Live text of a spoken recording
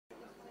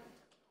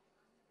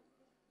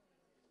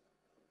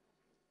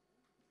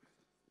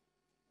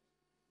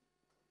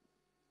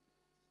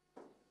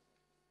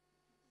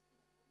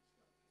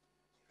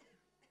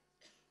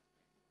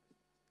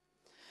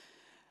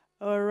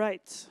All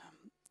right.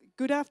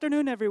 Good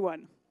afternoon,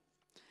 everyone,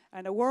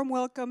 and a warm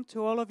welcome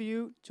to all of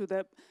you to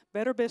the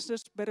Better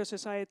Business, Better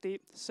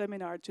Society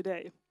seminar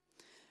today.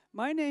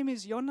 My name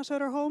is Jonna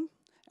Söderholm,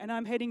 and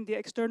I'm heading the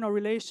External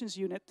Relations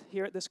Unit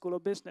here at the School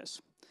of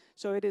Business.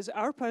 So it is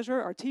our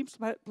pleasure, our team's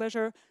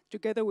pleasure,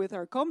 together with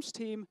our comms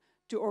team,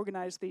 to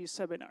organize these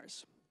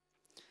seminars.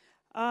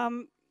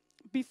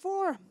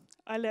 Before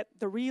I let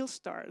the real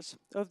stars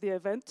of the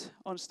event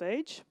on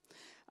stage,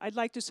 I'd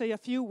like to say a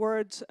few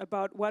words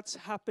about what's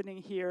happening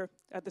here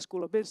at the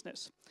School of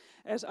Business,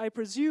 as I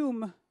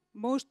presume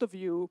most of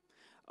you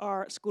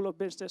are School of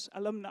Business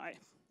alumni.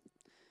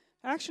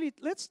 Actually,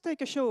 let's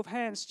take a show of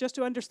hands just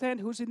to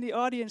understand who's in the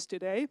audience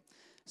today.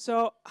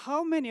 So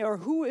how many or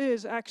who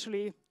is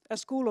actually a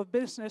School of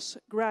Business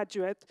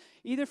graduate,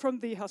 either from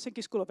the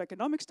Helsinki School of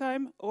Economics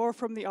time or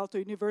from the Aalto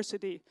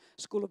University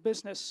School of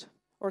Business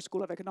or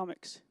School of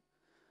Economics?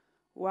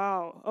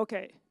 Wow,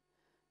 okay.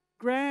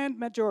 Grand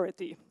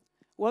majority.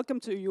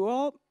 Welcome to you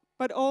all,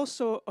 but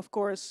also, of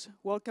course,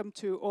 welcome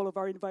to all of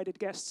our invited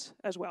guests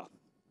as well.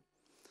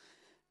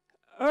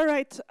 All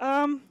right,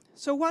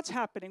 so what's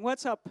happening?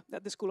 What's up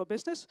at the School of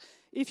Business?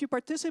 If you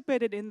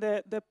participated in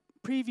the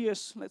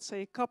previous, let's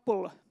say,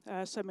 couple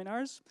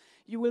seminars,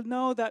 you will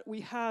know that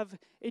we have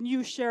a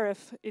new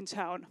sheriff in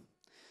town.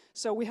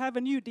 So we have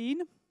a new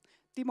dean,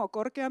 Timo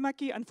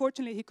Korkeamäki.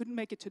 Unfortunately, he couldn't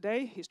make it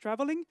today. He's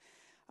traveling.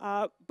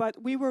 But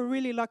we were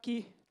really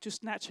lucky to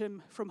snatch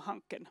him from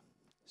Hanken.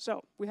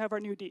 So we have our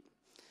new dean.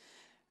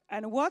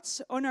 And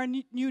what's on our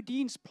new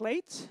dean's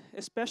plate,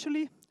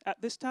 especially at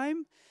this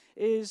time,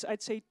 is,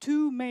 I'd say,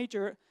 two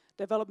major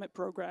development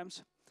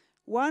programs.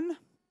 One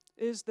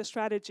is the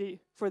strategy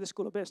for the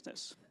School of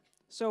Business.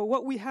 So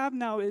what we have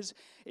now is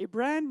a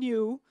brand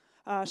new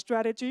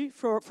strategy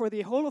for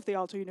the whole of the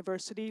Aalto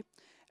University.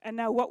 And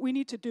now what we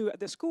need to do at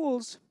the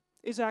schools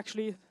is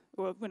actually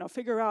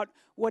figure out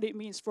what it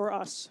means for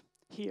us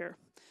here.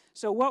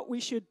 So what we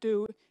should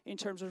do in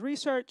terms of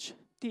research,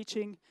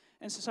 teaching,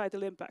 and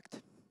societal impact.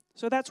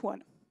 So that's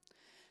one.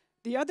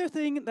 The other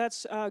thing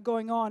that's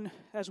going on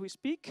as we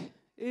speak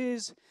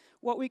is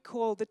what we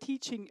call the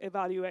teaching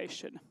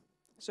evaluation.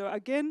 So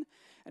again,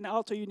 an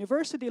Aalto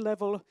University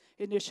level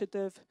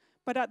initiative,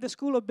 but at the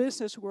School of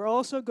Business, we're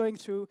also going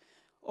through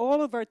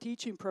all of our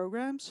teaching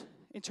programs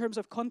in terms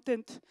of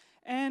content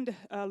and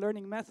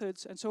learning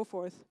methods and so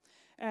forth.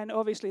 And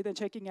obviously then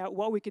checking out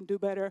what we can do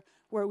better,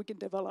 where we can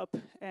develop,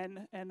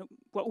 and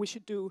what we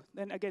should do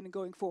then again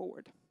going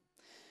forward.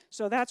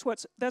 So that's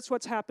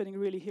what's happening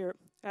really here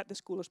at the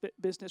School of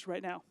Business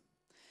right now.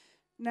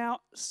 Now,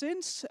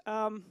 since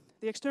the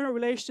External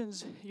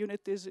Relations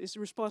Unit is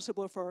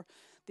responsible for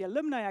the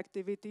alumni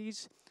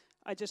activities,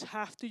 I just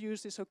have to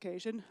use this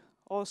occasion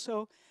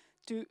also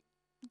to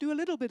do a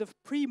little bit of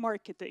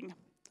pre-marketing,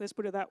 let's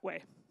put it that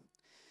way.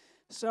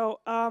 So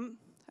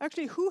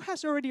actually, who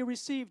has already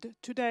received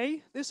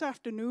today, this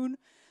afternoon,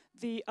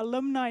 the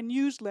alumni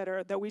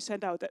newsletter that we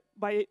sent out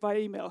by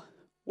email?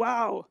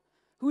 Wow,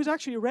 who's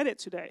actually read it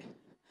today?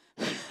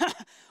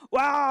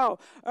 Wow,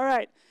 all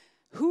right.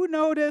 Who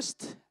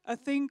noticed a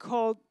thing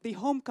called the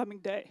Homecoming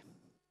Day?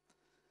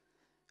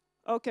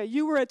 Okay,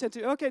 you were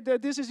attentive. Okay,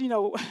 this is,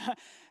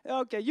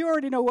 okay, you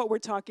already know what we're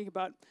talking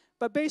about.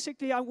 But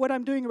basically, what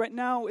I'm doing right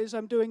now is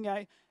I'm doing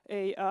a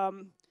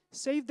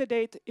save the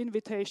date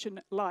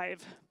invitation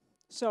live.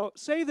 So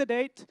save the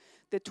date,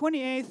 the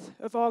 28th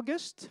of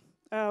August.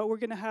 We're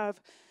going to have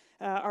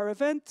our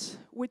event,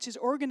 which is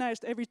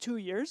organized every 2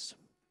 years,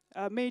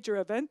 a major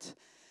event.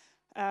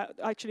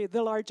 Actually,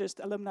 the largest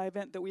alumni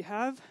event that we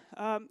have.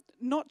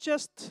 Not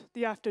just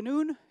the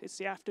afternoon, it's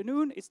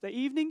the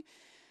evening.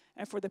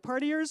 And for the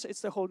partiers,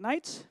 it's the whole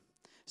night.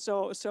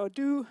 So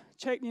do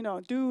check,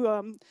 now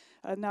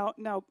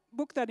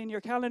book that in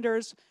your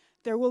calendars.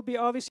 There will be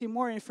obviously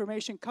more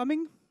information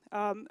coming.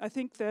 I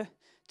think the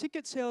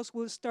ticket sales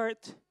will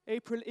start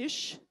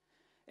April-ish,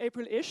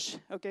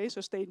 okay,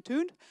 so stay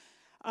tuned.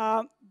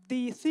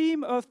 The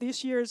theme of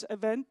this year's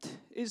event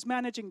is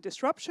managing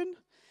disruption,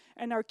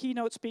 and our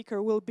keynote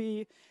speaker will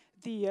be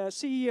the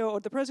CEO or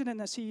the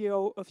president and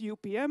CEO of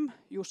UPM,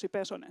 Jussi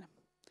Pesonen.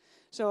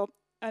 So,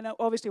 and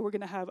obviously we're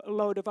going to have a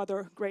load of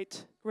other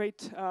great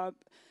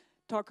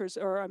talkers,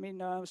 or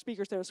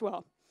speakers there as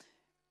well.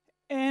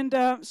 And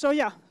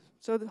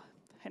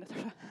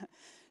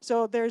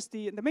so there's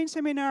the main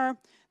seminar,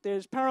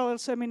 there's parallel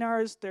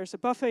seminars, there's a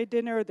buffet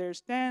dinner,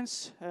 there's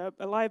dance,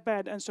 a live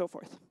band, and so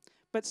forth.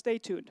 But stay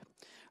tuned.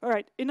 All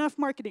right, enough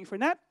marketing for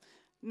that.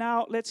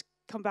 Now let's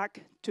come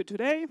back to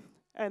today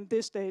and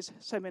this day's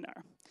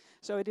seminar.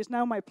 So it is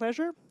now my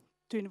pleasure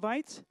to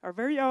invite our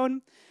very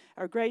own,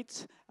 our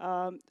great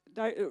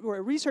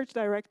research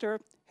director,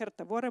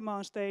 Hertta Vuorenmaa,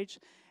 on stage,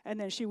 and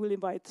then she will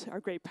invite our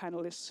great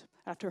panelists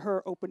after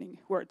her opening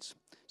words.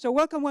 So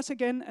welcome once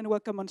again, and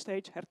welcome on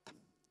stage, Hertta.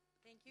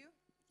 Thank you.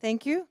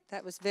 Thank you.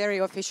 That was very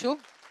official.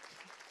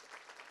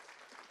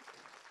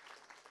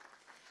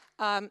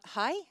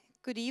 Hi,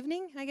 good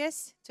evening, I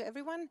guess, to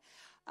everyone.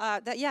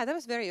 That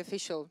was very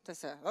official.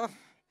 That's I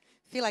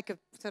feel like I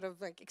sort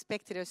of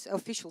expected an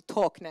official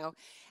talk now.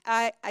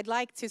 I'd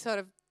like to sort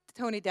of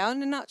tone it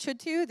down a notch or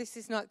two. This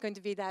is not going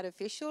to be that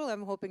official.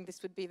 I'm hoping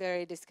this would be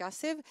very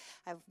discussive.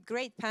 I have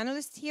great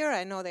panelists here.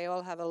 I know they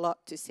all have a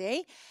lot to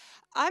say.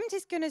 I'm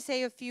just going to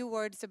say a few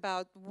words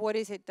about what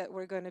is it that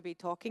we're going to be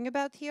talking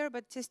about here.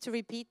 But just to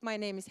repeat, my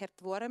name is Hert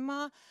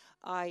Vuorenmaa.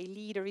 I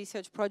lead a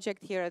research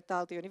project here at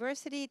Aalto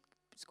University,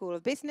 School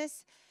of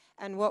Business.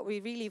 And what we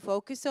really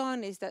focus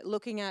on is that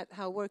looking at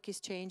how work is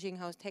changing,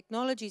 how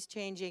technology is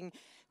changing,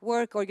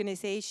 work,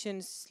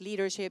 organizations,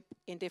 leadership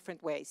in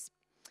different ways.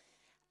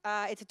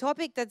 It's a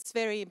topic that's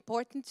very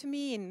important to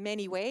me in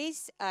many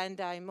ways, and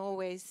I'm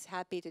always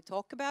happy to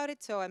talk about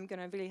it, so I'm going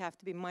to really have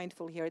to be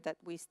mindful here that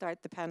we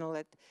start the panel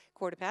at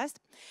 1:15.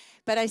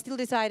 But I still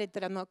decided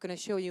that I'm not going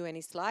to show you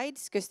any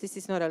slides, because this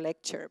is not a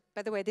lecture.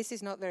 By the way, this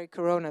is not very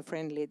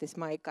corona-friendly, this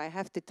mic. I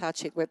have to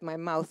touch it with my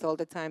mouth all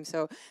the time,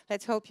 so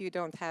let's hope you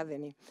don't have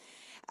any.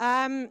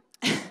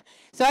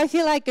 So I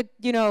feel like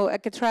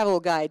like a travel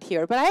guide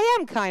here, but I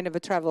am kind of a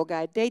travel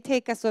guide. They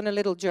take us on a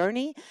little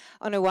journey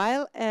on a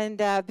while, and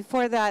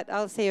before that,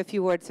 I'll say a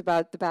few words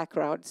about the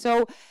background.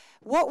 So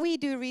what we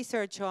do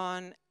research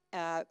on,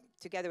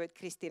 together with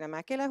Kristiina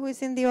Mäkelä, who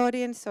is in the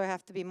audience, so I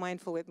have to be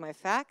mindful with my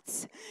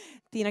facts.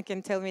 Tina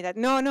can tell me that,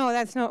 no,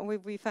 that's not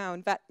what we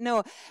found. But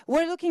no,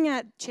 we're looking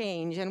at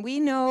change, and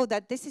we know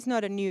that this is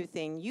not a new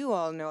thing. You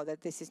all know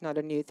that this is not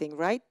a new thing,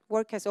 right?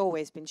 Work has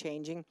always been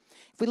changing.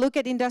 If we look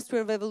at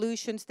industrial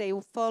revolutions, they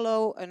will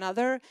follow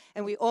another,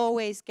 and we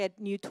always get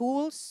new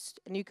tools,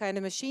 a new kind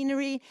of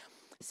machinery.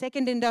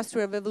 Second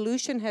industrial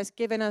revolution has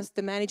given us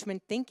the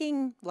management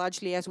thinking,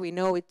 largely as we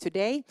know it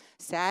today,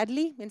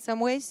 sadly, in some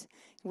ways.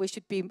 We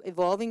should be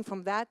evolving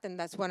from that, and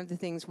that's one of the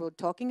things we're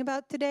talking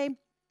about today.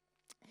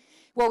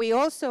 What we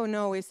also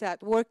know is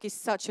that work is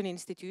such an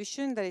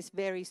institution that is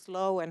very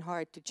slow and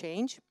hard to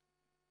change.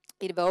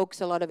 It evokes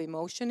a lot of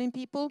emotion in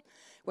people.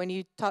 When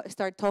you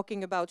start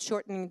talking about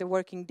shortening the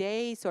working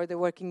days or the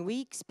working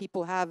weeks,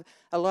 people have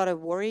a lot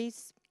of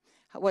worries.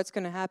 What's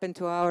going to happen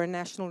to our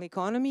national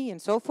economy and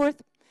so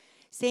forth.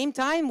 Same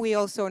time, we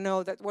also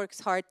know that work's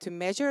hard to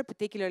measure,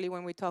 particularly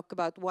when we talk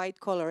about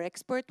white-collar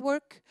expert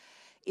work.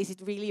 Is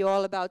it really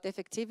all about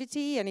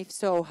effectivity, and if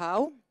so,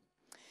 how?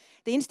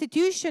 The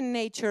institution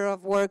nature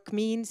of work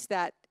means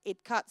that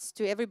it cuts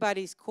to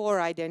everybody's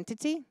core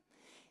identity,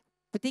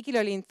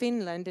 particularly in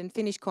Finland, in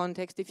Finnish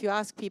context. If you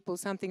ask people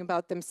something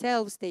about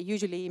themselves, they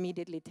usually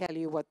immediately tell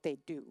you what they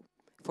do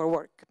for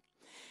work.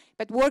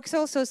 But work's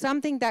also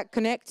something that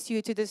connects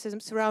you to the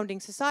surrounding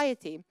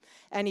society.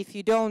 And if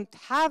you don't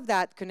have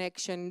that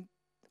connection,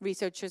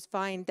 researchers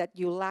find that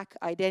you lack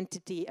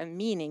identity and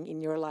meaning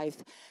in your life.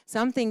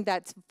 Something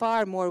that's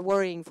far more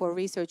worrying for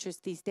researchers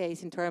these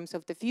days in terms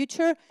of the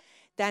future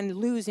than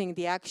losing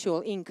the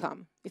actual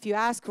income. If you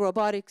ask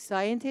robotic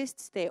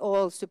scientists, they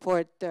all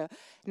support the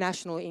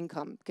national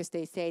income because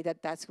they say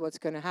that that's what's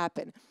going to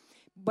happen.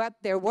 What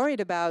they're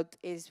worried about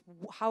is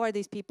how are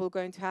these people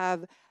going to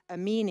have a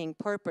meaning,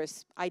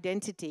 purpose,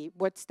 identity?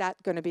 What's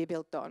that going to be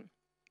built on?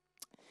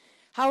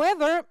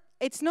 However,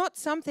 it's not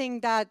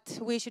something that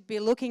we should be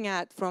looking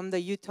at from the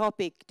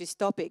utopic,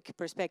 dystopic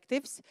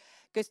perspectives,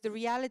 because the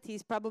reality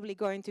is probably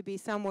going to be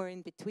somewhere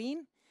in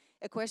between.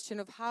 A question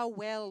of how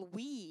well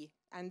we,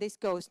 and this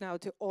goes now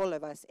to all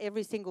of us,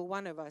 every single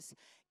one of us,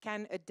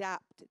 can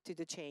adapt to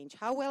the change.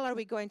 How well are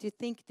we going to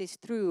think this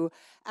through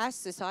as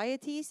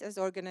societies, as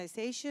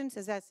organizations,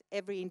 as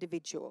every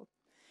individual?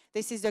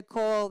 This is a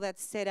call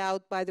that's set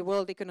out by the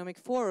World Economic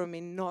Forum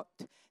in not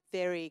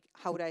very,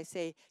 how would I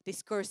say,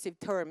 discursive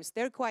terms.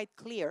 They're quite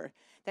clear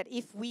that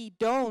if we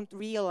don't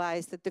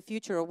realize that the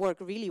future of work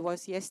really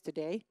was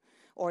yesterday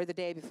or the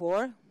day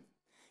before,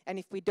 and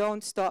if we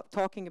don't stop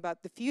talking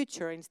about the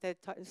future, instead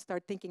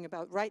start thinking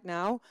about right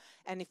now,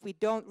 and if we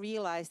don't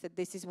realize that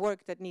this is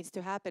work that needs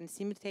to happen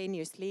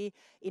simultaneously,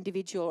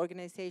 individual,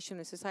 organization,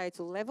 and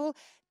societal level,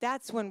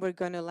 that's when we're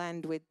going to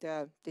land with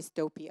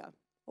dystopia.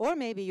 Or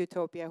maybe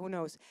utopia, who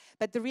knows.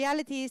 But the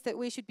reality is that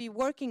we should be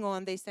working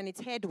on this, and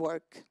it's head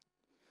work.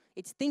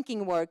 It's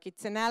thinking work,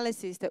 it's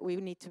analysis that we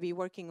need to be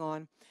working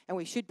on, and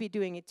we should be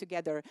doing it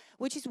together,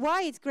 which is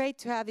why it's great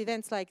to have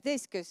events like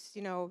this, because,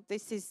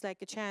 this is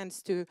like a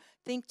chance to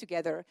think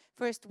together.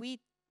 First,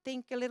 we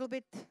think a little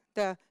bit,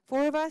 the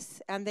four of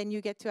us, and then you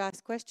get to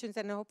ask questions,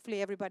 and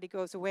hopefully everybody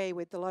goes away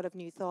with a lot of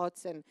new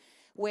thoughts and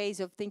ways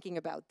of thinking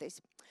about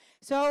this.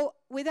 So,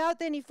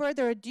 without any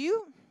further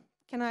ado,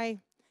 can I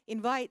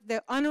invite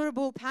the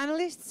honorable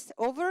panelists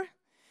over?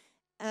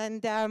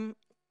 And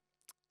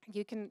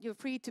you're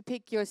free to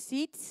pick your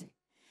seats.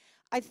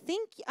 I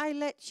think I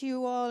let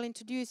you all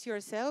introduce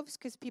yourselves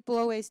because people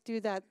always do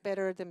that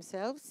better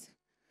themselves.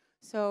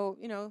 So,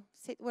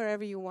 sit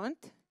wherever you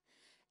want.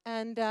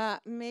 And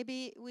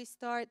maybe we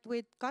start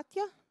with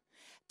Katja.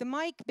 The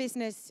mic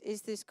business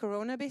is this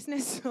corona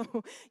business,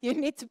 so you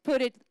need to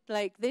put it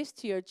like this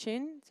to your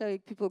chin so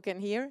people can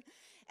hear.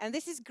 And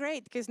this is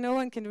great because no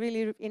one can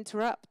really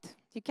interrupt.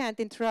 You can't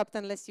interrupt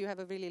unless you have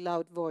a really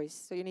loud voice,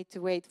 so you need to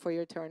wait for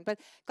your turn. But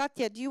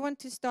Katja, do you want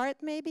to start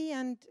maybe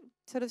and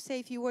sort of say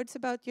a few words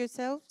about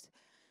yourselves?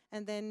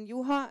 And then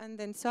Juha, and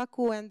then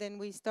Saku, and then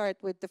we start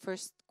with the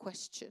first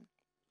question.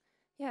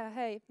 Yeah,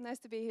 hey, nice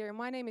to be here.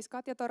 My name is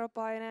Katja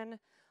Toropainen.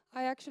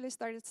 I actually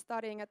started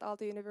studying at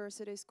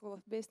Aalto-Yliopisto School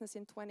of Business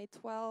in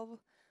 2012.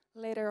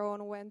 Later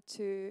on went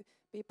to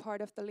be part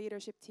of the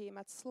leadership team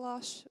at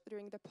Slush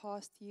during the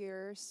past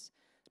years.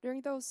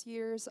 During those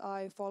years,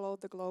 I followed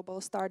the global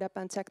startup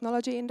and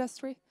technology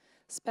industry,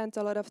 spent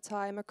a lot of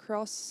time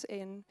across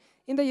in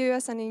the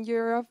US and in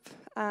Europe,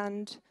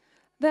 and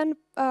then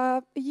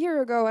a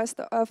year ago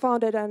I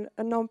founded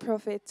a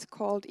non-profit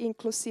called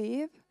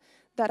Inclusive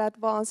that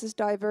advances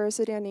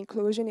diversity and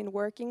inclusion in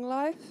working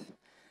life.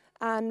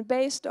 And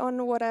based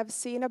on what I've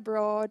seen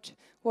abroad,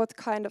 what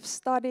kind of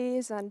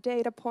studies and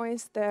data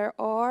points there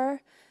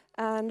are,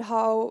 and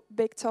how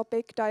big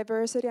topic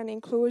diversity and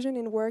inclusion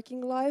in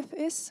working life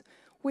is,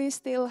 we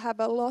still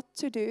have a lot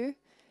to do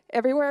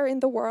everywhere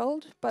in the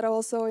world, but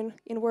also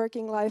in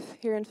working life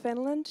here in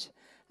Finland.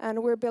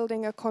 And we're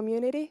building a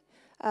community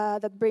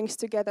that brings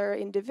together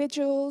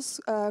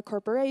individuals,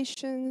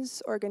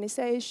 corporations,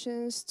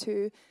 organizations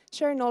to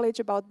share knowledge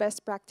about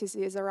best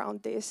practices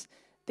around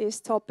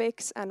these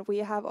topics. And we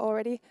have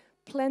already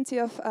plenty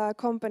of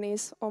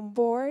companies on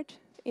board.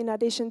 In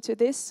addition to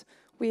this,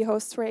 we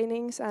host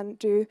trainings and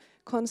do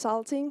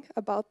consulting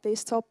about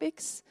these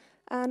topics.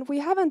 And we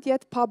haven't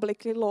yet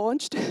publicly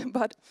launched,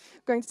 but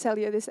I'm going to tell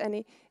you this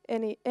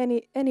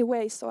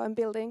anyway. So I'm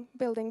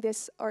building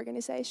this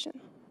organization.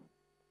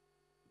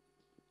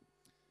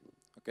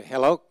 Okay,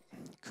 hello.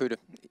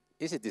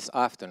 Is it this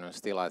afternoon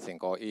still, I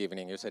think, or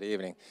evening? You said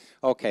evening.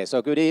 Okay,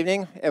 so good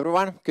evening,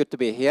 everyone. Good to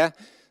be here.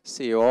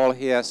 See you all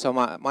here. So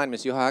my name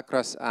is Juha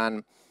Akras,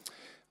 and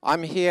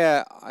I'm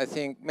here, I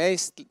think,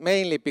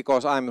 mainly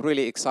because I'm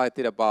really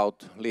excited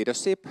about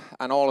leadership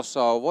and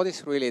also what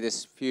is really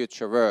this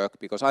future work,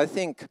 because I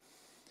think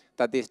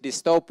that this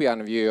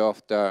dystopian view of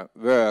the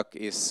work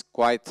is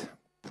quite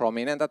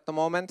prominent at the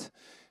moment.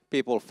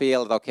 People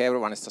feel that, okay,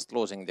 everyone is just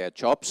losing their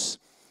jobs,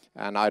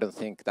 and I don't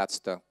think that's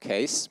the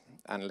case,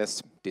 and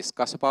let's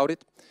discuss about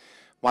it.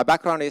 My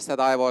background is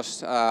that I'm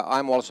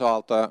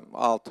also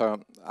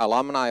Aalto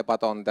alumni,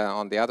 but on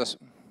the other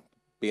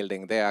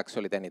building there,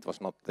 actually then it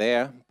was not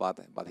there,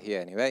 but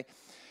here anyway.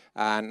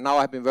 And now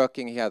I've been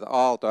working here at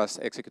Aalto as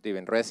executive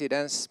in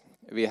residence.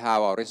 We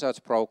have our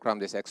research program,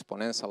 this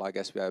Exponential. I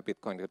guess we are a bit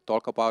going to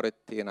talk about it.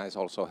 Tiina is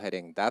also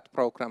heading that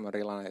program, and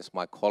Rilana is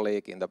my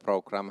colleague in the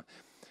program.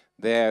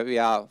 There we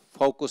are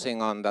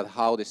focusing on that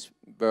how this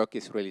work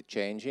is really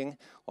changing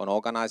on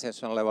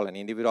organizational level and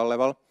individual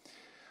level.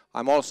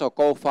 I'm also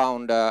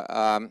co-founder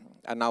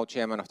and now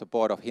chairman of the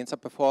board of Hinsa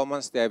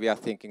Performance. There we are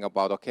thinking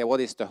about, okay, what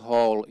is the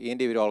whole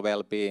individual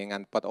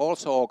well-being, but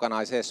also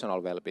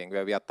organizational well-being,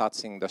 where we are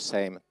touching the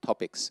same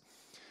topics.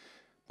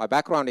 My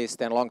background is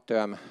then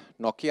long-term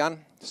Nokian,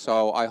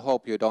 so I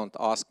hope you don't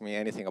ask me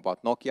anything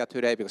about Nokia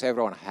today, because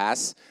everyone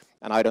has,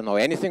 and I don't know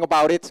anything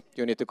about it.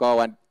 You need to go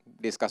and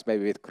discuss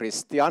maybe with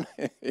Christian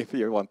if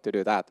you want to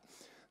do that.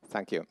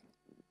 Thank you.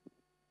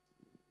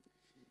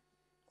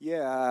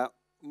 Yeah,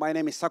 my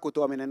name is Saku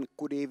Tuominen.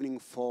 Good evening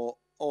for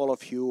all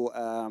of you.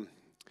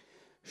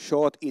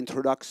 Short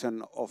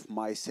introduction of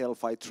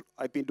myself.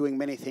 I've been doing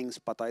many things,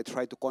 but I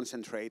try to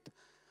concentrate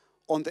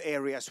on the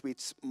areas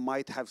which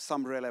might have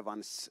some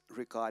relevance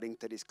regarding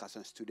the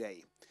discussions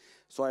today.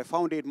 So I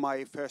founded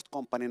my first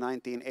company in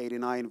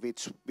 1989,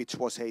 which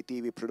was a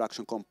TV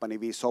production company.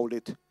 We sold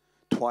it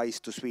twice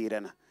to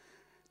Sweden,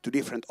 to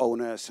different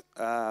owners.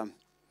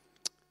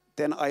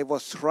 Then I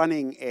was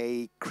running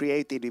a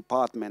creative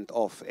department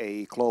of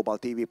a global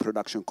TV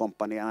production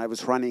company, and I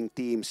was running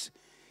teams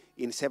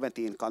in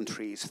 17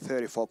 countries,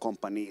 34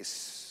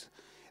 companies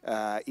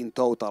in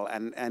total.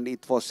 And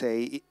it was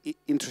a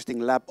interesting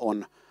lab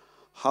on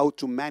how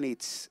to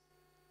manage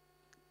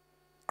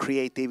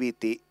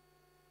creativity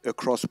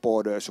across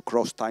borders,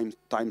 across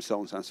time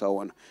zones and so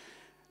on.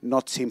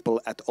 Not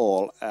simple at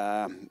all.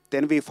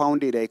 Then we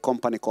founded a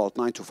company called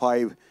 9 to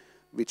 5,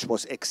 which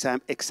was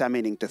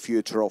examining the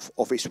future of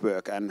office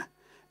work. And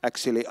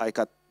actually I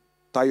got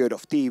tired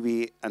of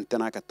TV, and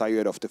then I got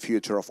tired of the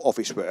future of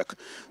office work.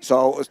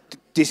 So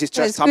this is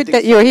just something. It's good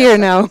that you're here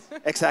now.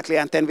 Exactly,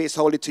 and then we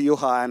sold it to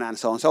Juha and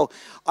so on. So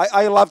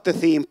I love the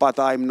theme, but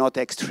I'm not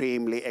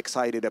extremely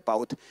excited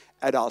about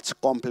adults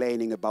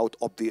complaining about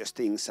obvious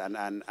things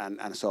and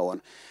so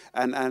on.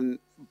 And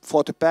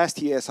for the past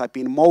years, I've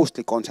been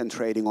mostly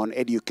concentrating on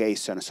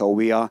education.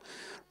 So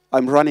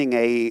I'm running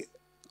a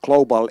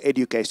global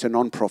education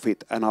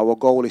non-profit, and our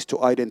goal is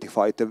to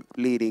identify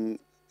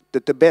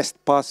the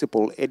best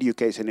possible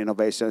education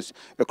innovations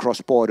across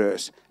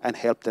borders and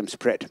help them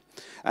spread.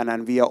 And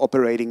then we are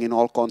operating in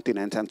all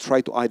continents and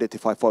try to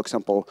identify, for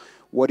example,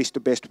 what is the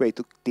best way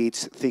to teach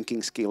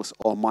thinking skills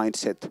or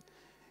mindset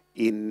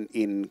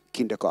in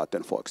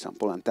kindergarten, for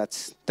example, and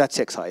that's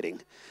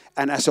exciting.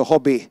 And as a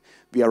hobby,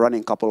 we are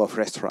running a couple of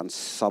restaurants,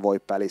 Savoy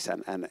Palace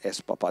and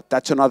Espa, but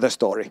that's another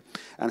story,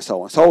 and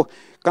so on. So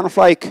kind of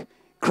like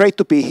great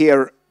to be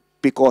here,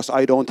 because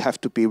I don't have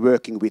to be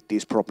working with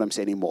these problems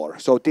anymore.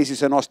 So this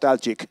is a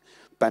nostalgic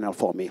panel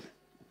for me.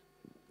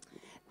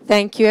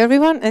 Thank you,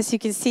 everyone. As you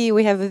can see,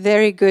 we have a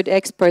very good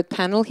expert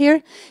panel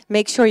here.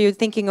 Make sure you're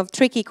thinking of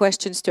tricky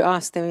questions to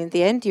ask them in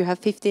the end. You have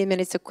 15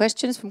 minutes of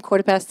questions from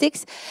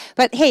 6:15.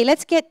 But hey,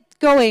 let's get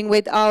going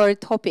with our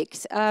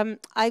topics.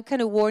 I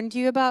kind of warned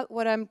you about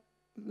what I'm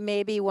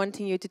maybe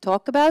wanting you to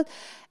talk about.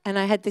 And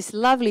I had this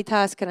lovely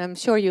task, and I'm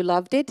sure you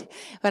loved it,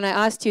 when I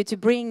asked you to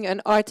bring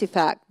an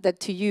artifact that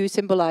to you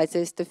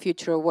symbolizes the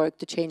future of work,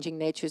 the changing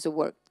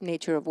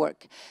nature of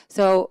work.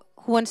 So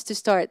who wants to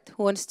start?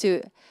 Who wants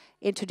to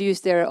introduce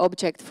their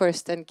object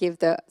first and give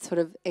the sort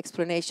of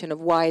explanation of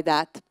why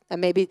that, and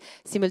maybe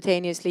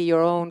simultaneously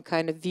your own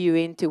kind of view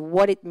into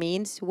what it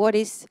means, what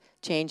is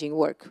changing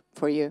work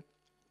for you?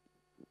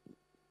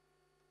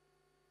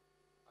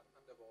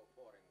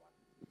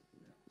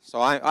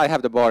 So I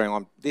have the boring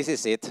one. This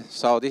is it.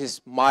 So this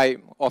is my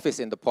office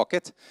in the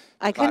pocket.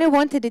 I kind of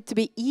wanted it to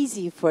be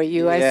easy for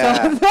you.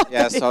 Yeah,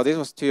 yeah. So this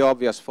was too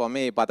obvious for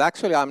me. But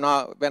actually, I'm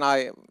now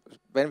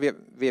when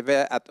we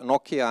were at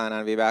Nokia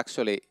and we were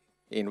actually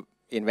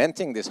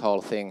inventing this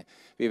whole thing,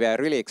 we were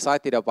really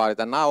excited about it.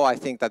 And now I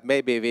think that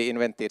maybe we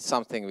invented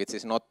something which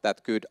is not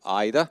that good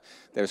either.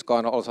 There's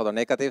also the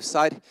negative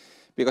side,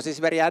 because it's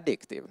very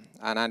addictive.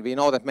 And we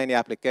know that many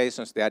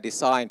applications, they are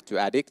designed to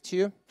addict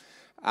you.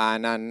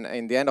 And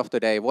in the end of the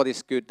day, what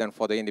is good then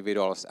for the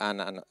individuals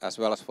and as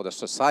well as for the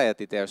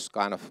society, there's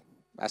kind of,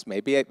 as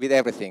maybe with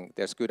everything,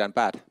 there's good and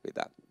bad with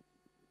that.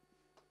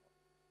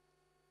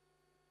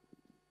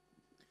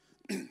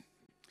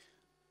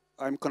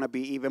 I'm going to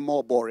be even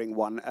more boring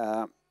one,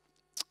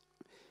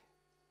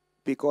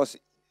 because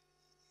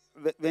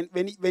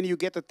when you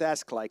get a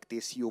task like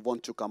this, you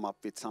want to come up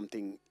with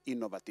something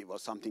innovative or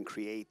something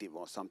creative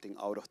or something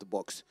out of the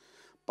box.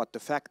 But the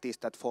fact is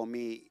that for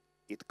me,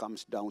 it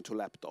comes down to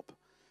laptop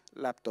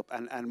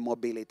and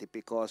mobility,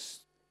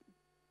 because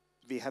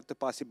we have the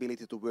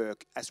possibility to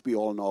work, as we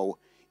all know,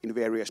 in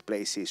various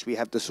places. We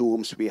have the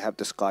Zooms, we have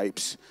the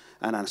Skypes,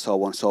 and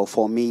so on. So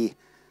for me,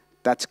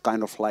 that's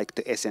kind of like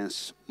the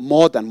essence,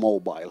 more than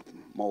mobile.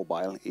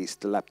 Mobile is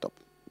the laptop.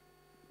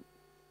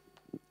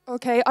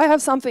 Okay, I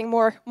have something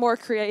more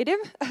creative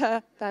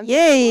than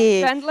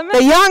Yay! gentlemen.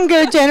 The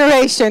younger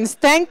generations,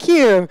 thank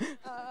you.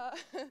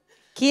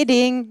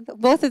 Kidding,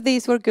 both of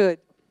these were good.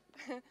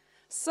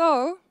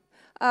 So,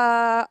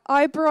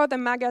 I brought a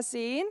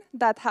magazine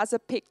that has a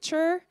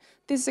picture.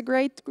 This is a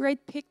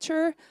great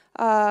picture.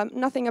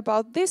 Nothing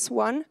about this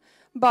one,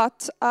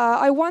 but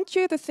I want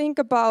you to think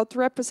about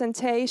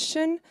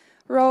representation,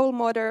 role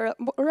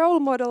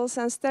models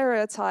and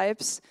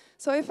stereotypes.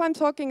 So if I'm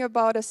talking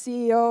about a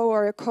CEO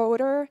or a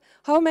coder,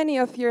 how many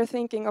of you are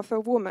thinking of a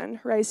woman?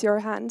 Raise your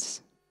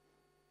hands.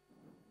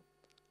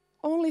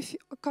 Only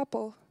a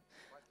couple.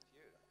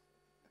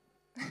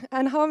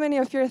 And how many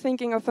of you are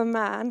thinking of a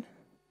man?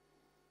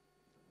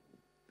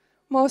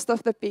 Most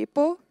of the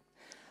people.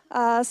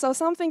 So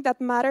something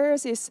that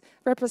matters is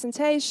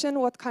representation,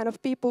 what kind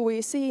of people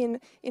we see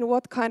in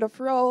what kind of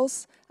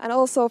roles. And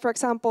also, for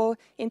example,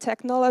 in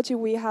technology,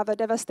 we have a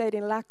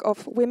devastating lack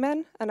of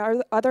women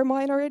and other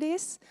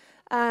minorities.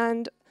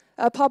 And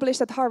published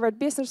at Harvard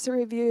Business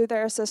Review,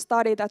 there's a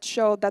study that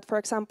showed that, for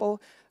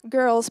example,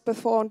 girls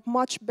performed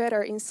much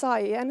better in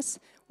science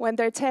when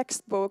their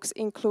textbooks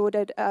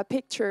included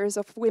pictures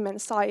of women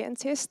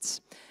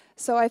scientists.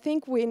 So I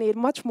think we need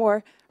much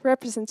more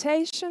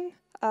representation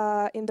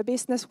in the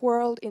business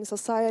world, in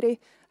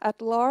society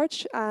at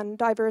large, and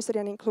diversity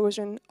and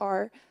inclusion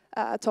are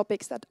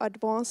topics that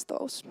advance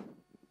those.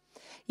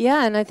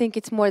 Yeah, and I think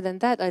it's more than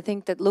that. I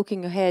think that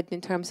looking ahead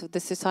in terms of the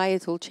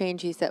societal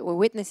changes that we're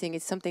witnessing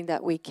is something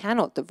that we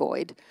cannot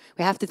avoid.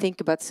 We have to think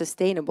about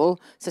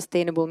sustainable.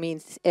 Sustainable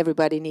means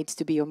everybody needs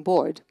to be on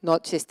board,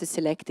 not just the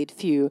selected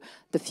few,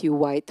 the few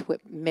white,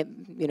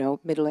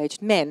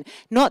 middle-aged men.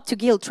 Not to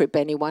guilt trip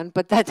anyone,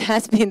 but that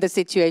has been the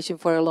situation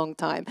for a long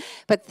time.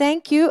 But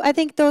thank you. I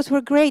think those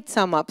were great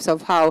sum-ups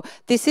of how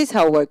this is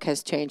how work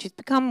has changed. It's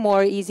become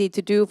more easy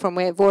to do from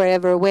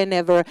wherever,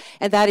 whenever,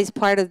 and that is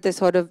part of the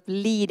sort of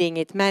leading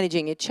it,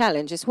 managing a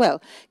challenge as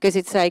well, because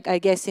it's like, I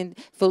guess,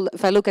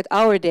 if I look at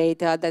our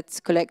data that's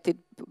collected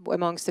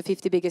amongst the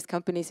 50 biggest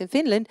companies in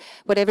Finland,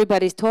 what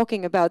everybody's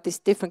talking about is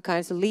different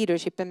kinds of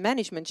leadership and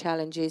management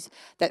challenges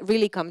that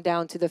really come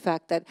down to the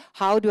fact that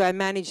how do I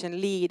manage and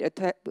lead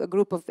a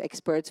group of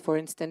experts, for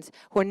instance,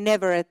 who are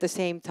never at the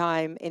same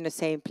time in the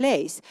same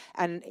place,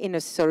 and in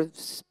a sort of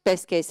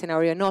best case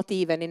scenario, not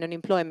even in an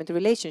employment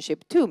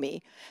relationship to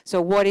me.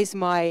 So what is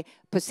my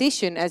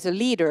position as a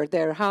leader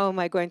there? How am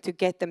I going to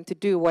get them to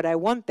do what I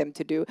want them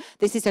to do?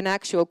 This is an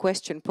actual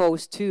question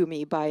posed to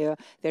me by a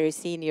very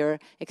senior,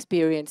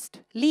 experienced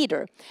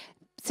leader.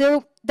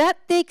 So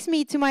that takes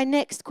me to my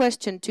next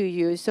question to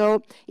you.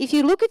 So if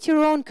you look at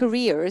your own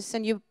careers,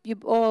 and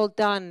you've all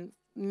done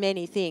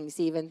many things,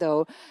 even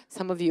though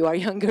some of you are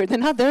younger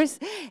than others,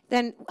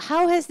 then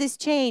how has this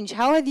changed?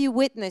 How have you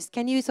witnessed?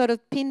 Can you sort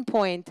of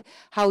pinpoint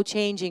how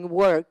changing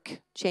work,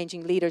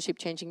 changing leadership,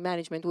 changing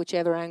management,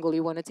 whichever angle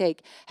you want to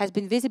take, has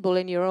been visible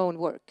in your own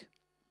work?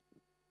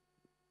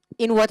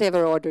 In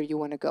whatever order you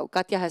want to go.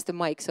 Katja has the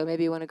mic, so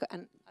maybe you want to go.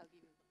 And I'll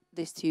give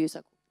this to you,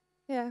 Saku.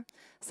 Yeah,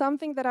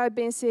 something that I've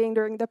been seeing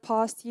during the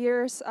past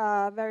years,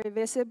 very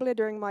visibly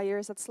during my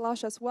years at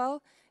Slush as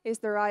well, is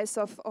the rise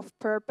of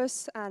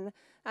purpose and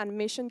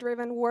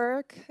mission-driven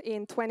work.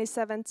 In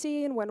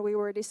 2017, when we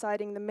were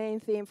deciding the main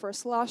theme for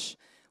Slush,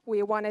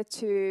 we wanted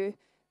to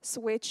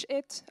switch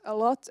it a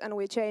lot, and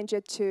we changed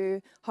it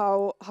to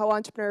how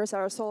entrepreneurs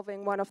are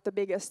solving one of the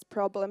biggest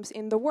problems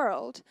in the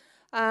world.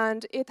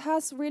 And it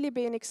has really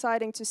been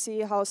exciting to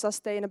see how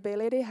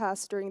sustainability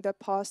has, during the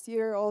past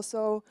year,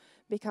 also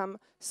become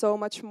so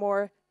much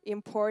more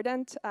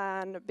important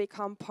and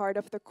become part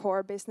of the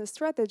core business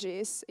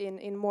strategies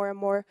in more and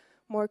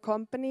more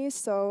companies.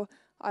 So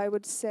I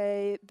would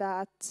say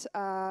that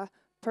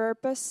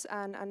purpose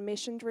and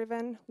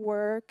mission-driven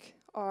work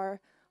are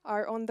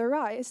on the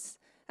rise.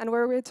 And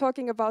where we're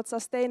talking about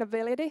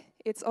sustainability,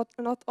 it's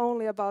not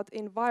only about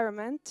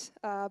environment,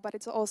 but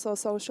it's also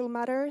social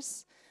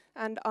matters.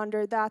 And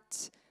under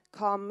that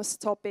comes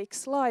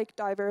topics like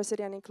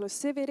diversity and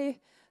inclusivity,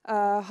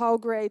 how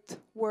great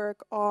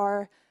work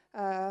are,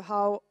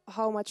 how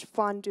much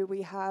fun do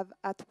we have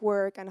at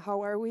work, and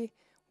how are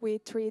we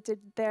treated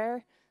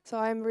there. So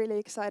I'm really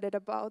excited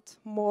about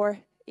more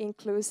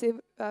inclusive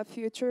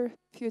future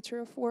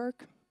of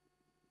work.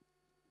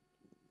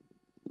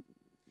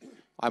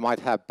 I might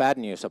have bad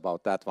news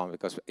about that one,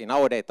 because in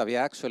our data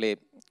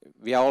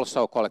we are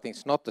also collecting,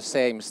 it's not the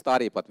same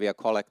study, but we are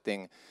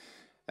collecting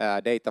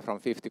data from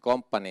 50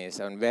 companies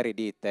on very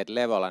detailed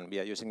level, and we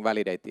are using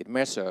validated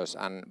measures,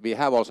 and we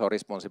have also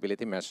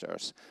responsibility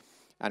measures.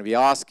 And we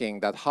are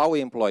asking that how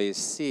employees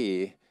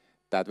see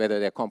that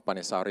whether their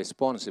companies are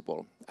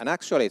responsible. And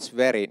actually it's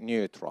very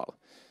neutral.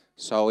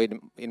 So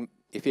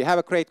if you have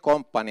a great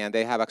company and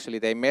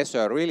they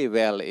measure really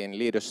well in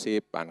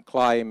leadership and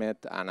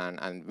climate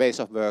and ways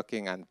of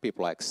working, and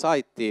people are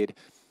excited,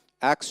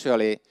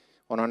 actually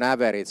on an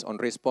average on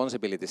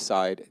responsibility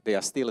side, they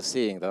are still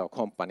seeing that our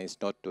company is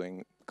not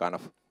doing kind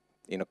of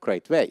in a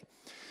great way.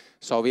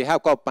 So we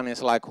have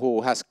companies like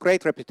who has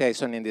great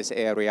reputation in this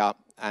area,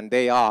 and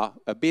they are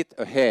a bit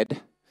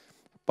ahead,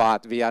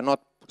 but we are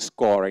not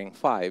scoring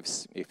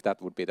 5s, if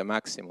that would be the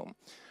maximum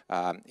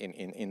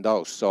in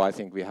those. So I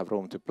think we have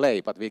room to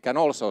play, but we can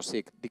also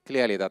see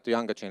clearly that the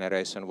younger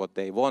generation, what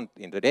they want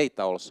in the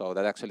data also,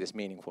 that actually this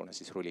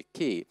meaningfulness is really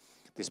key.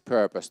 This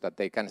purpose, that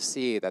they can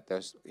see that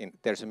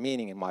there's a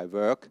meaning in my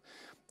work,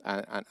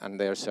 and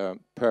there's a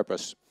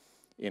purpose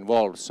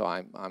involved. So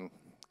I'm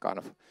kind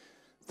of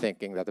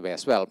thinking that way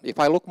as well. If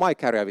I look my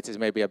career, which is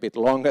maybe a bit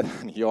longer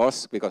than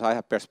yours, because I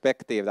have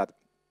perspective that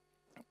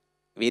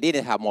we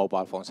didn't have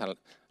mobile phones and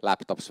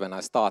laptops when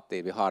I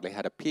started. We hardly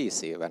had a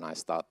PC when I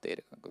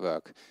started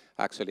work.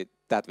 Actually,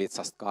 that we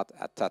just got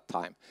at that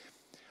time.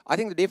 I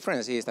think the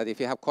difference is that if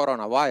you have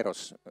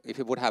coronavirus, if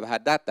you would have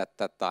had that at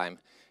that time,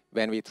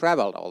 when we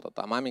traveled all the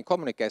time, I mean,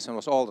 communication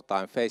was all the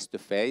time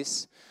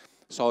face-to-face,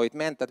 so it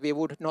meant that we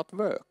would not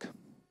work.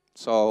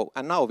 So,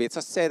 and now we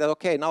just say that,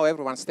 okay, now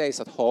everyone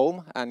stays at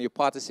home and you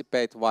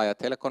participate via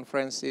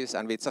teleconferences,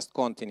 and we just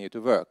continue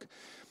to work.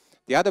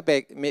 The other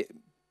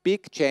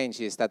big change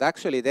is that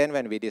actually then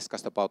when we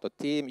discussed about the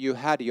team, you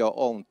had your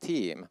own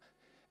team.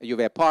 You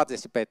were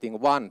participating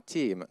one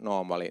team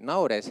normally.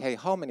 Nowadays, hey,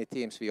 how many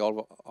teams we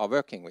all are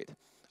working with?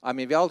 I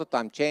mean, we're all the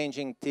time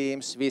changing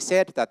teams. We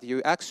said that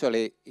you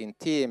actually, in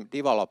team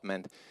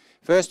development,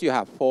 first you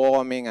have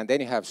forming, and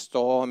then you have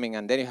storming,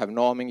 and then you have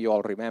norming. You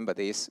all remember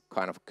these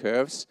kind of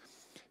curves.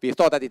 We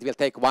thought that it will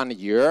take 1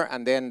 year,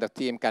 and then the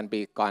team can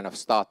be kind of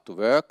start to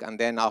work, and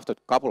then after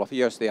a couple of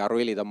years, they are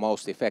really the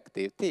most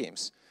effective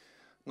teams.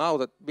 Now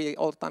that we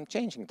all the time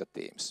changing the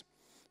teams.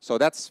 So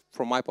that's,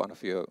 from my point of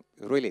view,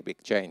 a really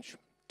big change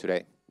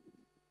today.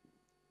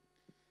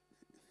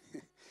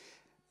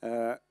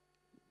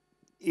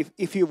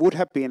 If you would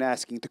have been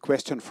asking the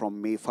question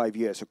from me 5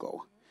 years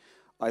ago,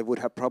 I would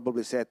have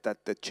probably said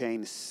that the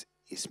change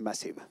is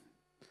massive.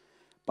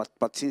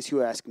 But since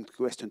you're asking the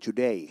question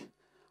today,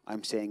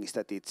 I'm saying is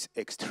that it's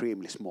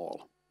extremely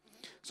small.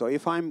 So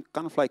if I'm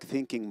kind of like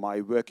thinking my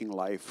working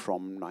life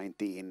from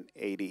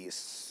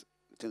 1980s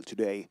till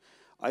today,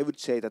 I would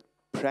say that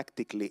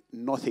practically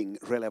nothing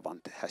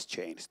relevant has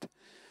changed.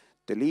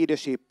 The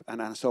leadership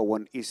and so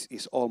on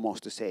is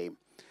almost the same.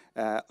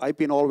 I've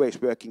been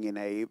always working in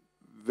a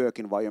work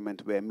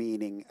environment where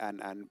meaning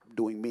and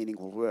doing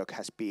meaningful work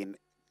has been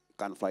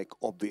kind of like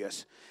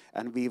obvious.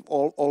 And we've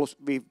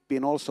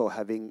been also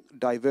having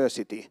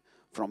diversity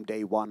from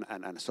day one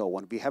and so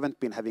on. We haven't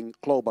been having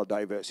global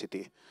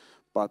diversity,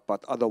 but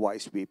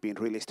otherwise we've been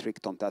really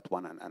strict on that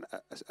one and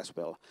as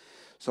well.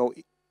 So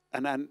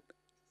and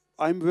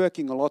I'm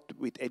working a lot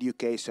with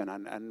education,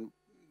 and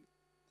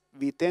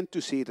we tend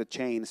to see the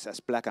change as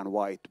black and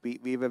white.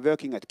 We were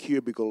working at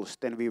cubicles,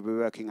 then we were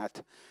working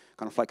at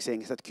kind of like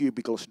saying that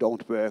cubicles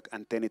don't work,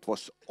 and then it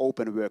was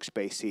open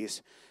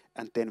workspaces,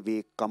 and then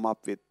we come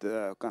up with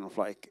kind of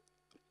like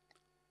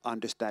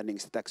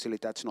understandings that actually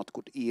that's not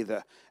good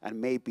either,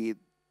 and maybe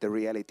the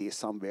reality is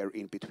somewhere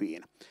in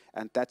between.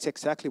 And that's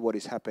exactly what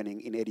is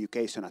happening in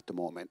education at the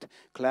moment.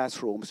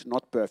 Classrooms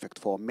not perfect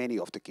for many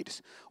of the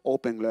kids.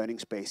 Open learning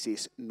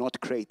spaces not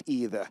great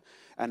either.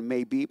 And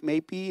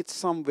maybe it's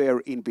somewhere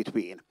in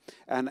between.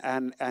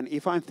 And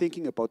if I'm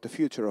thinking about the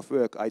future of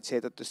work, I'd say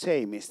that the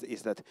same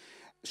is that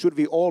should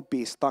we all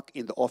be stuck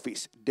in the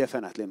office?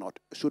 Definitely not.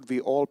 Should we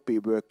all be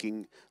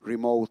working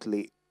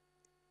remotely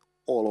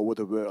all over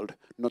the world?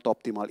 Not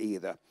optimal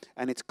either.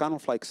 And it's kind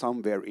of like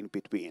somewhere in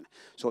between.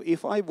 So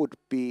if I would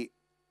be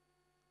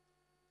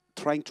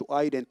trying to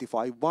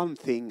identify one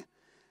thing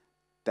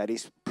that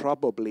is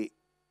probably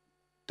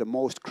the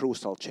most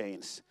crucial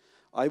change,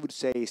 I would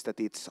say is that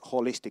it's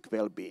holistic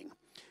well-being.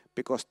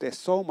 Because there's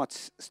so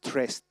much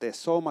stress, there's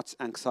so much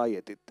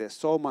anxiety, there's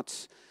so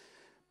much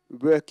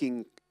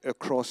working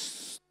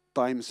across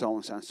time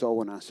zones and so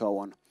on and so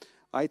on.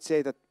 I'd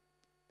say that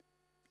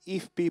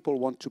if people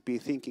want to be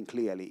thinking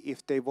clearly,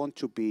 if they want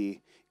to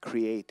be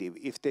creative,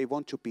 if they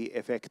want to be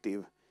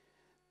effective,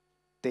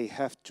 they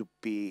have to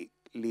be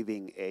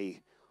living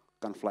a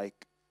kind of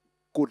like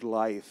good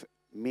life.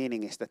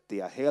 Meaning is that they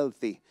are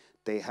healthy,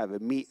 they have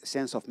a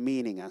sense of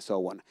meaning and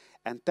so on.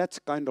 And that's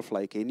kind of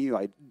like a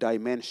new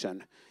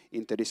dimension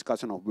in the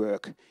discussion of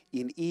work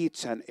in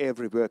each and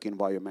every work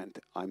environment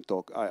I'm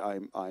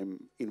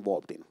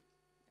involved in.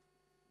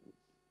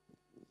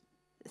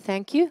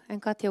 Thank you.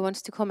 And Katja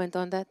wants to comment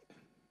on that.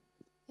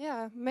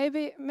 Yeah,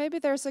 maybe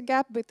there's a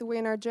gap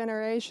between our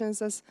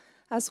generations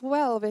as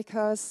well,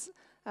 because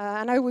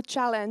and I would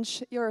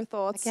challenge your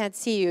thoughts. I can't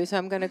see you, so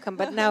I'm going to come.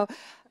 But now,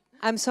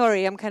 I'm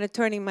sorry, I'm kind of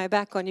turning my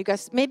back on you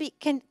guys. Maybe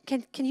can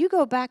you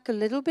go back a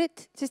little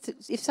bit? Just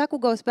if Saku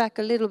goes back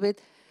a little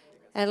bit,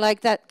 and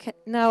like that.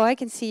 Now I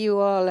can see you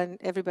all, and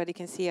everybody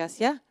can see us.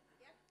 Yeah,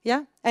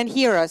 yeah, and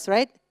hear us,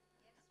 right?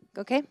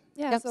 Okay.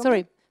 Yeah. So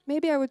sorry.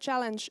 Maybe I would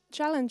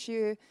challenge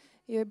you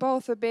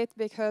both a bit,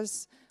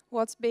 because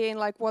what's been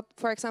like, what,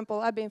 for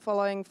example, I've been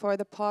following for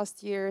the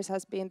past years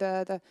has been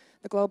the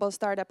global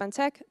startup and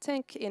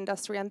tech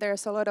industry, and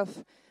there's a lot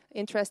of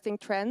interesting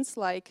trends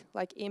like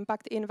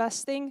impact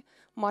investing,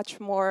 much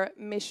more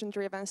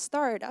mission-driven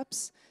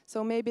startups.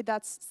 So maybe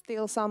that's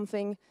still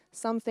something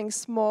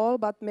small,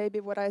 but maybe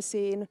what I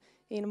see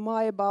in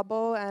my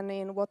bubble and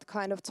in what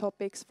kind of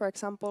topics, for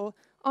example,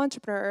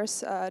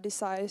 entrepreneurs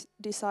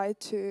decide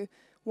to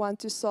want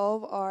to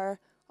solve are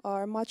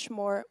much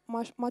more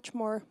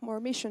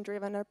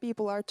mission-driven, and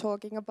people are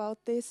talking about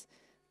these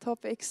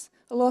topics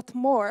a lot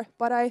more.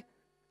 But I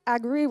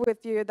agree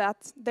with you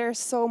that there's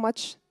so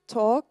much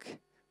talk,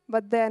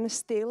 but then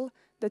still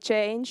the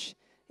change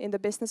in the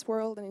business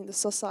world and in the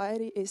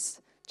society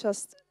is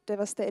just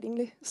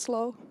devastatingly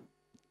slow.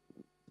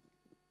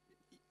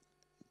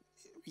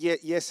 Yeah,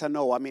 yes and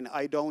no. I mean,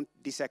 I don't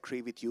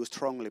disagree with you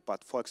strongly,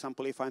 but for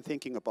example, if I'm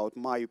thinking about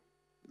my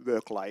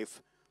work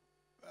life,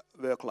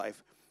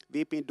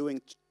 we've been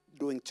doing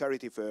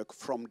charity work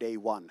from day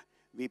one.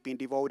 We've been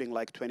devoting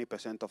like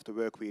 20% of the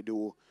work we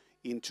do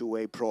into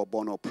a pro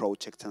bono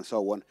project and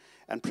so on.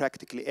 And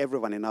practically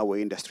everyone in our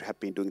industry have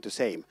been doing the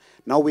same.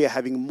 Now we are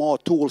having more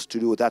tools to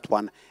do that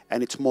one,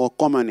 and it's more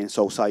common in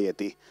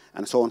society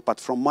and so on. But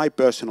from my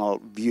personal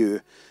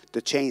view,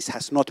 the change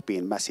has not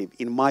been massive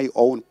in my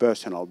own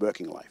personal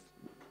working life.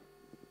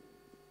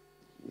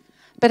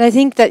 But I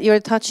think that you're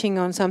touching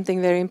on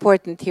something very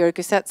important here,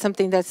 because that's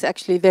something that's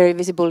actually very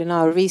visible in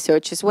our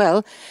research as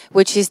well,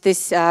 which is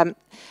this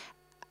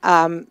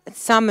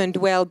summoned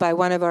well by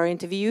one of our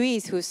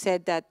interviewees who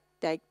said that,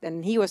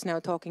 and he was now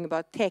talking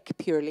about tech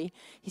purely.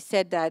 He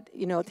said that,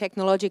 you know,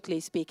 technologically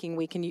speaking,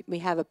 we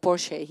have a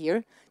Porsche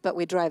here, but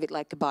we drive it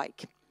like a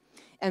bike.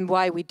 And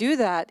why we do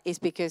that is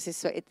because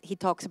he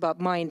talks about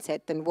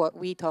mindset, and what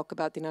we talk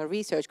about in our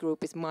research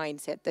group is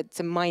mindset. That's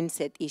a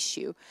mindset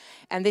issue.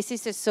 And this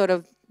is a sort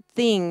of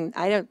thing,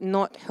 I have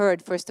not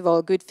heard, first of all,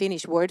 a good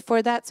Finnish word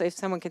for that. So if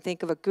someone can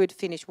think of a good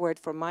Finnish word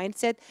for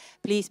mindset,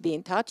 please be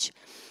in touch.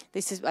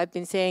 I've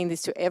been saying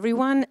this to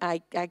everyone. I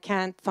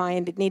can't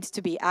find, it needs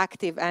to be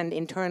active and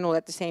internal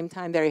at the same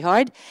time, very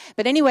hard.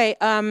 But anyway,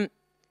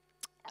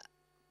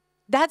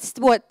 that's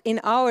what in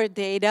our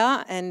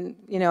data and,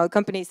 you know,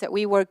 companies that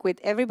we work with,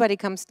 everybody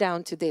comes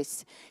down to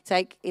this. It's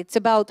like, it's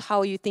about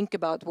how you think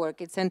about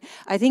work. And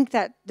I think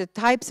that the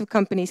types of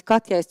companies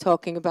Katja is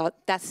talking about,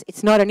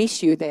 it's not an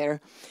issue there.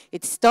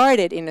 It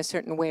started in a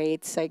certain way.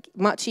 It's like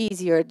much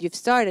easier. You've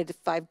started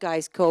 5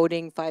 guys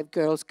coding, 5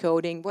 girls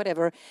coding,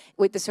 whatever,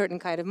 with a certain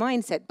kind of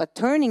mindset. But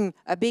turning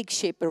a big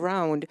ship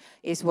around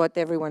is what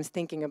everyone's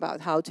thinking about,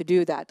 how to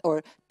do that,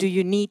 or do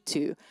you need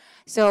to?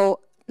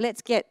 So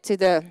let's get to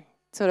the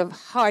sort of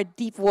hard,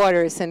 deep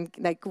waters, and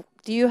like,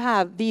 do you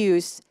have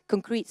views,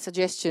 concrete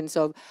suggestions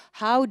of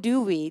how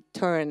do we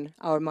turn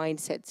our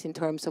mindsets in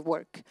terms of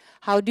work?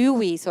 How do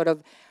we sort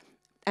of,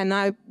 and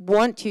I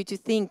want you to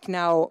think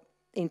now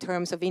in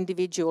terms of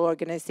individual,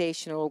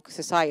 organizational,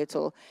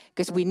 societal,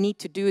 because we need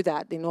to do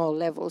that in all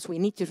levels. We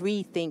need to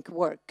rethink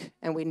work,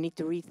 and we need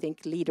to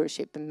rethink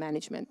leadership and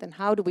management. And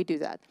how do we do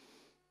that?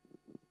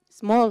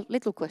 Small,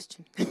 little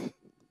question.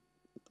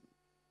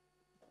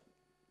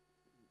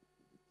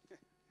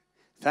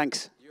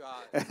 Thanks. You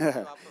are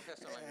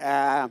professional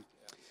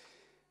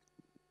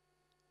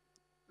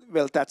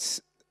Well, that's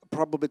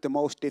probably the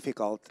most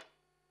difficult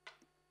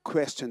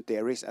question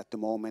there is at the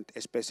moment,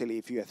 especially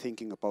if you are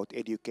thinking about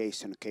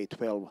education,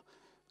 K-12,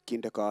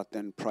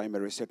 kindergarten,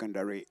 primary,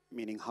 secondary,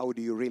 meaning how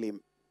do you really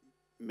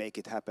make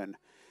it happen?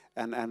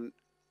 And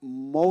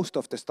most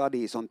of the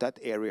studies on that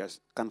area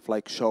kind of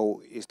like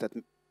show is that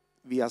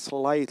we are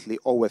slightly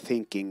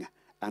overthinking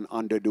and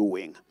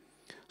underdoing.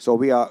 So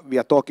we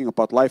are talking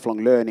about lifelong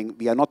learning.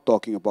 We are not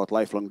talking about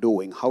lifelong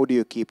doing. How do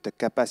you keep the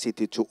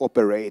capacity to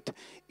operate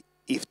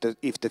if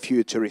the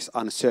future is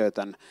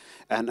uncertain?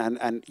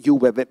 And you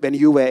were, when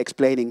you were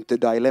explaining the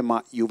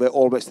dilemma, you were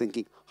always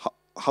thinking,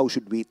 how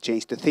should we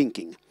change the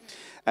thinking?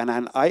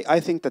 And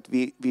I think that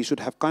we should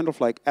have kind of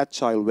like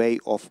agile way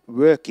of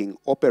working,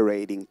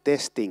 operating,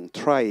 testing,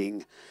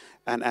 trying,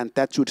 and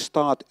that should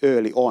start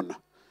early on.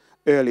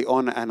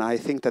 And I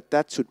think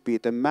that should be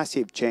the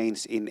massive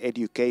change in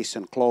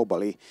education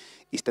globally,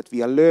 is that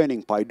we are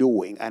learning by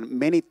doing. And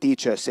many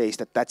teachers say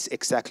that that's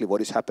exactly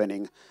what is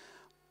happening.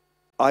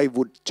 I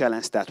would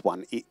challenge that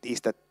one. It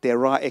is that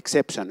there are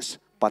exceptions,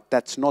 but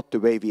that's not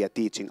the way we are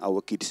teaching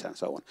our kids and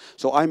so on.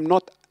 So I'm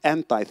not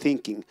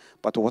anti-thinking,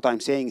 but what I'm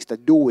saying is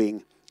that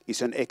doing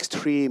is an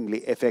extremely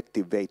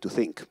effective way to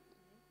think.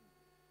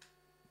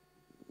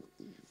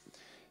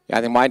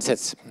 Yeah, the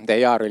mindsets,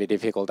 they are really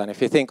difficult. And if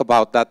you think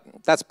about that,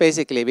 that's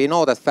basically, we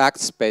know that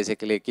facts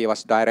basically give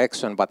us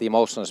direction, but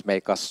emotions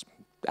make us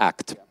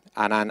act.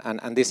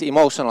 And this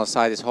emotional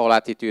side, this whole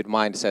attitude,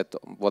 mindset,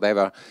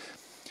 whatever,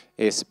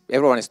 is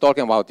everyone is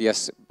talking about,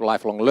 yes,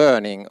 lifelong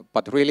learning,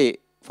 but really,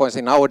 for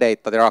instance, in our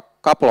data, there are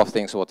a couple of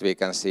things what we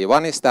can see.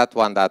 One is that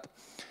one that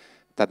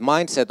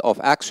mindset of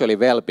actually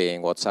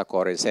well-being, what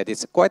Sakori said.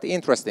 It's quite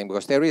interesting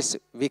because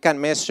we can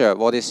measure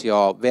what is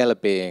your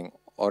well-being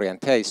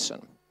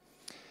orientation.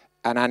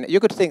 And you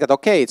could think that,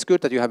 okay, it's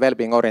good that you have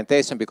well-being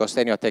orientation because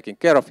then you're taking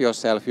care of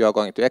yourself, you are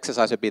going to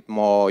exercise a bit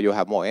more, you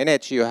have more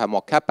energy, you have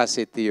more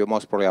capacity, you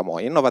most probably are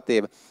more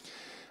innovative.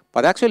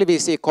 But actually we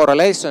see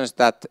correlations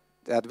that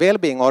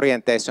well-being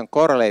orientation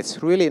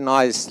correlates really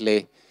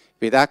nicely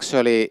with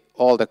actually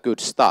all the good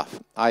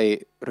stuff.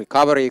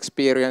 Recovery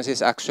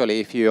experiences, actually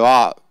if you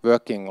are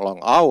working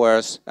long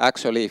hours,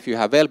 actually if you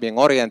have well-being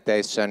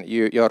orientation,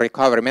 your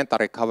mental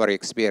recovery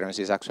experience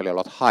is actually a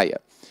lot higher.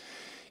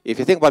 If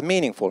you think about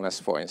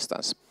meaningfulness, for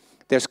instance,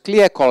 there's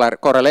clear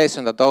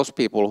correlation that those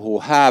people who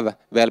have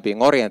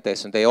well-being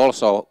orientation, they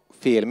also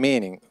feel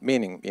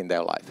meaning in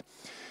their life.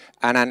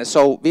 And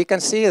so we can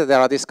see that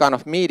there are these kind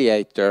of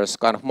mediators,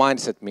 kind of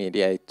mindset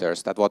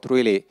mediators, that what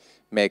really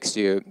makes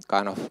you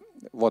kind of,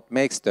 what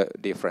makes the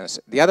difference.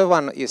 The other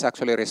one is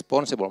actually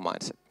responsible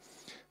mindset.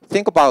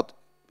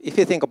 If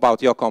you think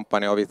about your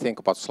company, or you think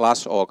about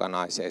Slush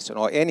organization,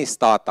 or any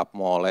startup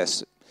more or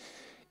less,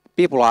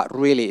 people are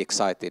really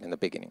excited in the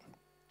beginning.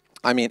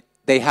 I mean,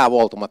 they have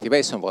all the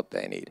motivation what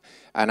they need.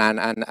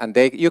 And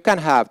you can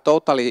have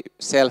totally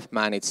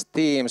self-managed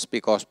teams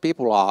because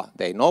people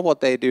they know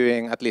what they're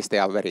doing, at least they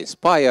are very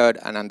inspired,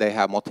 and they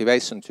have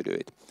motivation to do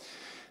it.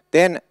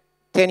 Then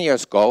 10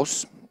 years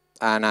goes,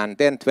 and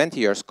then 20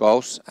 years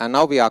goes, and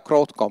now we are a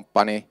growth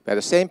company where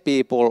the same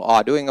people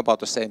are doing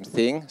about the same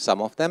thing,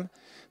 some of them.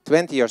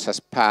 20 years has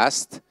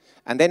passed,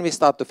 and then we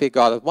start to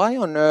figure out why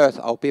on earth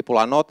our people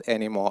are not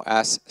anymore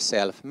as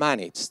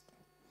self-managed.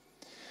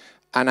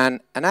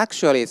 And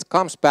actually it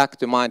comes back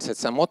to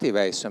mindsets and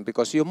motivation,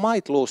 because you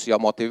might lose your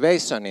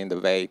motivation in the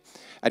way,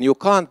 and you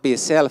can't be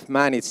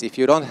self-managed if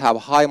you don't have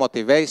high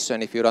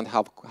motivation, if you don't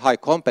have high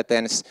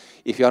competence,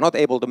 if you are not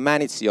able to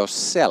manage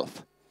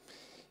yourself.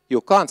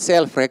 You can't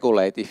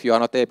self-regulate if you are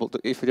not able to,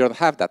 if you don't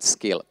have that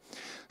skill.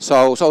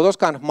 So those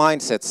kind of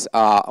mindsets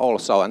are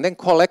also, and then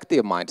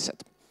collective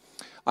mindset.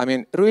 I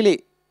mean,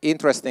 really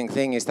interesting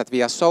thing is that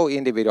we are so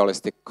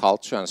individualistic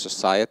culture and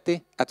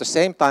society. At the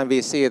same time,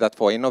 we see that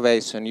for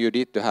innovation, you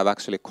need to have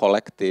actually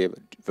collective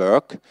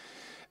work.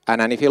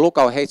 And if you look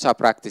at our HR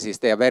practices,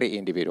 they are very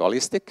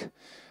individualistic.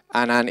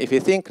 And if you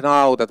think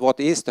now that what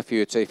is the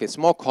future, if it's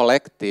more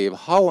collective,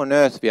 how on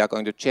earth we are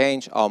going to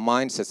change our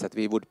mindsets that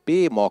we would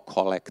be more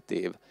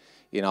collective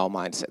in our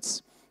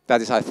mindsets?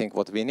 That is, I think,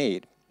 what we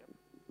need.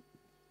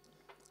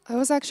 I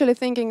was actually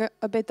thinking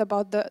a bit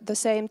about the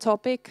same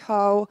topic,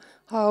 how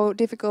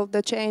difficult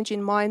the change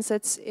in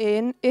mindsets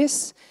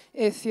is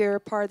if you're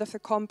part of a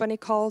company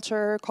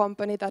culture,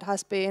 company that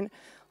has been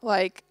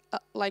like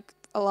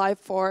alive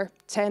for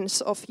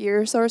tens of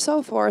years or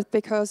so forth,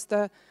 because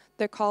the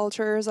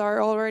cultures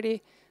are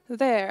already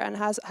there and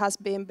has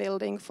been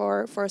building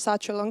for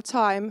such a long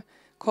time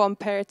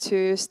compared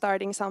to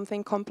starting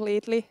something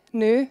completely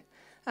new.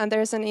 And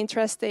there's an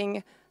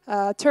interesting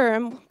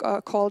term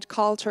called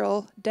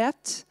cultural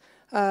debt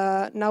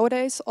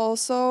nowadays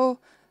also,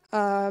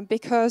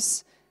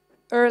 because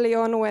early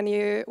on when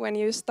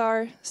you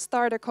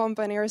start a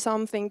company or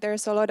something,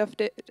 there's a lot of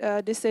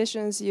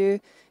decisions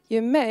you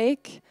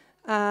make,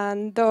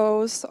 and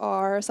those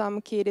are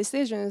some key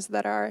decisions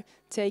that are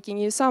taking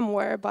you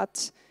somewhere.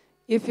 But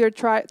if you're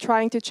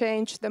trying to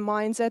change the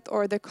mindset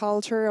or the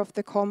culture of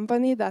the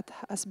company that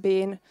has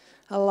been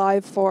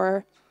alive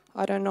for,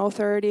 I don't know,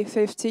 30,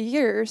 50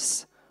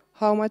 years,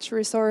 how much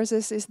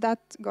resources is that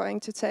going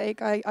to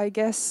take? I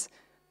guess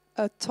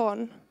a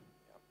ton.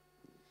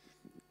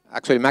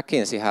 Actually,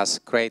 McKinsey has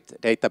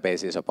great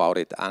databases about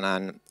it,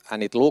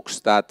 and it looks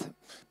that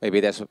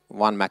maybe there's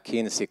one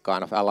McKinsey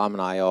kind of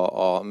alumni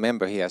or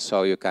member here,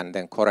 so you can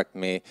then correct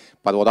me.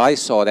 But what I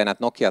saw then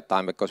at Nokia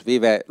time, because we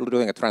were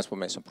doing a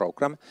transformation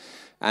program,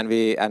 and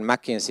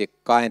McKinsey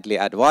kindly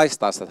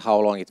advised us that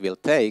how long it will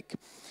take.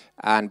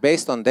 And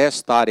based on their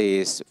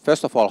studies,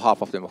 first of all,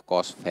 half of them, of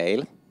course,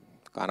 fail.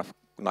 Kind of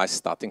nice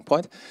starting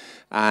point.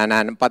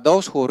 But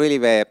those who really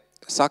were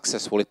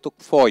successful, it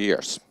took 4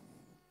 years.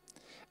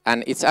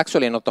 And it's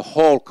actually not the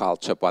whole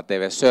culture, but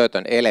there were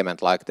certain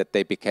elements like that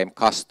they became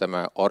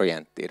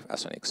customer-oriented,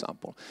 as an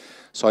example.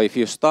 So if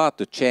you start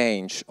to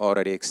change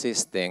already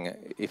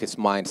existing, if it's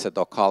mindset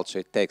or culture,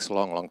 it takes a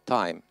long, long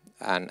time.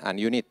 And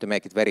you need to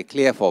make it very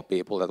clear for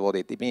people that what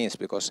it means,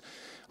 because,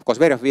 of course,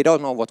 we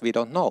don't know what we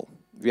don't know.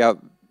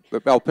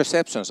 Our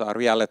perceptions are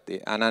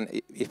reality.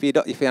 And if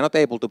we are not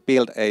able to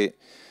build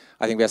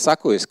I think where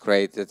Saku is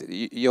great, that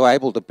you are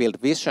able to build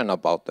vision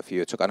about the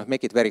future, kind of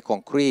make it very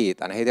concrete,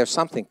 and hey, there's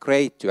something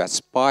great to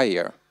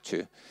aspire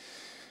to.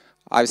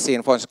 I've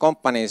seen, for instance,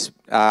 companies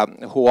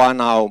who are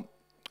now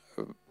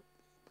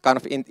kind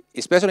of,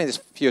 especially in this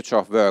future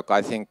of work,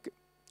 I think,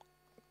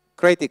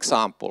 great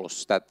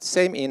examples that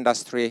same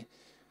industry,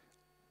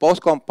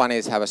 both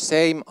companies have the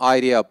same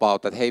idea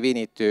about that, hey, we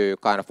need to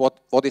kind of,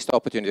 what is the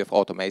opportunity of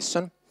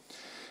automation?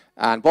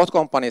 And both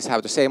companies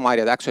have the same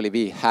idea that actually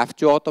we have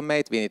to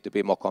automate, we need to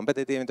be more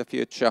competitive in the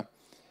future.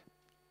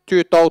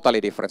 Two totally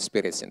different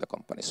spirits in the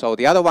company. So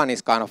the other one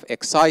is kind of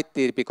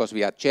excited because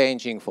we are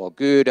changing for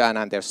good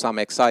and there's some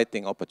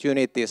exciting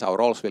opportunities, our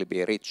roles will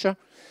be richer.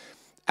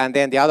 And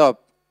then the other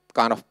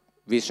kind of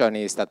vision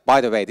is that, by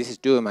the way, this is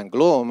doom and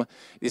gloom,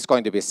 it's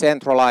going to be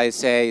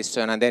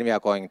centralization, and then we are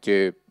going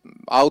to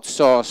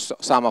outsource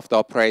some of the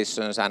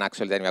operations, and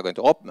actually then we are going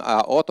to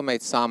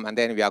automate some, and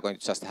then we are going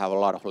to just have a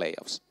lot of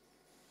layoffs.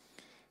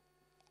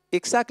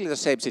 Exactly the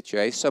same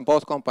situation.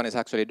 Both companies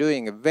actually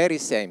doing the very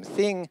same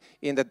thing.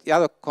 In the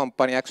other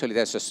company, actually,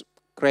 there's a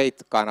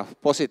great kind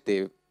of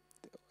positive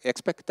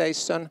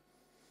expectation,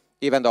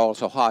 even though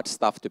also hard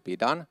stuff to be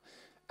done.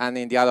 And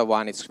in the other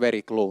one, it's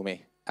very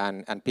gloomy,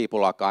 and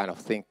people are kind of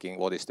thinking,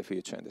 what is the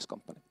future in this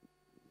company?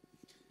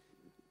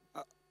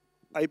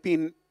 I've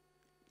been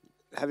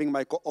having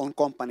my own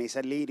companies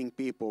and leading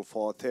people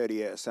for 30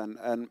 years,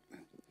 and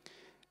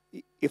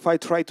if I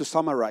try to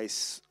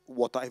summarize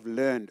what I've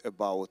learned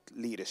about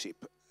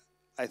leadership,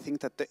 I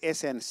think that the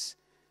essence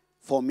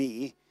for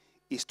me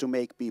is to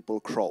make people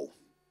grow.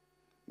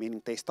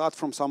 Meaning they start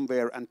from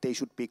somewhere and they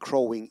should be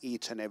growing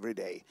each and every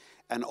day.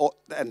 And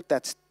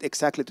that's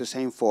exactly the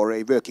same for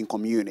a working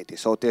community.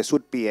 So there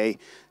should be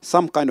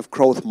some kind of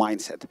growth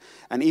mindset.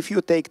 And if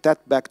you take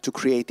that back to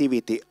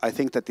creativity, I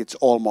think that it's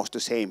almost the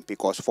same,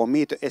 because for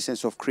me the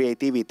essence of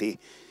creativity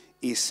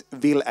is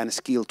will and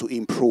skill to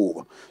improve.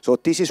 So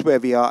this is where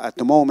we are at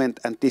the moment,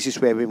 and this is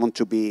where we want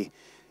to be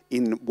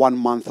in 1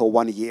 month or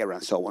 1 year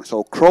and so on.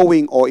 So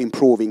growing or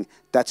improving,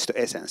 that's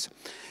the essence.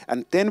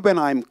 And then when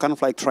I'm kind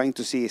of like trying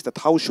to see is that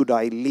how should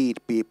I lead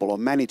people or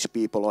manage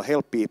people or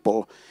help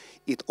people,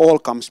 it all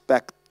comes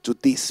back to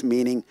this,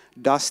 meaning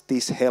does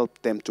this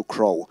help them to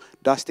grow?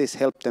 Does this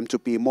help them to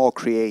be more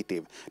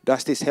creative?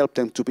 Does this help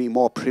them to be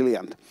more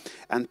brilliant?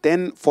 And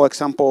then, for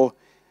example,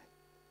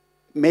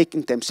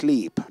 making them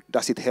sleep,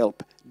 does it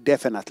help?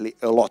 Definitely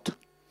a lot.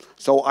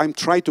 So I'm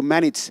trying to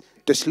manage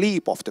the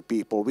sleep of the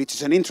people, which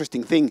is an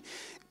interesting thing.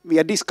 We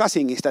are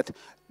discussing is that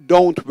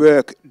don't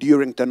work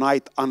during the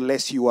night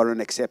unless you are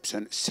an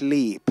exception.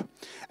 Sleep.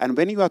 And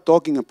when you are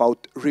talking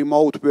about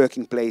remote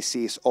working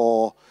places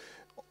or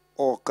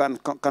kind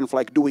of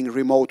like doing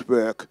remote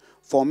work,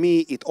 for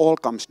me it all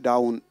comes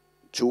down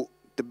to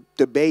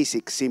the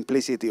basic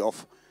simplicity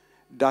of,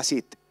 does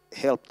it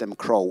help them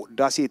grow?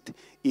 Does it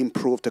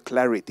improve the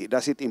clarity?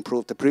 Does it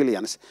improve the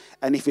brilliance?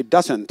 And if it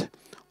doesn't,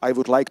 I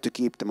would like to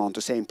keep them on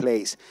the same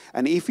place.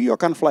 And if you're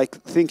kind of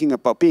like thinking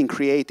about being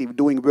creative,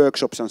 doing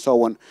workshops and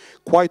so on,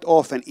 quite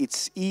often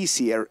it's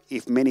easier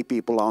if many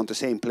people are on the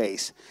same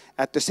place.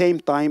 At the same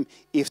time,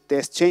 if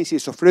there's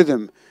changes of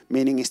rhythm,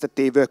 meaning is that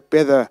they work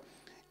better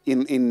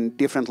in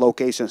different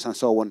locations and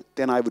so on,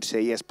 then I would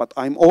say yes. But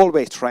I'm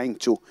always trying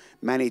to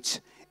manage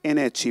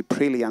energy,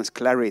 brilliance,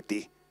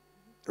 clarity,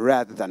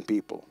 rather than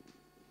people.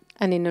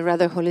 And in a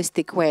rather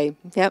holistic way.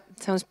 Yep,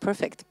 sounds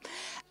perfect.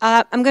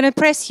 I'm going to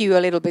press you a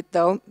little bit,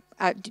 though.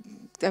 I'm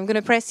going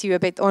to press you a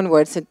bit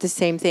onwards at the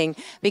same thing,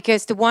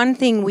 because the one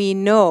thing we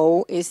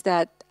know is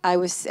that I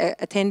was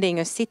attending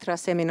a Sitra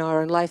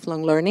seminar on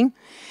lifelong learning,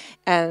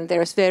 and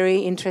there's very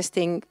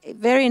interesting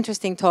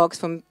talks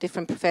from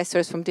different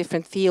professors from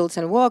different fields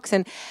and walks.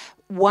 And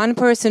one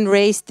person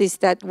raised this,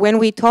 that when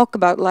we talk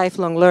about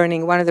lifelong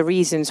learning, one of the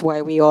reasons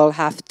why we all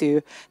have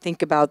to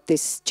think about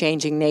this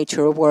changing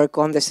nature of work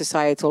on the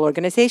societal,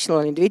 organizational,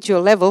 and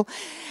individual level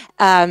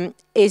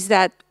is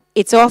that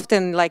it's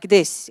often like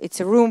this. It's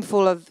a room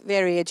full of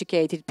very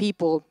educated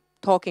people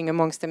talking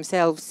amongst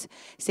themselves,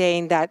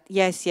 saying that,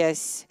 yes,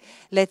 yes,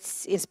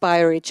 let's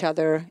inspire each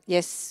other.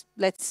 Yes,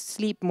 let's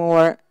sleep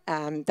more.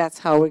 That's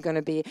how we're going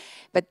to be.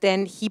 But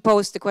then he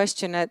posed the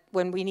question that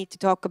when we need to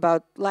talk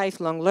about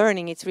lifelong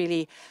learning, it's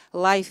really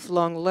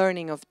lifelong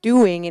learning of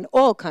doing in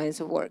all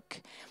kinds of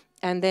work.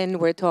 And then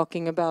we're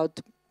talking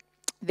about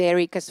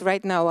because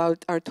right now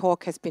our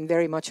talk has been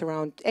very much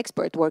around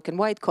expert work and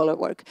white collar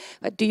work.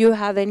 But do you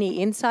have any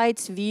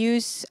insights,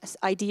 views,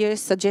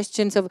 ideas,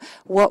 suggestions of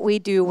what we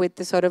do with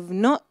the sort of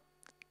not,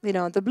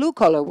 the blue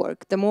collar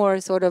work, the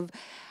more sort of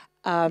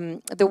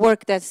the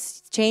work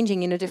that's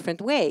changing in a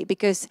different way?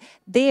 Because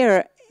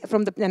there,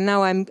 and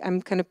now I'm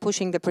kind of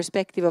pushing the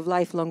perspective of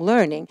lifelong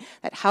learning,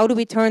 that how do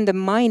we turn the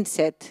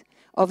mindset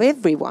of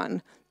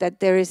everyone that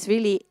there is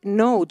really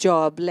no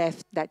job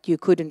left that you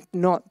couldn't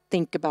not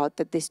think about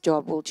that this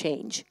job will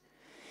change.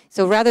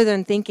 So rather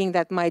than thinking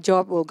that my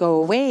job will go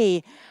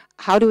away,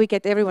 how do we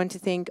get everyone to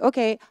think,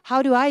 okay,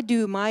 how do I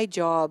do my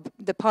job,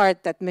 the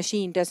part that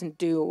machine doesn't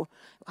do?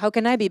 How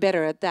can I be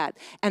better at that?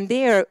 And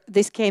there,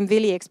 this came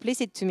really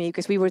explicit to me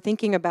because we were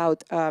thinking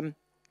about a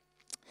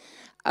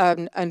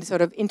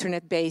sort of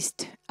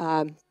internet-based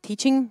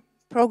teaching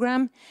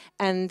program.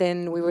 And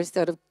then we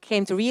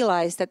came to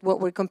realize that what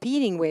we're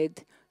competing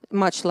with,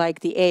 much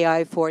like the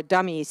AI for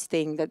dummies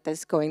thing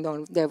that's going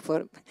on there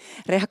for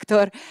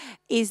Reaktor,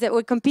 is that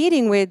we're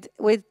competing with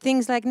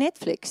things like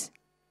Netflix.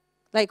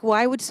 Like,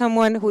 why would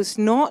someone who's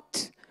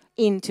not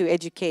into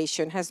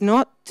education, has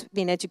not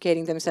been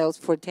educating themselves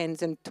for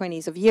 10s and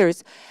 20s of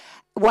years,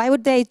 why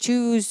would they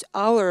choose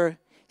our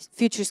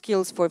future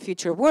skills for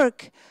future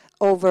work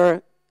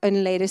over a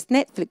latest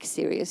Netflix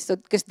series? So,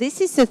 because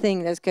this is the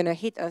thing that's going to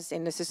hit us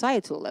in the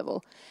societal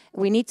level.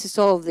 We need to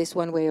solve this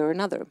one way or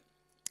another.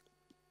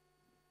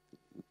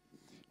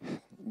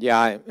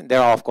 Yeah,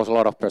 there are of course a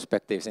lot of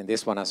perspectives in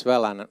this one as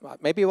well, and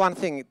maybe one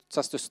thing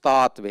just to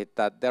start with,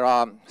 that there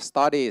are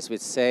studies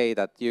which say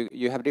that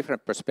you have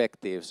different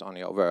perspectives on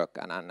your work,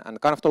 and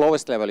kind of the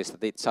lowest level is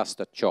that it's just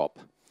a job,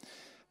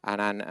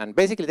 and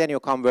basically then you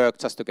come work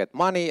just to get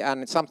money,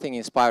 and something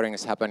inspiring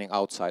is happening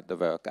outside the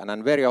work,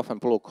 and very often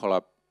blue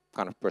collar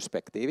kind of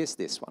perspective is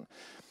this one.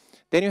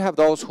 Then you have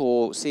those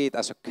who see it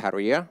as a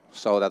career,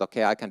 so that,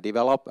 okay, I can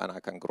develop and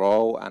I can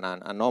grow,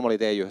 and normally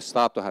there you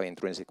start to have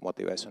intrinsic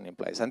motivation in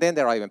place. And then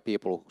there are even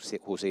people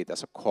who see it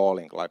as a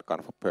calling, like kind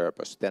of a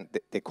purpose. Then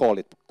they call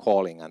it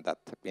calling and that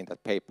in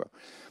that paper,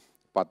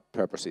 but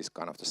purpose is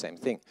kind of the same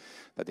thing.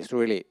 That is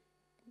really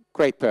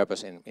great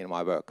purpose in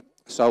my work.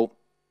 So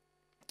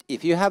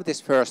if you have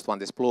this first one,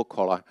 this blue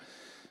collar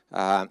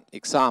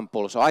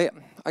example, so I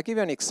give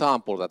you an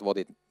example that what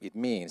it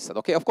means. That,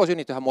 okay, of course you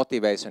need to have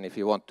motivation if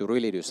you want to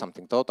really do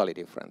something totally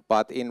different.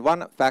 But in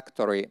one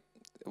factory,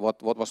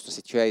 what was the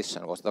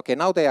situation was that, okay,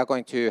 now they are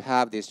going to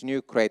have these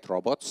new great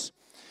robots,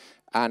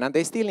 and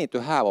they still need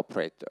to have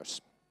operators.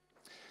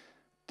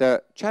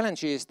 The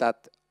challenge is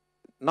that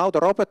now the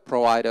robot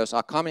providers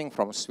are coming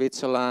from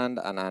Switzerland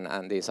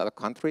and these other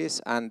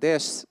countries, and their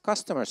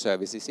customer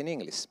service is in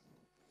English.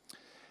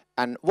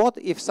 And what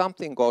if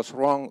something goes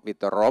wrong with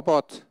the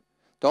robot?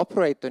 The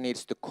operator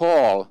needs to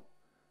call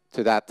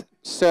to that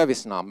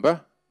service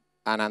number,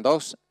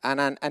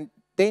 and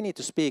they need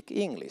to speak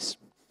English.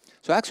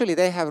 So actually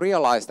they have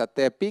realized that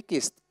their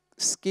biggest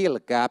skill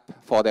gap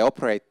for the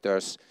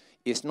operators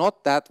is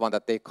not that one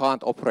that they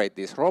can't operate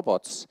these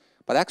robots,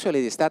 but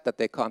actually it's that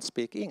they can't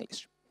speak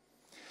English.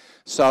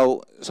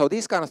 So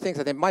these kind of things,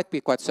 that it might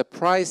be quite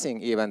surprising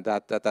even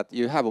that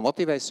you have a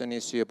motivation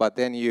issue, but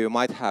then you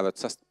might have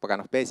just a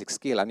kind of basic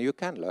skill and you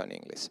can learn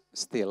English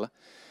still.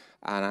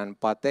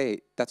 But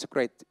that's a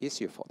great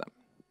issue for them.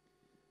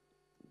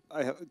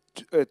 I have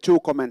two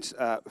comments.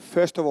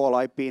 First of all,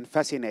 I've been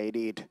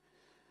fascinated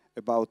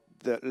about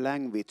the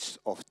language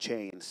of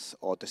change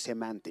or the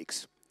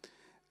semantics.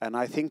 And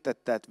I think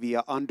that we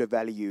are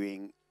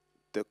undervaluing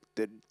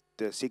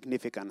the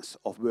significance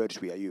of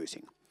words we are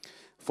using.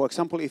 For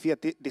example, if we are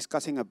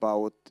discussing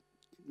about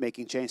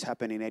making change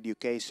happen in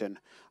education,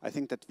 I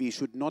think that we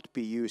should not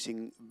be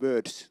using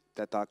words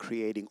that are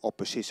creating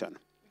opposition.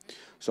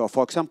 So,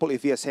 for example,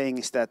 if we are saying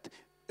is that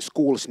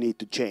schools need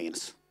to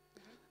change,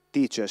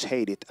 teachers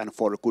hate it and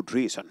for a good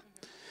reason.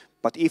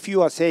 But if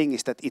you are saying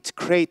is that it's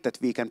great that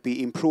we can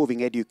be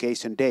improving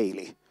education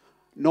daily,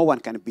 no one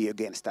can be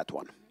against that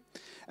one.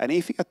 And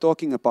if we are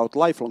talking about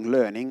lifelong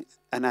learning,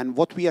 and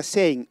what we are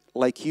saying,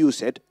 like you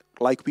said,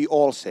 like we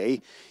all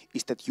say,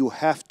 is that you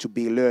have to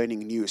be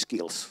learning new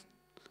skills.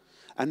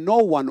 And no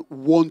one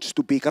wants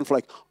to be kind of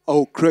like,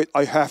 oh great,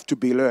 I have to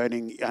be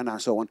learning,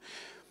 and so on.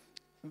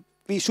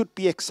 We should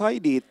be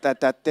excited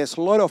that there's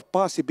a lot of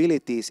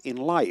possibilities in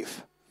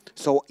life.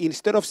 So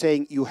instead of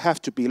saying you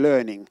have to be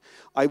learning,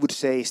 I would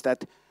say is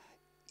that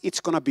it's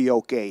going to be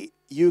okay.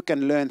 You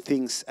can learn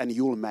things and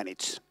you'll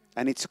manage.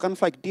 And it's kind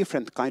of like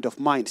different kind of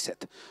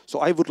mindset. So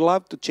I would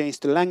love to change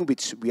the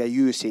language we are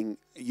using,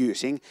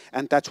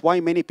 and that's why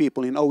many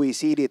people in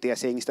OECD, they are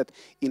saying is that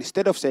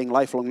instead of saying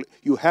lifelong,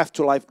 you have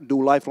to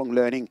do lifelong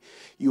learning,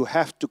 you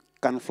have to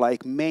kind of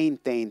like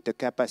maintain the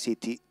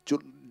capacity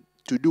to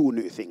to do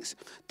new things.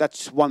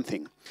 That's one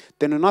thing.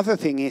 Then another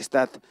thing is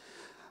that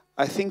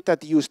I think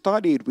that you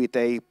started with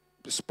a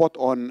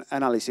spot-on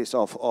analysis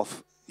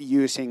of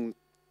using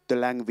the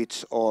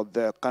language or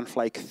the kind of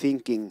like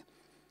thinking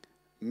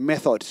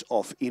methods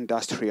of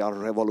industrial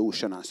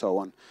revolution and so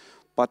on.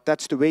 But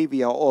that's the way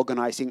we are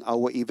organizing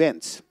our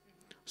events.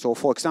 So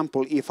for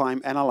example, if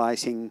I'm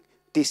analyzing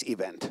this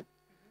event,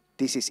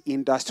 this is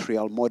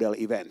industrial model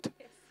event.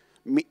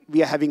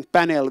 We are having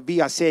panel,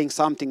 we are saying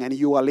something and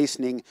you are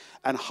listening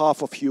and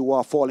half of you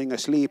are falling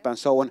asleep and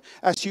so on,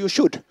 as you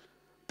should,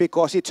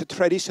 because it's a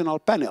traditional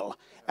panel.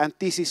 And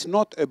this is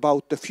not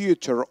about the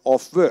future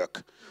of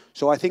work.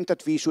 So I think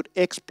that we should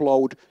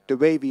explode the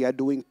way we are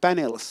doing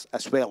panels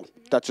as well.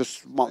 That's a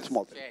small thing.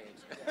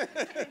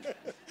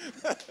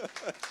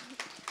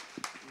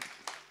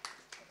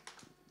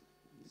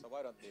 So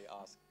why don't we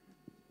ask,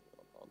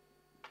 or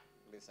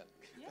listen,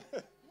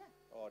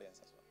 audience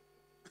as well.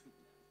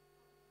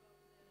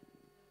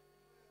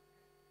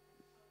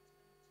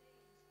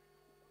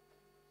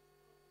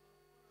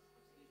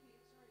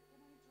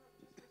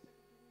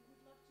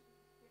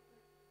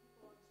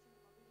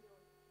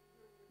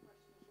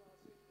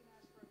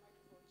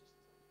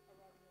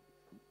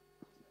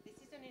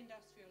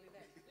 Industrial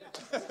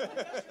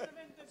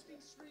event that's being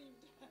streamed.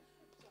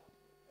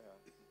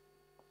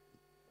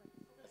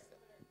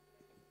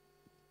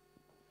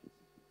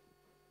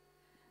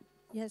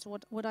 Yes,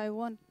 what I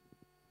want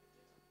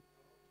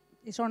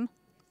is on.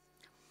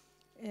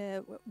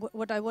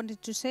 What I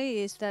wanted to say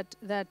is that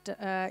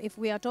if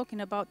we are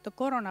talking about the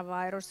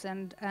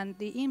coronavirus and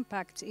the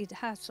impact it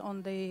has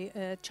on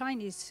the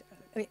Chinese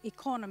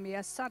economy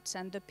as such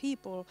and the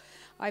people,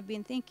 I've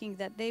been thinking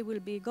that they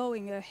will be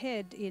going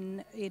ahead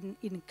in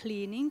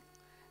cleaning,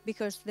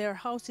 because their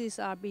houses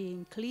are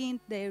being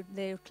cleaned,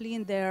 they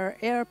clean their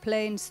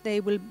airplanes,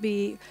 they will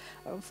be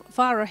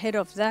far ahead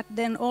of that.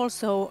 Then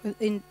also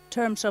in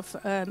terms of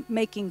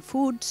making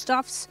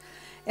foodstuffs,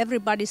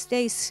 everybody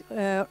stays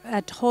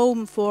at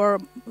home for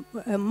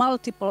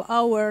multiple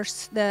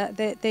hours.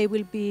 They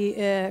will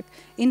be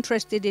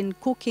interested in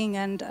cooking,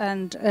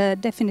 and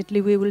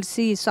definitely we will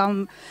see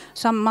some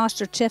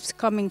master chefs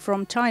coming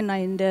from China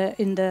in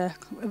the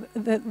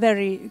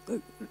very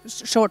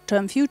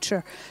short-term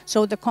future.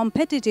 So the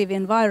competitive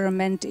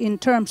environment in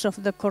terms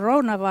of the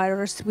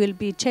coronavirus will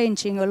be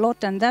changing a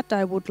lot, and that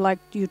I would like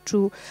you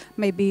to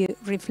maybe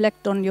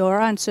reflect on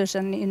your answers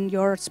and in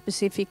your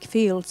specific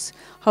fields.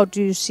 How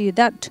do you see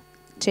that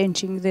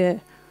changing the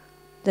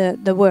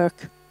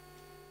work?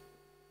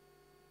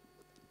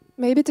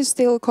 Maybe to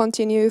still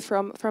continue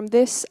from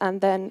this and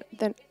then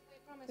We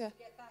promise to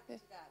get back to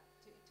that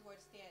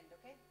towards the end,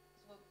 okay?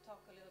 So we'll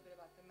talk a little bit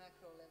about the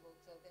macro level,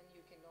 so then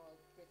you can all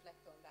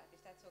reflect on that, if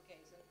that's okay.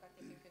 So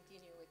Katja can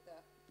continue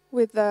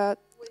with how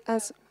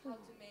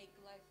to make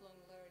lifelong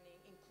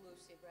learning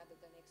inclusive rather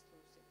than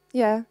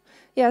exclusive.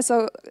 Yeah,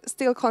 so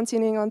still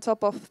continuing on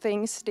top of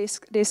things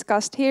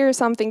discussed here,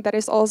 something that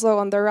is also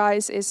on the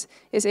rise is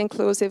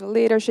inclusive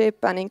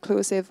leadership and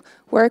inclusive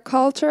work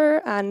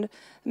culture. And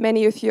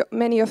many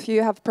of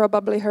you have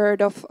probably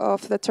heard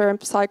of the term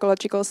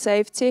psychological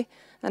safety,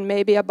 and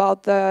maybe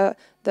about the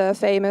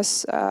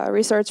famous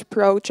research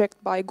project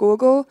by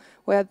Google,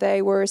 where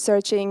they were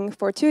searching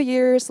for 2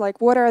 years,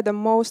 like what are the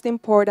most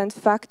important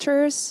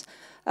factors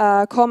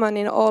common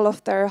in all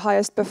of their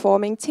highest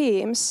performing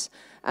teams.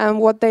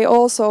 And what they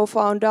also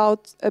found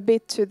out, a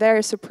bit to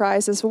their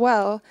surprise as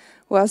well,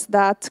 was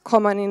that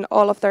common in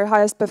all of their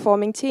highest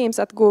performing teams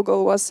at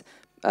Google was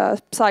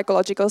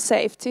psychological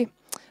safety.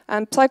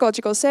 And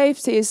psychological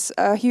safety is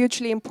a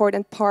hugely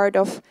important part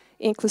of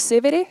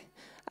inclusivity.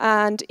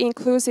 And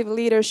inclusive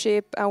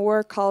leadership and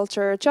work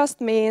culture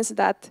just means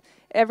that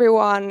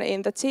everyone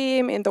in the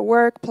team, in the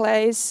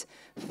workplace,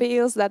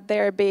 feels that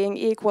they're being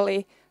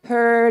equally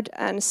heard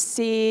and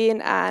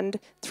seen and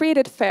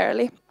treated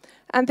fairly.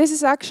 And this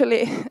is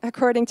actually,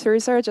 according to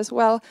research as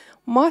well,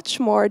 much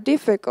more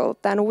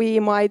difficult than we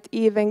might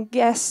even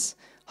guess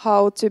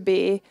how to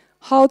be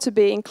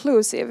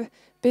inclusive.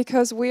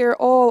 Because we're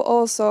all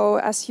also,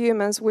 as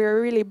humans,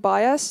 we're really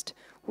biased.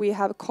 We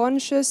have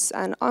conscious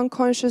and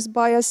unconscious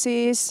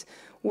biases.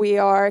 We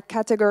are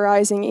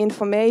categorizing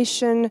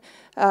information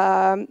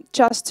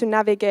just to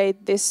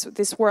navigate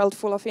this world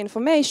full of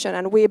information.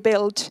 And we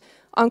build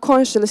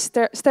unconscious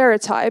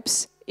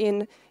stereotypes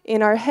in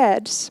our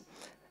heads.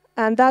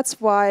 And that's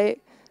why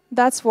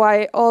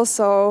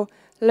also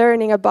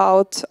learning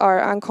about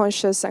our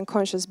unconscious and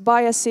conscious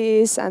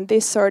biases and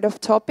this sort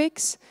of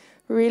topics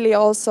really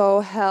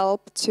also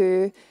help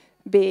to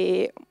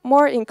be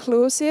more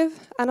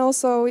inclusive. And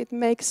also it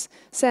makes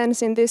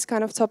sense in this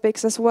kind of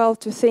topics as well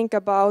to think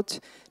about,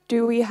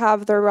 do we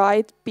have the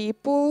right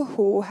people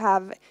who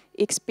have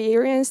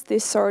experienced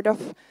this sort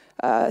of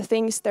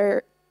things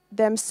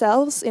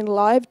themselves in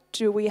life?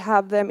 Do we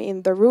have them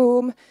in the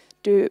room?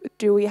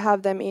 Do we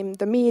have them in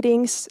the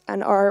meetings,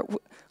 and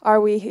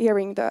are we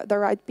hearing the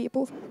right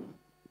people?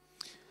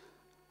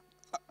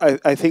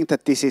 I think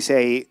that this is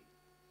a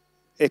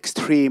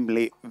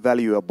extremely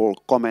valuable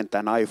comment,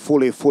 and I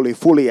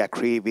fully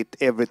agree with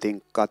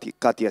everything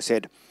Katja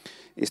said.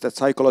 is that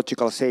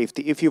psychological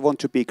safety, if you want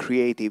to be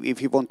creative,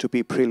 if you want to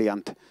be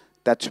brilliant,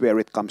 that's where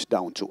it comes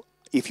down to.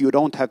 If you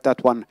don't have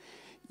that one,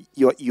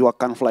 you are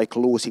kind of like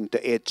losing the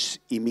edge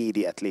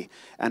immediately.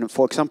 And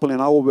for example, in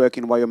our work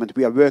environment,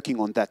 we are working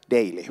on that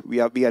daily.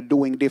 We are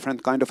doing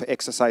different kind of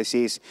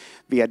exercises.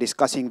 We are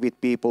discussing with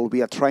people.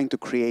 We are trying to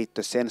create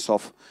the sense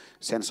of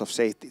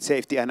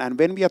safety. And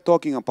when we are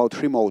talking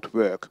about remote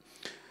work,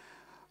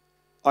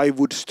 I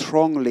would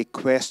strongly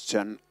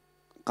question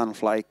kind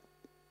of like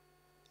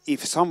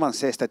if someone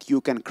says that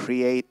you can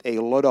create a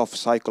lot of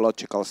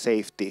psychological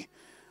safety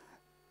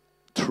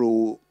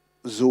through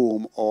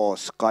Zoom or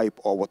Skype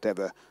or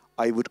whatever,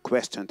 I would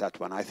question that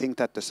one. I think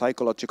that the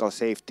psychological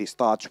safety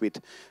starts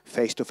with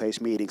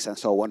face-to-face meetings and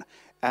so on.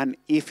 And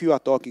if you are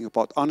talking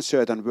about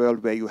uncertain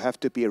world where you have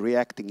to be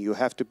reacting, you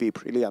have to be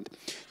brilliant,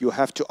 you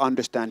have to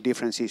understand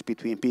differences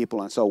between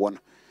people and so on,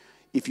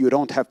 if you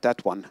don't have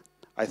that one,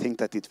 I think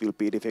that it will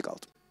be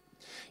difficult.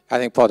 I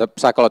think for the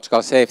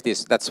psychological safety,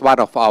 that's one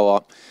of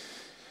our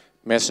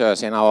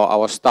measures in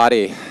our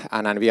study,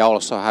 and we are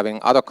also having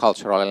other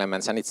cultural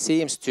elements, and it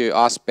seems to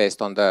us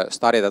based on the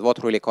study that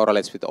what really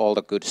correlates with all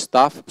the good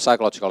stuff,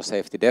 psychological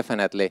safety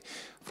definitely.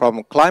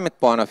 From climate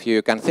point of view,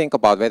 you can think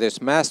about whether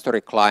it's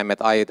mastery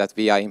climate, i.e. that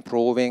we are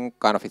improving,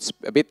 kind of it's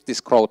a bit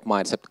this growth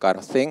mindset kind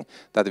of thing,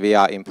 that we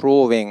are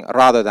improving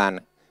rather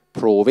than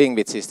proving,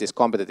 which is this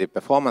competitive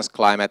performance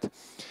climate.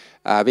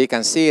 We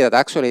can see that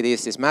actually it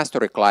is this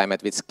mastery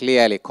climate which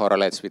clearly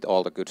correlates with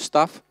all the good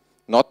stuff,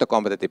 not the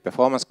competitive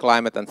performance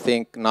climate, and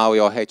think now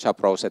your HR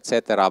pros,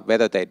 etc.,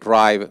 whether they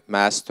drive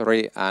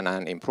mastery and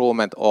an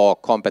improvement or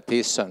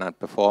competition and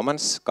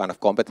performance, kind of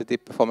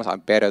competitive performance.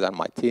 I'm better than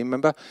my team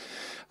member,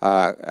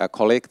 a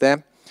colleague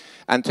there.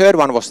 And third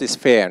one was this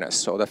fairness.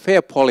 So the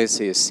fair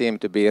policies seem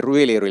to be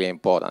really, really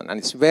important. And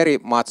it's very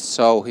much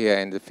so here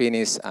in the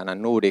Finnish and a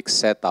Nordic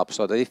setup,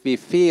 so that if we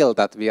feel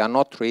that we are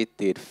not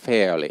treated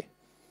fairly,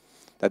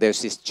 that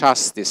there's this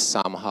justice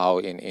somehow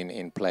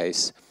in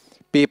place,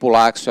 people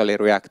are actually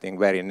reacting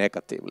very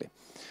negatively.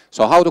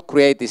 So how to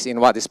create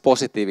this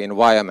positive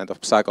environment of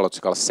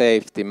psychological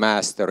safety,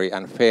 mastery,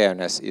 and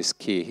fairness is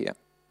key here.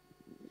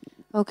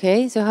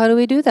 Okay, so how do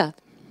we do that?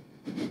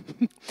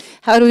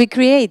 How do we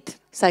create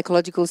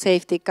psychological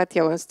safety?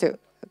 Katja wants to.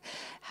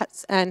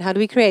 And how do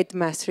we create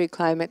mastery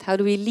climate? How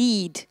do we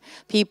lead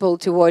people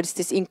towards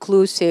this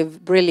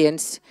inclusive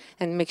brilliance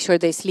and make sure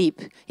they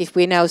sleep? If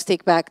we now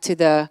stick back to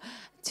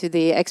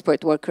the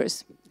expert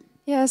workers.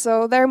 Yeah,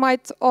 so there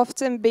might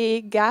often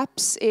be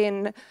gaps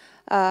in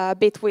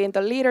between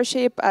the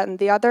leadership and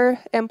the other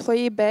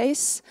employee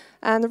base,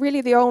 and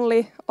really the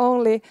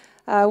only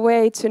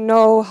way to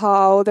know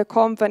how the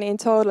company in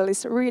total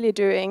is really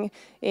doing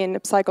in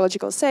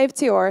psychological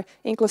safety or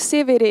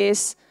inclusivity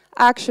is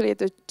actually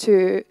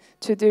to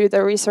do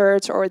the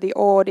research or the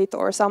audit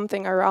or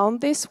something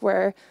around this,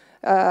 where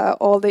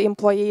all the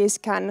employees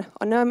can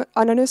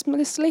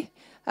anonymously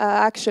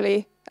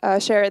actually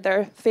share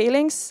their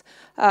feelings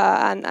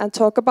and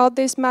talk about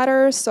these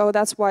matters. So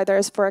that's why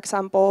there's, for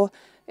example,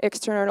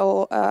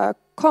 external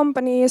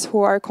companies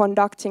who are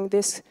conducting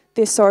this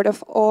sort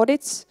of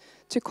audits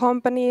to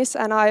companies,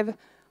 and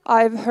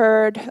I've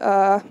heard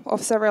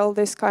of several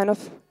this kind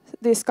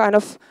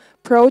of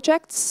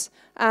projects,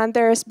 and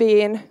there's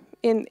been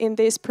in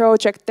this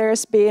project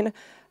there's been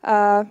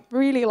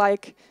really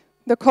like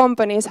the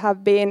companies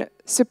have been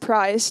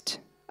surprised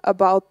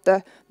about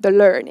the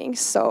learnings.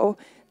 So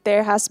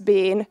there has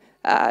been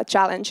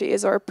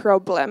challenges or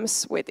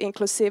problems with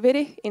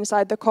inclusivity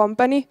inside the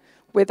company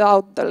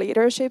without the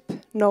leadership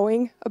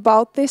knowing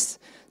about this.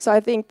 So I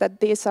think that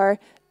these are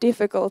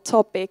difficult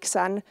topics,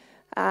 and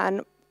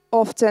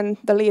often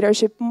the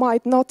leadership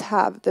might not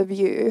have the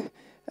view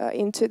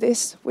into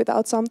this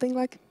without something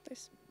like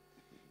this.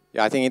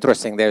 Yeah, I think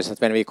interesting there is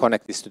that when we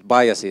connect this to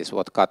biases,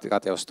 what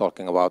Katja was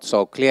talking about,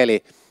 so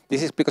clearly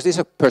this is because this is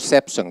a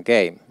perception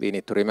game. We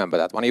need to remember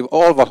that one.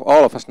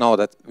 All of us know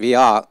that we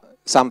are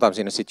sometimes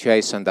in a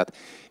situation that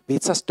we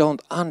just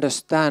don't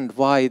understand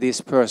why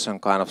this person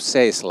kind of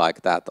says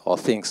like that or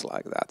thinks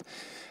like that.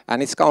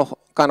 And it's kind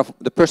of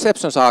the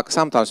perceptions are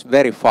sometimes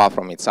very far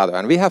from each other.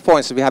 And we have, for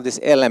instance, we have this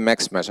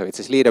LMX measure, which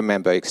is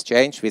leader-member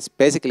exchange, which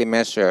basically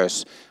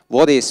measures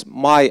what is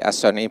my,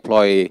 as an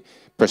employee,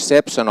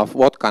 perception of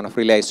what kind of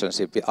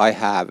relationship I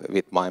have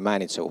with my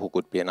manager, who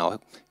could be now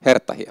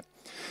Herta here.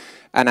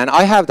 And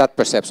I have that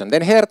perception.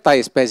 Then Herta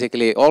is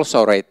basically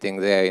also rating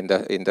there in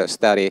the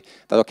study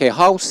that, okay,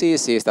 how she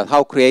sees that,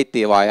 how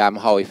creative I am,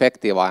 how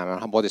effective I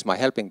am, and what is my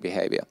helping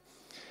behavior.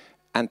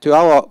 And to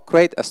our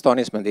great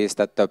astonishment is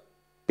that the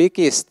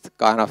biggest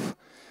kind of,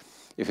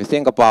 if you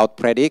think about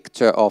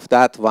predictor of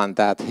that one,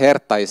 that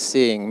Herta is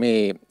seeing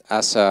me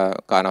as a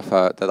kind of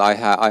that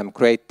I'm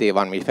creative,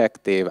 I'm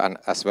effective, and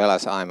as well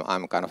as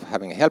I'm kind of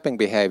having a helping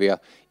behavior,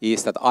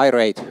 is that I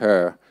rate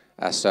her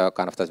as a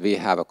kind of that we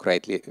have a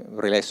great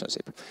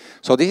relationship.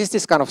 So this is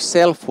this kind of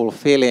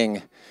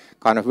self-fulfilling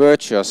kind of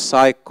virtuous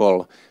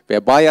cycle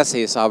where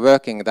biases are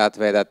working that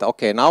way, that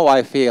okay, now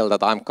I feel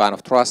that I'm kind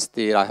of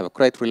trusted, I have a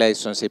great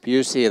relationship,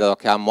 you see that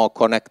okay, I'm more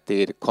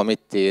connected,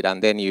 committed,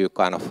 and then you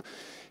kind of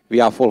we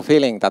are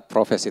fulfilling that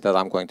prophecy that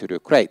I'm going to do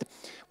great.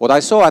 What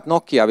I saw at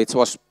Nokia, which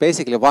was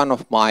basically one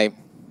of my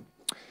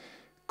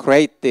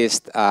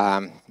greatest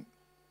kind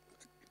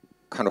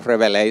of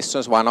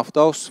revelations, one of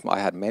those, I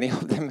had many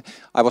of them.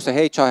 I was a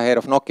HR head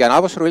of Nokia, and I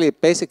was really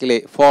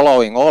basically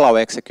following all our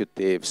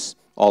executives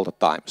all the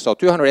time. So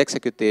 200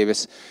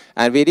 executives,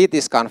 and we did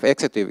this kind of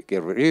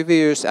executive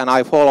reviews, and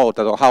I followed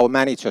how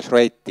managers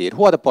rated,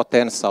 who are the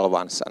potential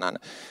ones, and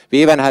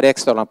we even had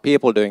external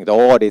people doing the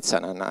audits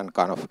and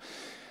kind of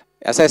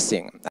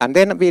assessing. And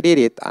then we did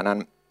it,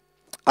 and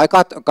I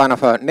got kind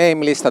of a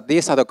name list that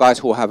these are the guys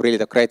who have really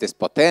the greatest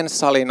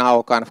potential in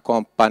our kind of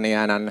company,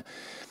 and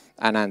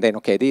then,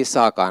 okay, these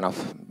are kind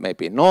of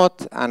maybe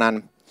not,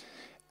 and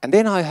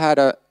then I had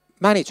a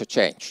manager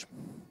change,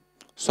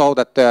 so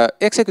that the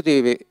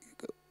executive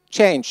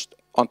changed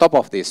on top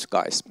of these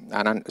guys,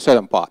 and a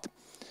certain part.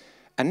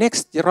 And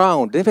next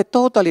round, they were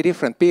totally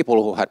different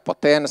people who had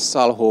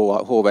potential,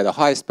 who were the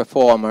highest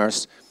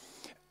performers,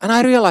 and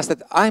I realized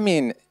that, I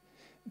mean,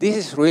 this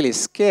is really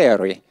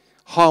scary,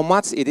 how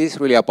much it is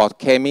really about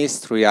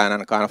chemistry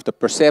and kind of the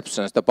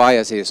perceptions, the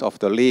biases of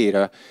the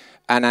leader.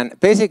 And then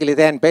basically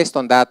then, based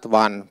on that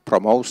one,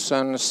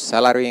 promotions,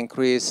 salary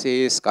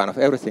increases, kind of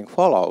everything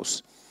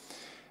follows.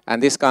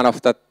 And this kind of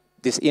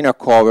this inner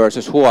core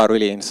versus who are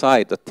really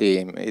inside the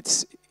team,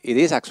 it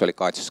is actually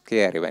quite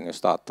scary when you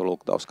start to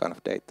look those kind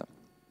of data.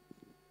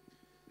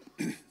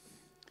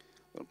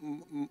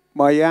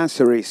 My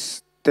answer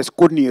is, there's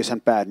good news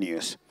and bad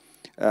news.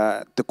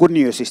 The good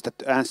news is that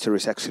the answer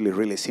is actually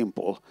really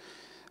simple.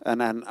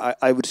 And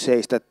I would say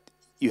is that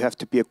you have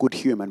to be a good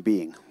human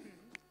being.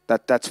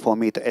 That's for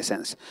me the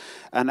essence.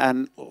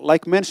 And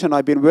like mentioned,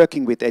 I've been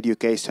working with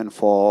education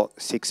for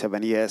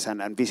 6-7 years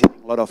and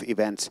visiting a lot of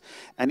events.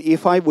 And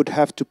if I would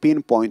have to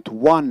pinpoint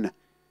one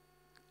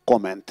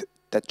comment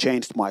that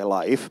changed my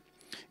life,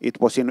 it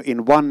was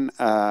in one,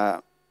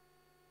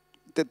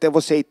 there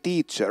was a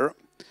teacher,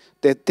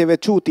 there were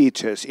two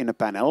teachers in a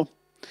panel,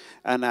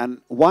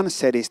 and one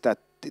said is that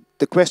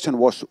the question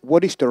was,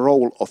 what is the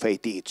role of a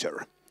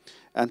teacher?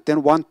 And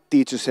then one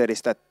teacher said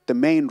is that the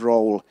main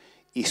role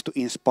is to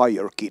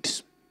inspire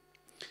kids.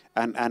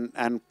 And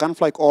kind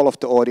of like all of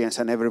the audience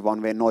and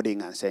everyone were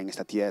nodding and saying is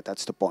that, yeah,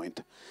 that's the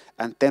point.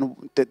 And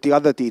then the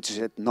other teacher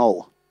said,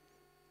 no,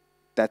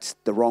 that's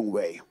the wrong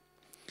way.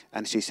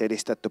 And she said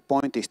is that the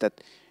point is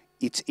that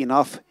it's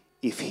enough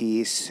if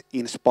he is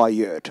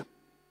inspired.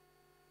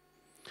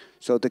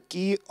 So the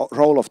key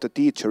role of the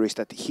teacher is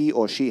that he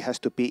or she has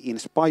to be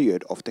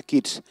inspired of the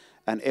kids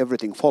and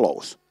everything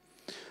follows.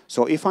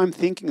 So if I'm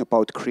thinking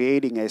about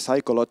creating a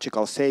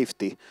psychological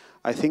safety,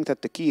 I think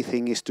that the key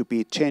thing is to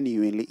be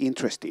genuinely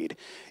interested.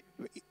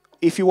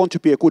 If you want to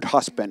be a good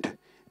husband,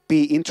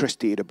 be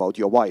interested about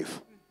your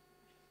wife.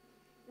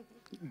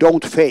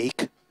 Don't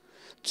fake.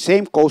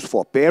 Same goes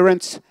for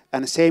parents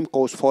and same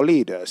goes for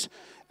leaders.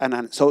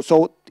 And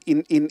so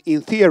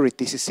in theory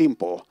this is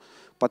simple,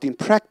 but in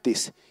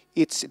practice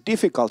it's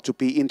difficult to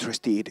be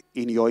interested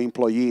in your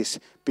employees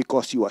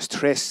because you are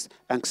stressed,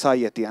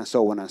 anxiety, and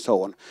so on and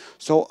so on.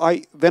 So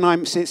when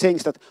I'm saying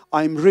that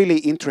I'm really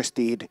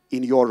interested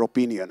in your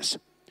opinions,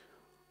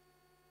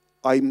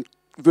 I'm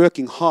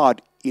working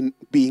hard in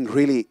being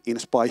really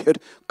inspired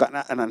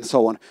and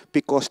so on,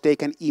 because they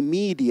can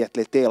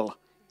immediately tell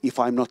if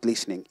I'm not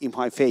listening, if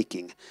I'm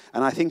faking.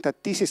 And I think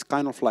that this is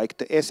kind of like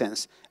the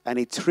essence, and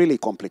it's really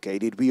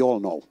complicated, we all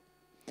know.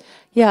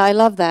 Yeah, I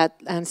love that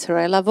answer.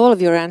 I love all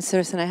of your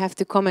answers, and I have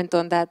to comment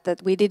on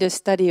that we did a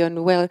study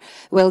on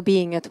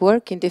well-being at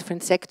work in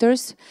different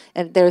sectors,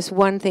 and there's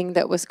one thing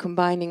that was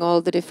combining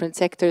all the different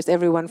sectors,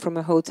 everyone from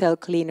a hotel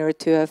cleaner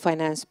to a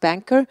finance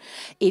banker.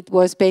 It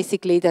was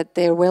basically that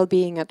their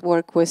well-being at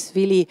work was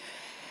really,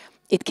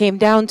 it came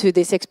down to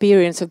this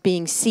experience of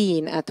being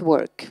seen at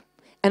work.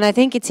 And I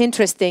think it's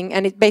interesting,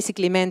 and it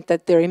basically meant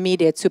that their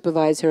immediate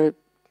supervisor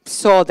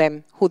saw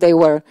them, who they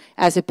were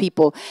as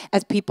people.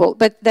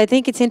 But I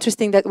think it's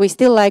interesting that we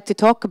still like to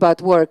talk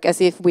about work as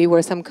if we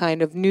were some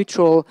kind of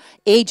neutral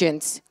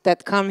agents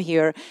that come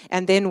here,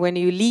 and then when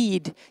you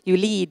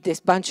lead this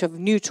bunch of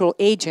neutral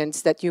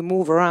agents that you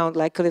move around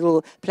like a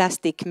little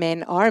plastic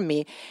men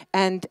army,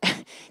 and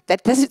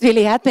that doesn't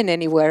really happen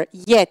anywhere,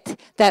 yet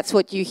that's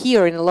what you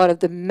hear in a lot of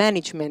the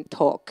management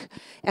talk.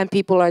 And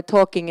people are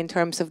talking in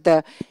terms of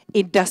the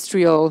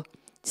industrial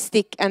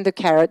stick and the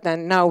carrot,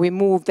 and now we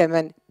move them,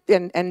 and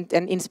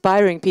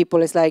inspiring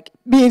people is like,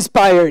 be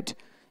inspired.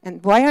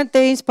 And why aren't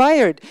they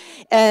inspired?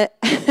 And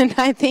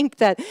I think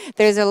that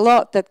there's a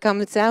lot that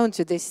comes down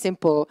to this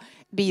simple,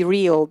 be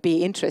real,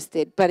 be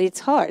interested. But it's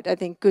hard. I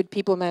think good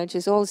people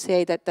managers all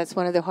say that that's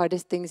one of the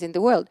hardest things in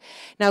the world.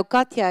 Now,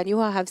 Katja and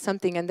Juha have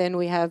something, and then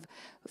we have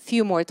a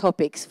few more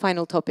topics,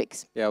 final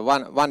topics. Yeah,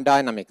 one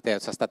dynamic there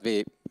is just that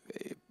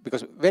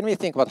because when we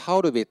think about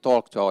how do we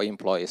talk to our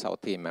employees, our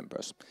team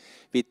members,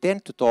 we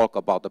tend to talk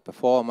about the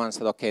performance,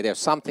 that okay, there's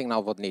something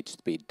now what needs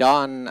to be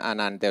done,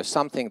 and there's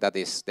something that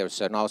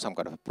there's now some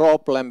kind of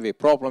problem, we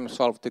problem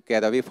solve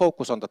together, we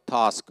focus on the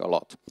task a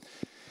lot.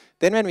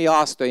 Then when we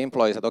ask the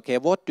employees that, okay,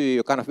 what do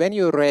you when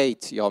you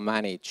rate your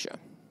manager,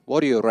 what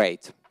do you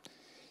rate?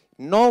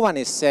 no one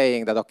is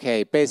saying that,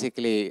 okay,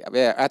 basically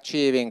we're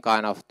achieving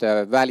kind of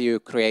the value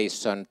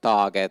creation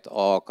target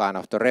or kind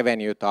of the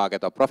revenue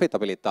target or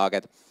profitability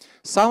target.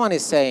 Someone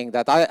is saying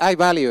that I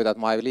value that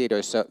my leader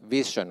is a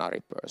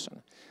visionary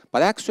person.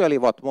 But actually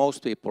what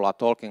most people are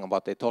talking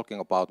about, they're talking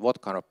about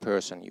what kind of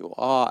person you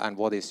are and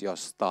what is your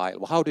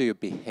style, how do you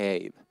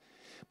behave.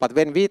 But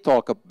when we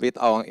talk with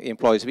our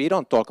employees, we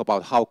don't talk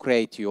about how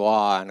great you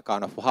are and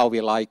kind of how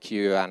we like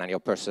you and your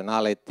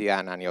personality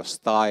and your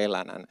style.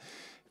 And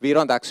we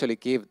don't actually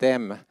give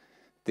them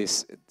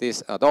this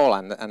at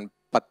all.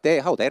 But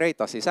how they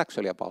rate us is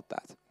actually about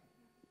that.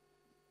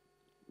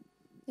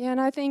 Yeah,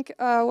 and I think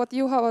what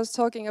Juha was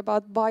talking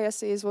about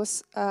biases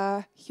was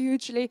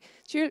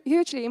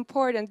hugely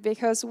important,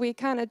 because we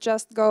cannot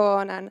just go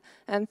on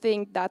and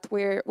think that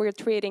we're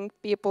treating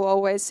people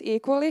always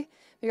equally.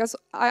 Because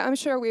I'm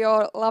sure we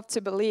all love to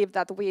believe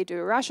that we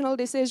do rational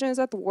decisions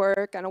at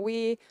work and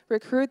we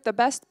recruit the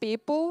best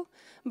people,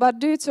 but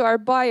due to our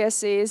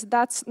biases,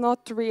 that's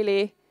not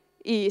really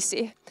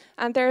easy.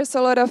 And there's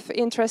a lot of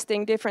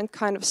interesting different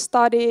kind of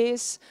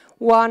studies.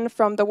 One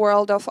from the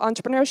world of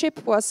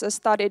entrepreneurship was a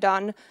study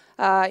done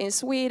in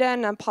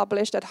Sweden and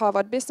published at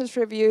Harvard Business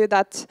Review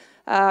that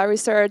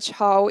researched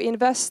how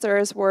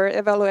investors were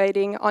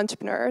evaluating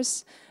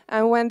entrepreneurs.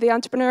 And when the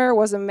entrepreneur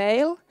was a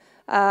male,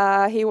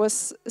 he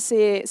was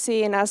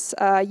seen as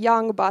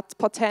young but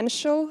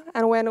potential,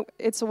 and when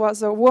it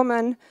was a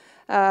woman,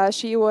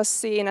 she was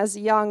seen as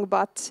young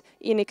but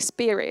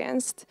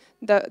inexperienced.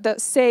 The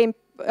same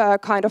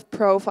kind of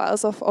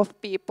profiles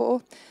of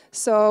people.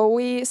 So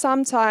we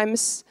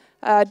sometimes,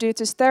 due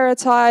to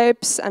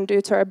stereotypes and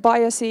due to our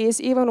biases,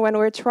 even when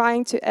we're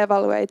trying to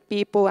evaluate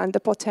people and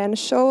the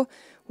potential,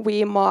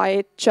 we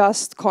might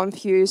just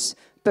confuse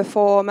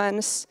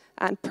performance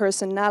and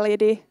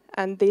personality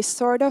and this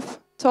sort of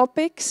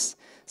topics.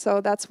 So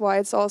that's why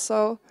it's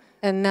also...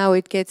 And now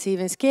it gets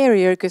even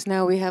scarier, because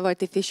now we have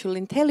artificial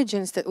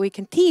intelligence that we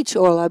can teach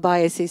all our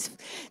biases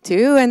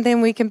to, and then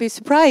we can be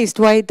surprised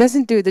why it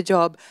doesn't do the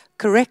job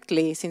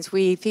correctly, since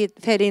we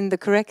fed in the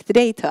correct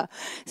data.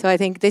 So I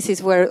think this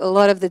is where a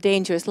lot of the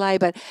dangers lie.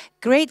 But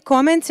great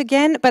comments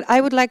again, but I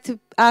would like to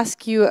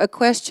ask you a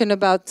question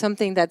about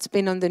something that's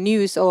been on the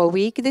news all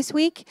week this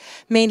week,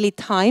 mainly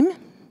time,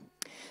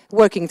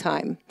 working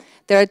time.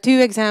 There are two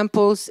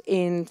examples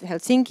in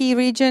Helsinki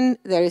region.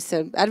 There is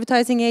an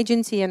advertising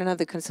agency and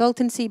another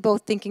consultancy,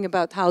 both thinking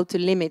about how to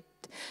limit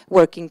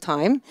working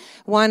time.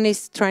 One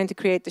is trying to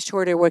create a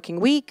shorter working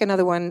week,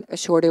 another one a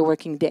shorter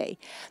working day.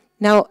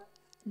 Now,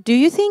 do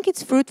you think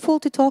it's fruitful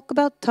to talk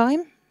about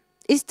time?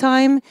 Is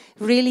time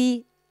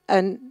really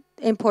an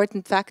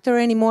important factor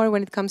anymore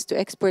when it comes to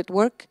expert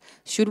work?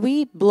 Should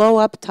we blow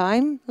up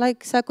time?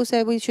 Like Saku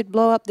said, we should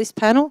blow up this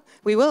panel.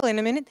 We will in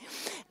a minute.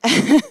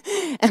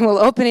 And we'll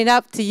open it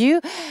up to you.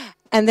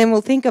 And then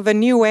we'll think of a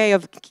new way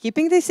of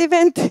keeping this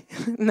event.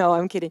 No,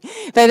 I'm kidding.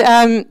 But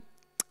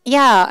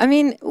yeah, I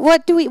mean,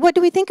 what do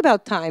we think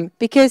about time?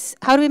 Because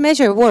how do we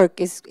measure work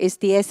is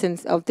the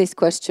essence of this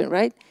question,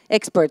 right?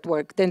 Expert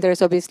work. Then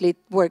there's obviously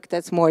work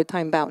that's more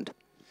time bound.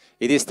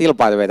 It is still,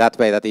 by the way, that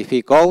way that if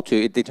we go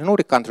to the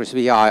Nordic countries,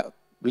 we are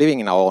living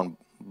in our own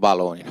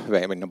balloon,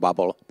 in a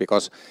bubble.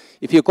 Because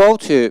if you go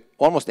to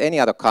almost any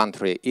other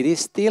country, it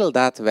is still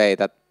that way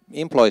that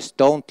employees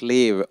don't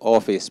leave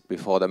office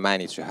before the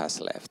manager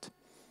has left.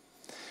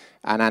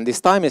 And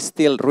this time is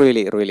still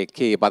really, really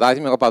key. But I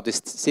think about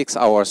this 6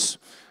 hours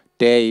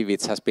day,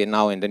 which has been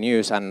now in the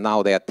news, and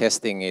now they are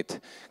testing it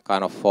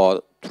kind of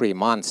for 3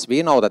 months.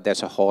 We know that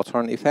there's a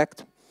Hawthorne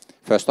effect.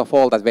 First of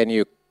all, that when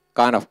you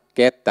kind of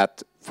get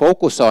that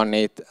focus on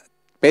it,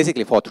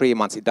 basically for 3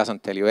 months it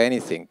doesn't tell you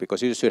anything,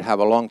 because you should have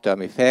a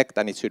long-term effect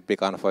and it should be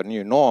kind of a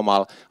new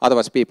normal.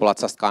 Otherwise people are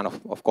just kind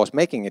of course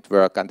making it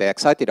work, and they're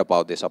excited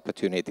about this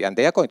opportunity and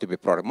they are going to be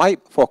productive. My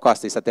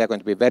forecast is that they're going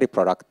to be very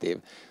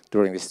productive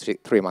during this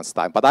 3 months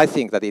time, but I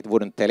think that it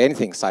wouldn't tell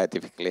anything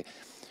scientifically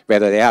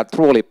whether they are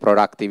truly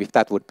productive, if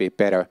that would be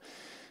better.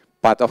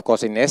 But of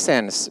course in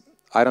essence,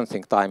 I don't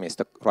think time is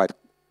the right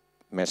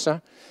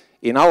measure.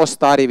 In our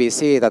study we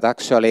see that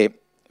actually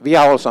we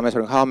are also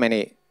measuring how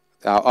many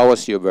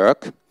hours you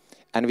work,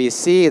 and we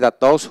see that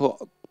those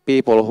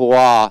people who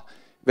are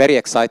very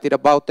excited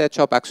about their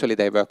job, actually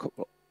they work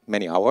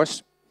many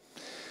hours,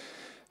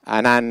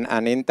 and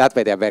in that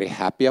way they are very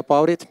happy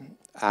about it.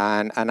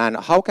 And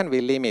how can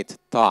we limit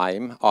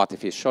time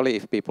artificially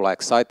if people are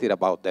excited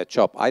about their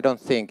job? I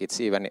don't think it's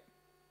even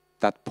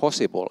that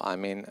possible. I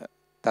mean,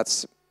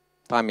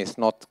 time is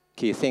not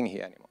key thing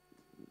here anymore.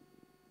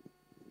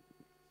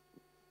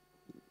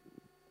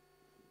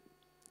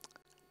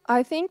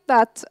 I think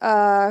that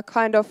I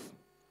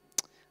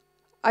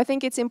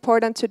think it's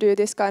important to do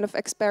this kind of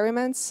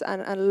experiments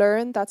and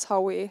learn. That's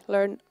how we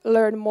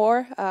learn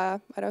more. I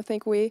don't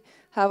think we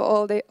have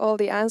all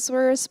the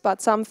answers,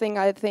 but something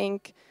I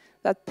think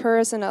that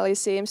personally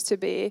seems to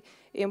be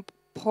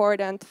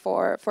important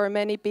for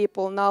many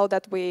people now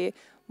that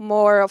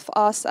more of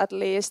us at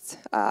least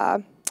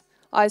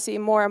I see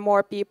more and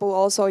more people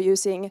also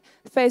using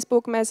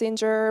Facebook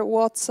Messenger,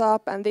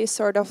 WhatsApp, and these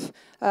sort of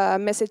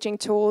messaging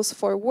tools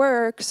for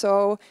work.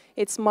 So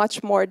it's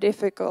much more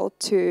difficult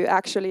to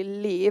actually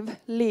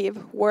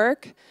leave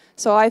work.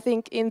 So I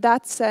think in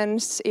that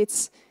sense,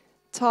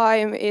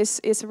 time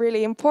is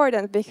really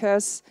important,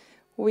 because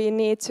we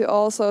need to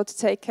also to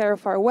take care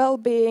of our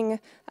well-being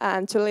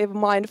and to live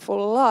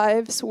mindful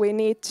lives. We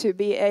need to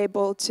be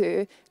able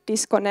to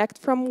disconnect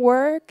from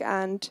work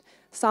and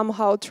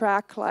somehow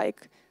track,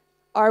 like,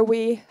 are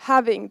we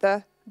having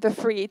the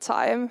free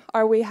time?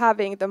 Are we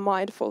having the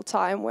mindful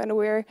time when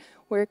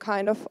we're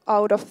kind of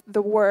out of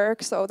the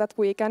work, so that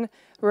we can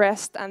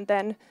rest and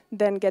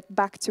then get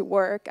back to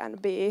work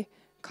and be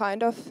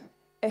kind of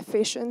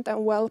efficient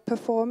and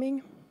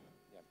well-performing?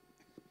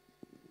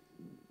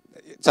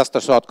 Just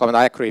a short comment,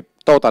 I agree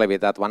totally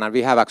with that one. And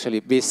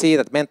we see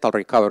that mental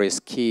recovery is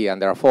key,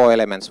 and there are 4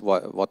 elements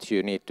what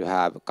you need to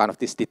have. Kind of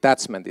this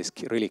detachment is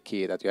really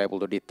key, that you're able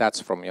to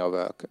detach from your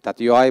work, that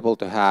you are able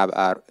to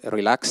have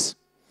relax,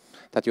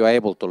 that you are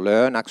able to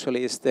learn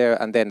actually is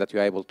there, and then that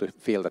you're able to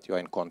feel that you're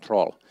in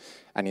control.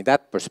 And in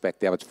that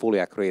perspective, I would fully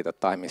agree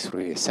that time is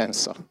really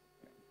essential.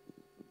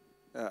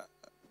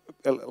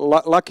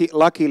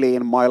 Luckily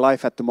in my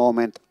life at the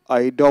moment,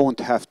 I don't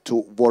have to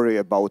worry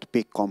about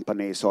big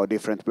companies or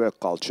different work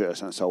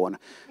cultures and so on,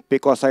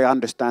 because I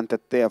understand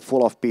that they are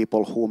full of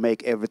people who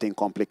make everything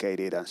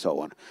complicated and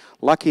so on.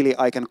 Luckily,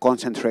 I can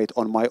concentrate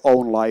on my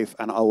own life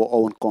and our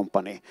own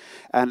company.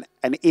 And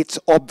it's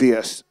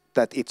obvious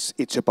that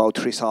it's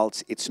about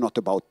results, it's not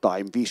about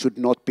time. We should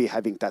not be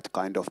having that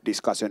kind of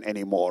discussion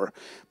anymore,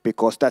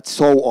 because that's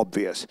so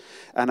obvious.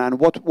 And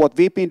what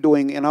we've been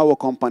doing in our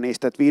company is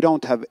that we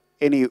don't have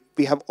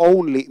we have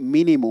only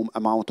minimum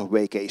amount of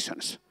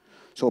vacations.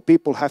 So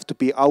people have to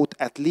be out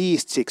at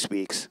least 6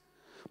 weeks.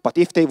 But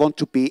if they want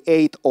to be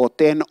 8 or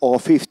 10 or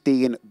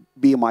 15,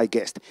 be my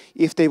guest.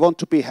 If they want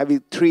to be having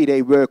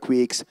 3-day work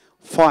weeks,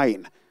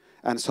 fine,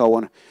 and so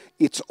on.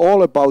 It's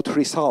all about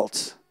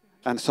results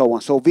and so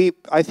on. So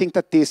I think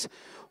that these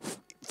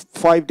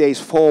 5 days,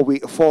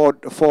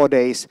 4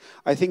 days,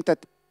 I think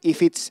that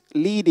if it's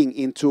leading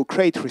into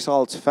great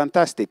results,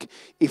 fantastic.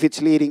 If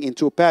it's leading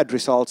into bad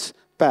results,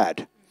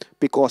 bad.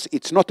 Because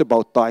it's not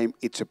about time,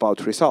 it's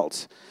about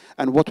results.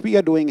 And what we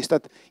are doing is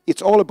that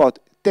it's all about,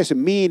 there's a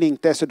meaning,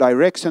 there's a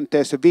direction,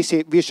 there's a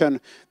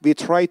vision. We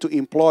try to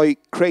employ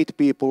great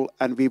people,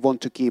 and we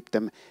want to keep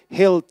them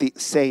healthy,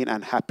 sane,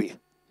 and happy.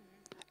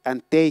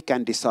 And they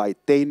can decide.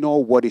 They know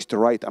what is the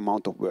right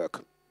amount of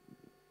work.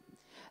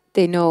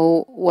 They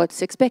know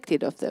what's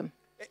expected of them.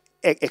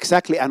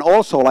 Exactly. And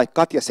also, like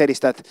Katja said, is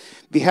that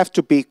we have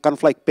to be kind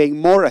of like paying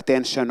more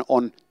attention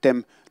on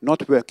them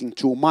not working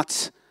too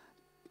much.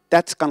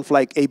 That's kind of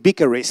like a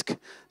bigger risk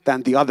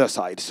than the other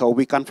side. So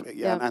we can,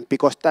 and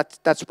because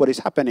that's what is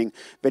happening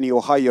when you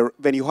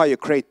hire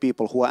great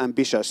people who are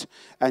ambitious,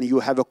 and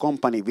you have a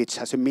company which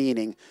has a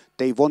meaning.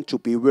 They want to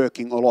be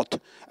working a lot.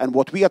 And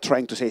what we are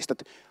trying to say is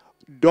that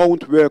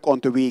don't work on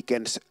the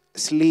weekends.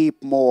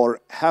 Sleep more.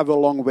 Have a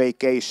long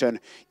vacation.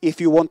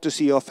 If you want to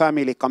see your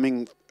family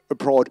coming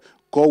abroad,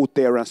 go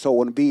there and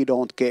so on. We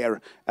don't care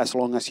as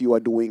long as you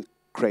are doing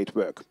great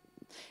work.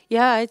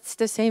 Yeah, it's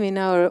the same in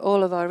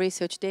all of our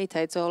research data.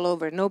 It's all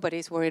over.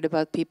 Nobody's worried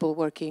about people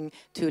working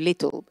too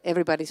little.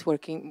 Everybody's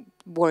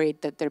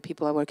worried that their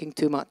people are working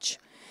too much.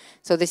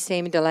 So the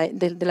same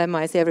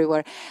dilemma is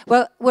everywhere.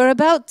 Well, we're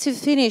about to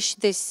finish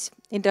this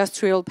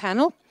industrial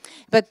panel,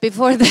 but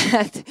before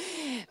that,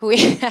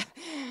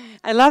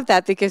 I love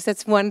that, because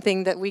that's one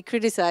thing that we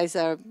criticize.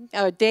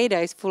 Our data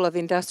is full of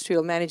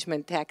industrial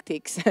management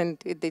tactics,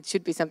 and it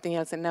should be something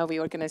else, and now we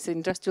organize an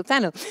industrial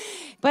panel.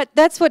 But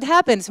that's what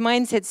happens.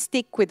 Mindsets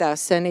stick with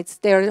us, and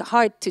they're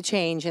hard to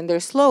change, and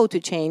they're slow to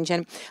change.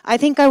 And I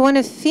think I want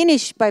to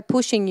finish by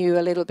pushing you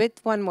a little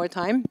bit one more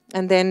time,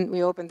 and then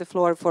we open the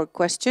floor for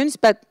questions.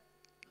 But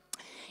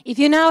if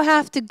you now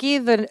have to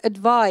give an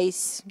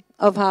advice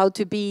of how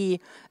to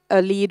be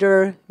a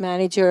leader,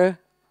 manager,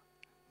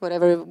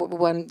 whatever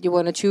one you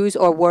want to choose,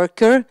 or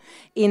worker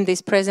in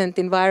this present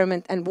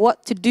environment, and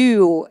what to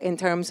do in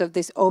terms of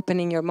this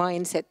opening your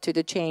mindset to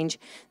the change,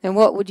 then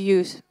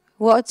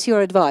what's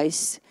your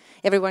advice?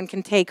 Everyone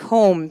can take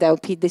home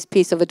this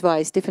piece of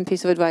advice, different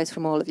piece of advice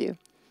from all of you.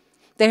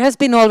 There has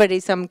been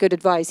already some good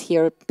advice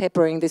here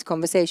peppering this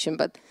conversation,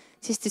 but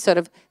just to sort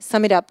of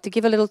sum it up, to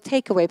give a little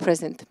takeaway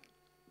present.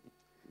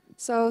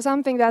 So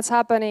something that's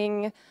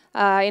happening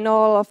in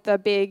all of the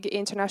big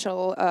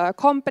international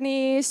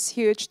companies,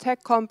 huge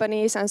tech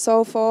companies and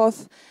so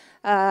forth.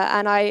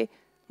 And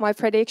my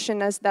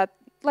prediction is that,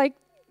 like,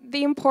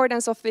 the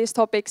importance of these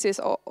topics is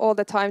all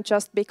the time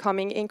just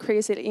becoming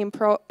increasingly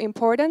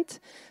important.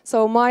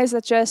 So my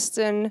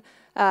suggestion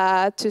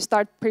to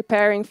start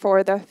preparing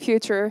for the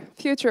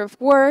future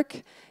of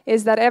work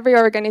is that every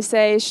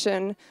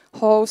organization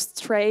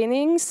hosts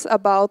trainings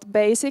about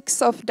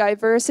basics of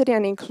diversity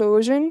and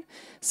inclusion.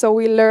 So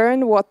we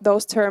learn what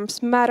those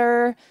terms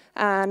matter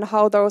and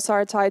how those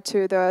are tied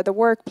to the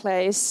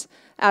workplace,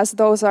 as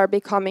those are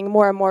becoming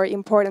more and more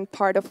important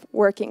part of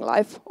working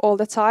life all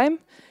the time.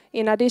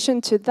 In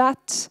addition to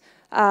that,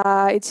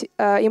 It's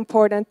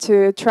important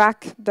to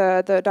track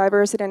the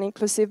diversity and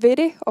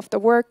inclusivity of the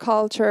work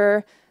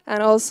culture,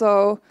 and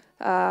also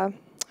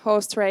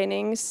host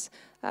trainings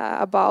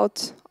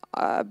about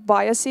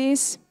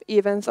biases,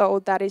 even though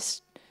that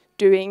is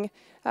doing,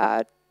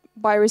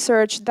 by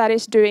research, that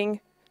is doing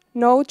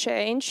no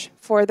change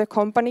for the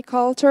company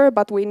culture,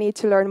 but we need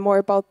to learn more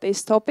about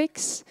these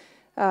topics.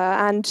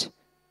 And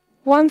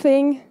one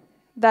thing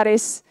that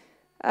is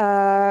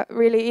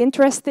really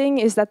interesting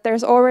is that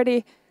there's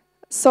already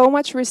so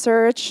much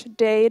research,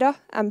 data,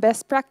 and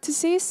best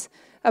practices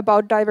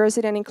about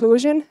diversity and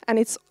inclusion, and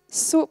it's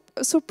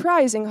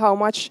surprising how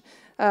much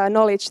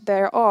knowledge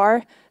there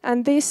are.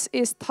 And this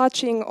is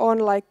touching on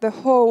like the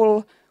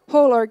whole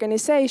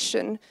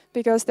organization,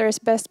 because there's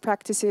best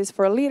practices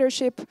for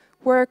leadership,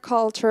 work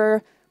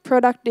culture,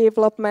 product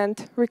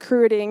development,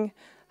 recruiting,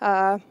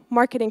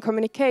 marketing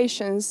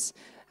communications,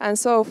 and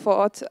so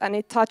forth, and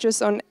it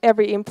touches on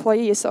every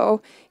employee.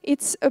 So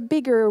it's a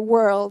bigger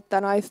world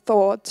than I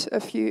thought a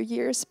few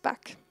years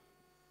back.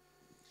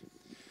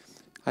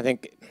 I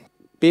think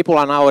people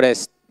are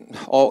nowadays,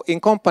 or in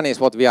companies,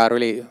 what we are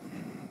really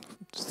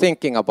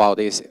thinking about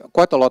is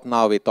quite a lot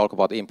now we talk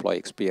about employee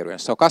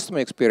experience. So customer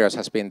experience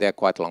has been there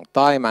quite a long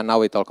time, and now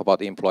we talk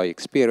about employee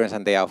experience,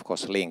 and they are of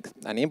course linked.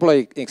 And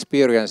employee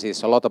experience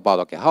is a lot about,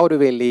 okay, how do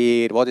we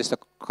lead, what is the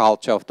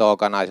culture of the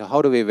organization,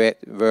 how do we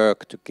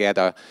work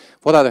together,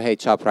 what are the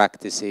HR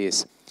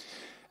practices,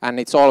 and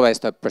it's always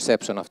the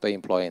perception of the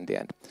employee in the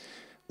end.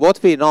 What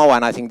we know,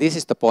 and I think this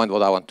is the point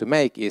what I want to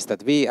make, is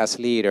that we as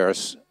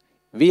leaders,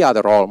 we are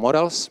the role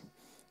models,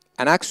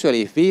 and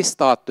actually if we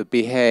start to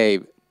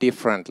behave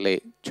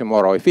differently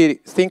tomorrow, if we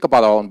think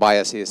about our own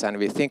biases and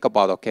we think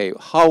about, okay,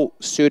 how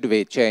should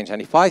we change,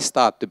 and if I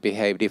start to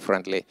behave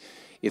differently,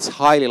 it's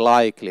highly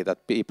likely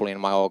that people in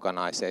my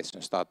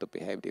organization start to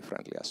behave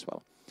differently as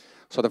well.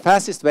 So the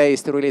fastest way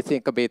is to really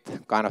think a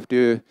bit, kind of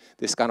do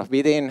this kind of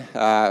within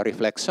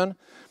reflection,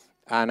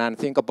 and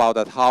think about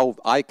that how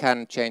I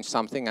can change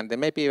something, and then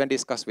maybe even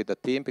discuss with the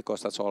team,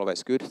 because that's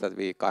always good that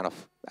we kind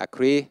of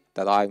agree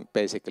that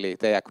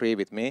they agree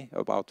with me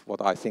about what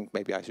I think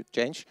maybe I should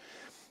change.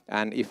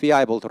 And if we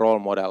are able to role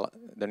model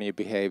the new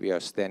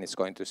behaviors, then it's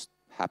going to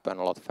happen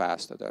a lot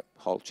faster, the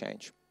whole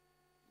change.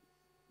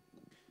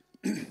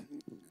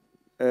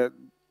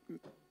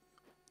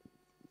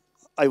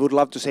 I would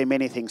love to say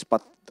many things,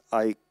 but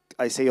I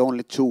say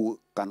only two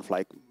kind of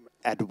like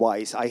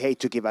advice. I hate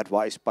to give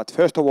advice, but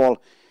first of all,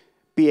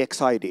 be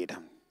excited.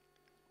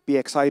 Be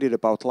excited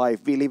about life.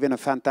 We live in a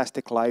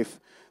fantastic life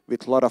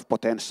with a lot of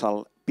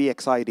potential. Be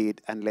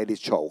excited and let it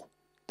show.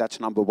 That's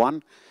number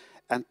one.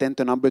 And then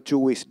the number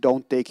two is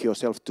don't take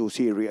yourself too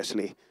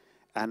seriously,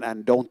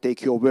 and don't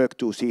take your work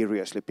too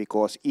seriously,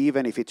 because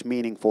even if it's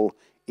meaningful,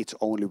 it's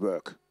only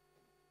work.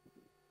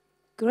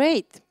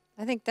 Great.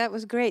 I think that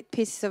was great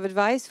pieces of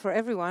advice for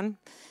everyone,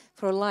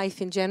 for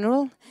life in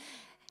general.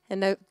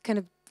 And I kind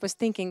of was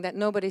thinking that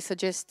nobody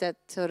suggests that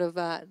sort of,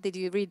 did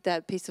you read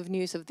that piece of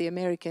news of the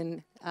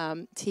American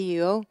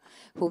CEO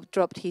who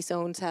dropped his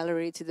own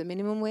salary to the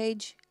minimum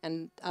wage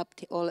and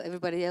upped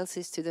everybody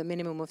else's to the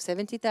minimum of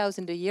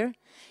 70,000 a year,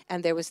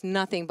 and there was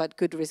nothing but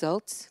good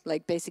results.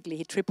 Like basically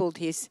he tripled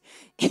his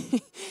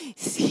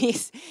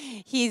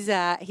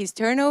his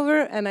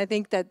turnover. And I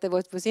think that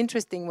what was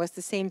interesting was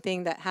the same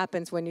thing that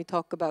happens when you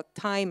talk about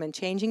time and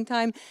changing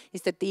time,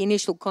 is that the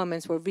initial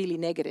comments were really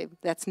negative.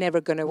 That's never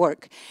going to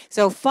work.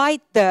 So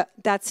fight the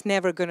that's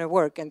never going to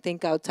work and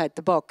think outside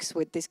the box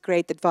with this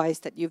great advice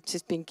that you've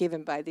just been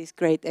given by these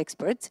great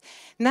experts.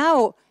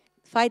 Now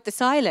fight the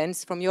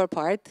silence from your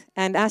part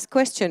and ask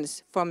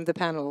questions from the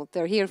panel.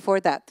 They're here for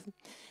that.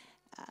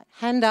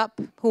 Hand up,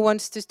 who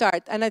wants to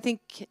start? And I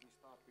think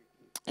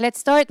let's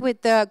start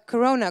with the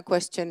Corona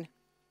question.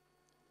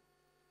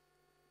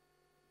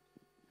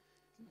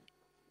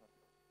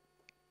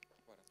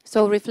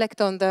 So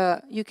reflect on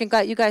the, you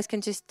guys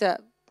can just...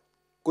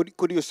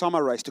 Could you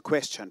summarize the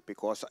question,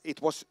 because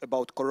it was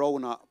about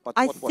Corona, but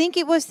I think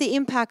it was the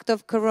impact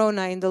of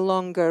Corona in the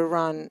longer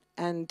run,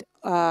 and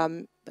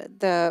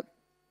the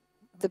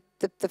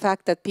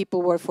fact that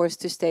people were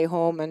forced to stay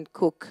home and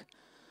cook,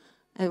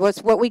 and what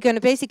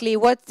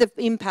the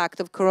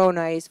impact of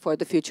Corona is for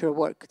the future of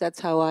work.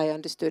 That's how I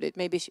understood it.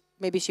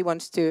 Maybe she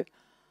wants to.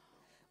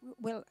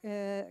 Well,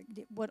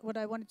 what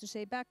I wanted to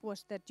say back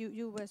was that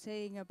you were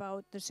saying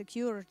about the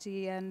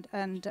security, and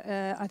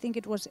I think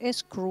it was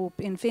S Group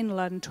in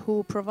Finland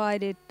who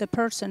provided the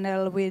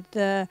personnel with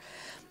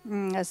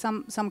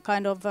some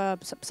kind of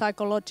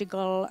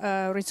psychological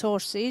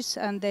resources,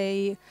 and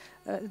they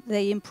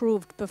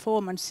improved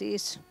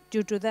performances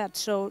due to that.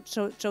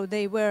 So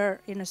they were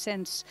in a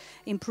sense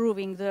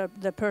improving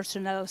the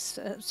personnel's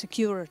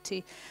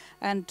security.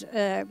 And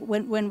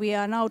when we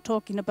are now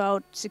talking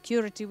about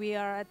security, we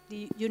are at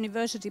the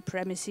university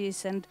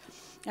premises, and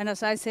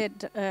as I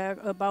said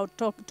about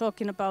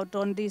talking about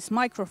on these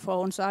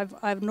microphones,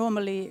 I've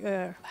normally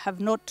have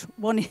not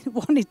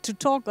wanted to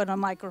talk on a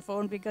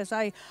microphone, because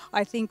I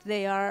think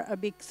they are a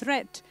big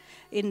threat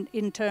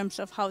in terms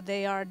of how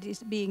they are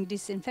being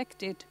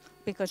disinfected,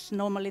 because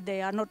normally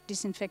they are not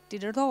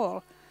disinfected at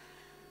all.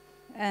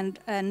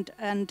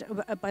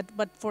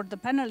 But for the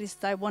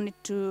panelists, I wanted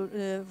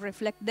to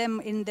reflect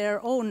them in their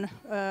own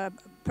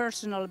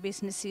personal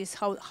businesses,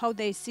 how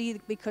they see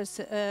it, because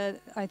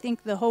I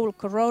think the whole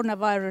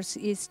coronavirus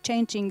is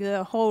changing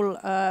the whole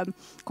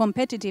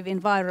competitive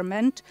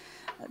environment.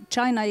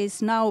 China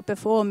is now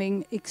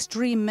performing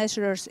extreme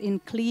measures in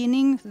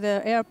cleaning.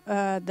 The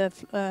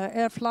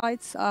air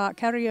flights,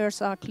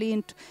 carriers are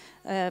cleaned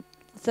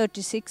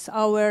 36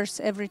 hours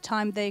every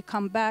time they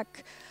come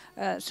back.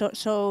 So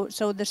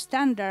the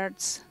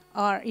standards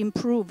are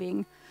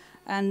improving,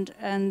 and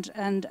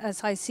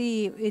as I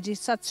see, it is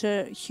such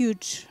a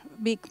huge,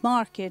 big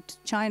market,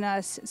 China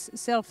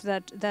itself,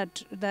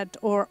 that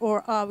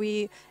or are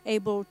we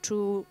able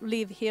to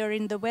live here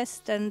in the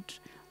West and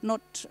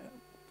not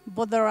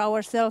bother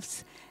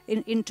ourselves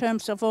in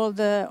terms of all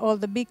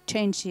the big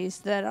changes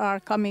that are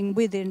coming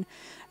within?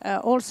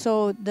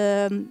 Also,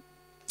 the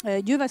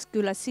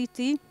Jyväskylä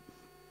city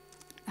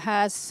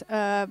has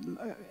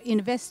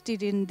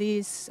invested in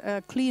these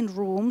clean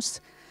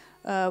rooms,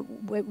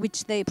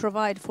 which they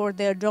provide for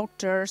their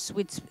doctors,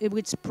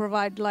 which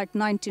provide like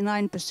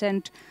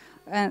 99%.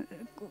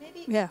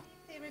 Maybe yeah.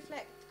 they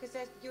reflect,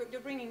 because you're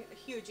bringing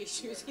huge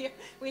issues here.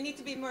 We need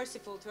to be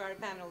merciful to our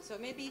panel. So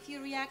maybe if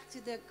you react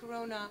to the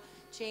corona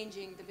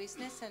changing the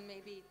business and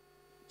maybe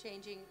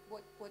changing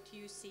what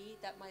you see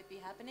that might be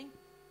happening.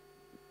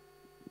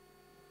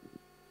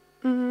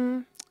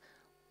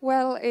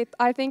 Well,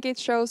 I think it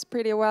shows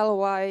pretty well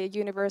why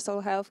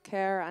universal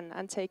healthcare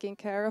and taking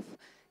care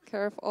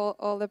of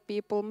all the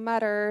people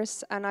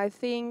matters. And I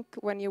think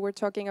when you were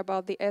talking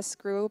about the S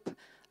group,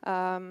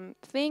 I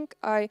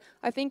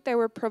think they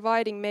were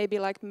providing maybe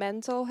like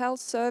mental health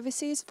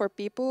services for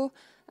people,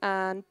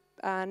 and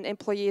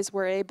employees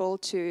were able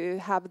to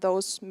have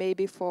those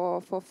maybe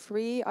for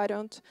free. I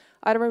don't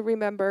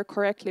remember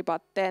correctly,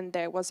 but then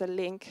there was a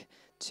link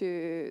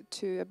to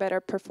a better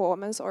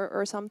performance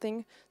or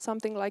something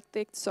like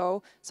that.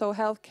 So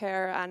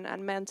healthcare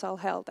and mental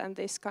health and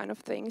this kind of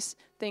things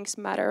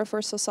matter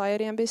for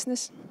society and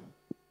business.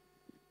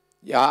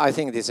 Yeah, I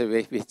think this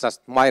is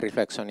just my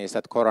reflection is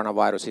that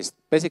coronavirus is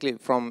basically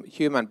from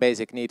human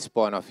basic needs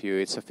point of view,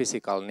 it's a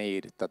physical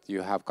need that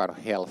you have kind of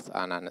health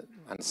and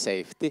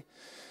safety.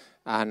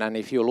 And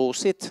if you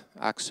lose it,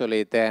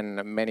 actually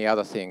then many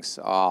other things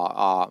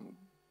are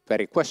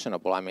very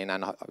questionable, I mean,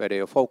 and where do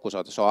you focus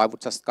on? So I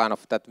would just kind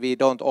of, that we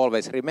don't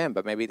always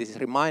remember, maybe this is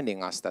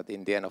reminding us that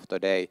in the end of the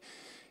day,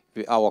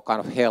 our kind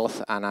of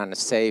health and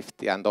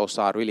safety, and those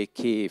are really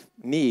key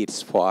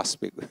needs for us,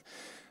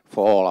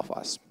 for all of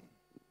us.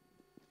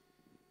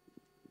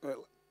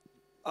 Well,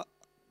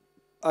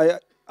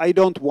 I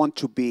don't want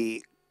to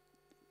be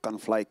kind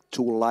of like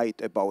too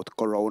light about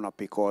corona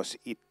because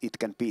it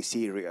can be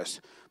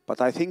serious.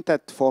 But I think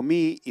that for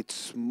me,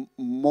 it's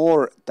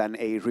more than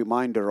a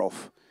reminder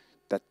of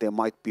that there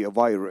might be a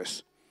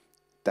virus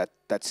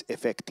that's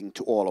affecting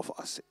to all of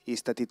us,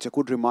 is that it's a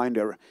good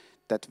reminder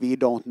that we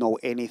don't know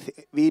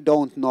anything, we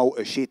don't know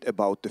a shit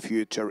about the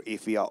future,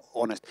 if we are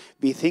honest.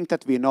 We think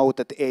that we know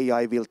that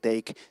AI will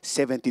take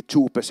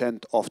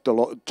 72% of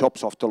the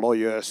jobs of the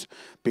lawyers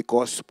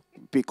because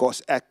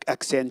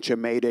Accenture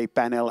made a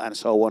panel and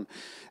so on.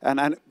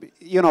 And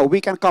you know,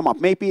 we can come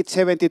up, maybe it's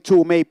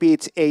 72, maybe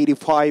it's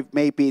 85,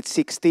 maybe it's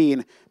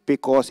 16,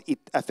 because it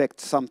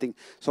affects something.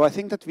 So I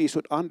think that we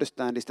should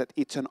understand is that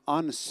it's an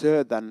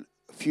uncertain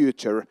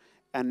future,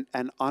 and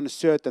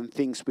uncertain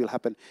things will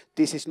happen.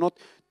 This is not,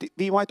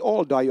 we might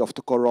all die of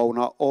the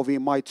corona, or we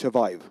might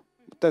survive.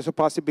 There's a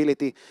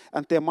possibility,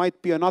 and there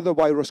might be another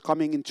virus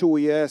coming in 2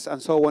 years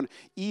and so on.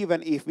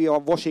 Even if we are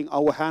washing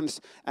our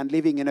hands and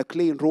living in a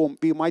clean room,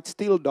 we might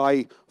still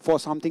die for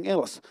something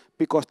else,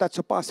 because that's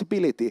a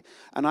possibility.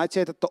 And I'd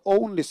say that the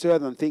only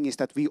certain thing is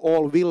that we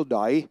all will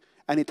die,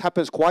 and it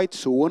happens quite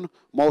soon,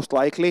 most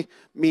likely,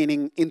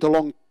 meaning in the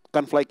long,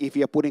 kind of like if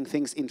we are putting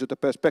things into the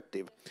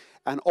perspective.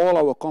 And all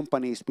our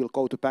companies will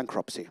go to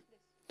bankruptcy.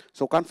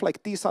 So kind of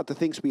like these are the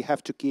things we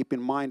have to keep in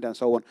mind and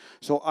so on.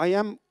 So I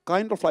am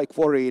kind of like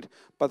worried,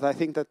 but I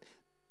think that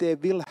there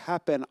will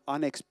happen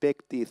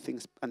unexpected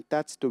things, and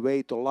that's the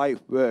way the life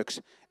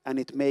works, and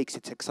it makes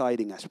it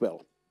exciting as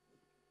well.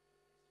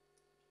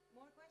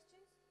 More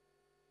questions?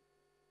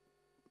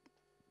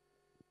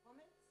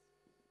 Comments?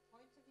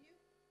 Points of view?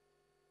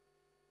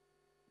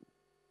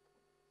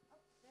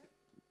 Oh, there. Okay. Oh.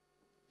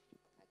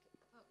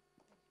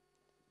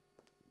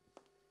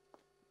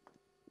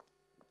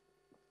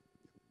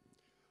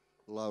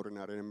 Lauri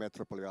Naarinen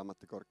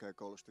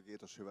Metropolia-ammattikorkeakoulusta.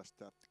 Kiitos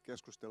hyvästä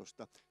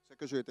keskustelusta. Sä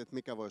kysyit, että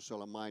mikä voisi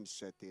olla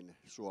mindsetin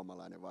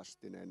suomalainen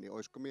vastine, niin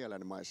olisiko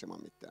mielenmaisema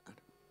mitään?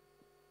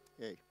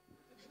 Ei.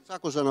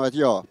 Saku sanoi, että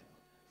joo.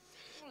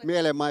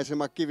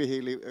 Mielenmaisema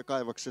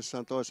kivihiilikaivoksessa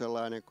on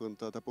toisenlainen kuin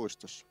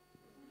puistossa.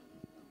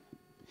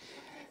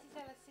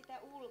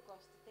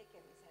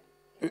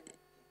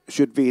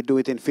 Should we do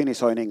it in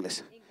Finnish or in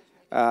English?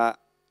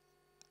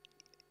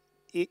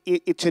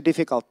 It's a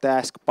difficult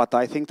task, but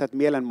I think that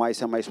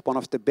mielenmaisema is one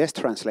of the best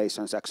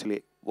translations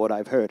actually what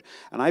I've heard.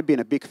 And I've been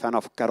a big fan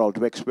of Carol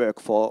Dweck's work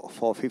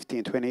for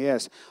 15, 20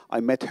 years. I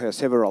met her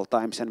several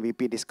times and we've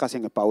been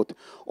discussing about,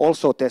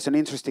 also there's an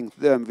interesting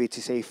term which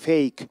is a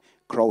fake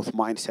growth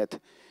mindset,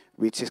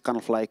 which is kind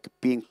of like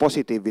being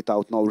positive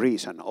without no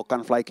reason, or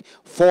kind of like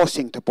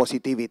forcing the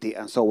positivity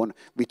and so on,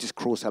 which is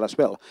crucial as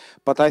well.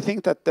 But I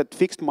think that that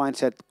fixed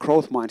mindset,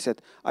 growth mindset,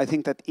 I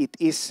think that it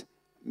is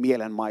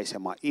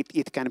mielenmaisema.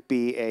 It can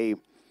be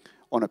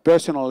on a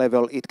personal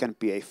level, it can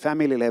be a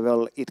family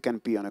level, it can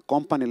be on a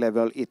company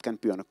level, it can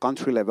be on a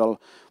country level,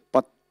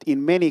 but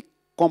in many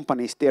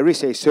companies there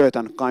is a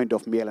certain kind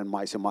of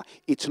mielenmaisema.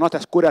 It's not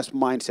as good as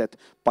mindset,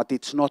 but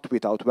it's not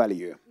without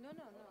value.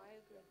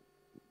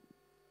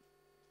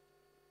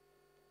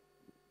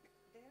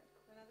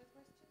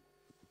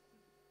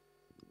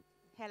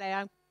 Hello,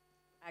 I'm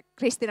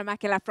Kristina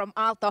Mäkelä from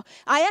Aalto.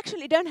 I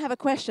actually don't have a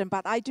question,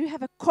 but I do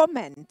have a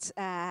comment,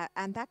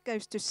 and that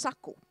goes to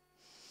Saku.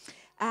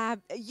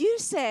 You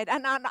said,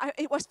 and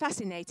it was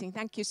fascinating,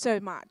 thank you so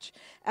much.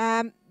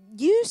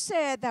 You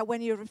said that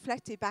when you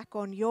reflected back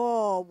on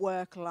your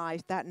work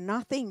life that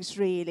nothing's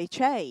really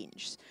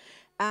changed.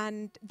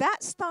 And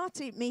that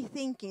started me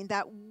thinking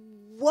that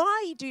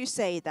why do you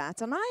say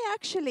that? And I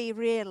actually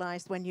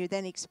realized when you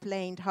then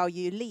explained how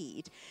you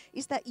lead,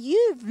 is that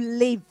you've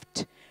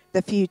lived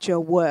the future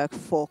work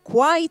for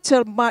quite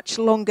a much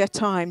longer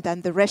time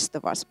than the rest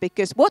of us,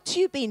 because what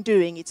you've been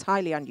doing, it's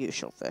highly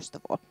unusual, first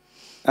of all.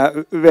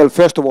 Well,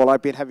 first of all,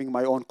 I've been having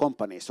my own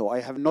company, so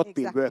I have not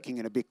been working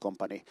in a big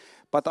company.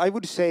 But I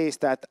would say is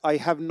that I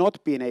have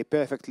not been a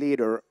perfect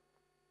leader,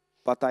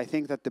 but I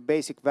think that the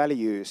basic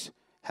values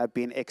have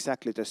been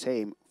exactly the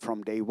same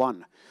from day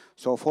one.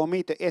 So for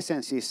me, the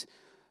essence is,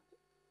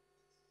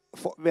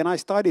 when I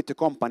started the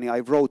company, I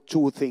wrote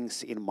two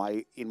things in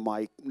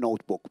my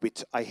notebook,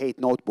 which I hate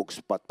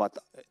notebooks, but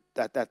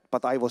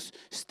I was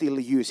still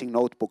using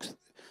notebooks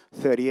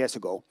 30 years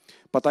ago.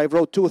 But I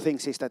wrote two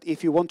things, is that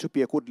if you want to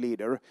be a good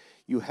leader,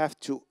 you have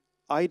to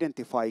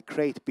identify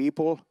great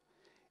people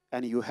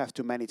and you have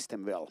to manage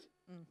them well.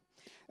 Mm.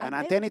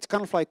 And then it's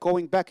kind of like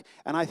going back,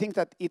 and I think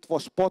that it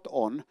was spot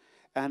on,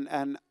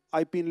 and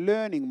I've been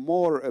learning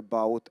more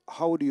about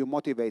how do you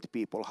motivate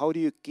people, how do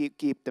you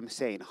keep them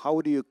sane,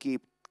 how do you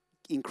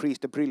increase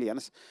the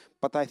brilliance.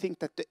 But I think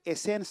that the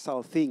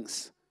essential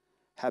things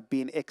have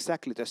been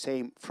exactly the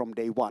same from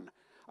day one.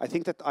 I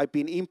think that I've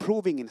been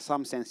improving in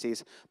some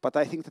senses, but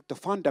I think that the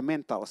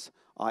fundamentals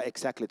are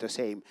exactly the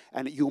same.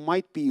 And you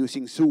might be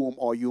using Zoom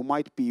or you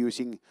might be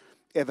using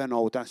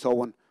Evernote and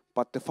so on,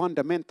 but the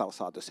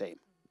fundamentals are the same.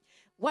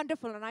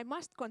 Wonderful, and I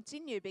must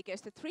continue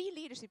because the 3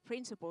 leadership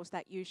principles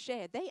that you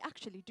shared, they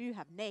actually do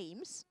have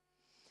names.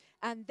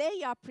 And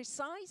they are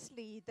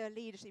precisely the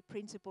leadership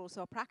principles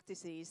or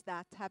practices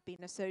that have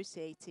been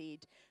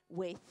associated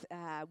with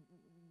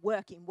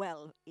working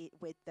well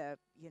with the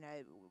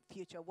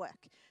future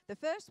work. The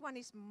first one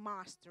is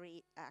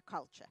mastery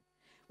culture,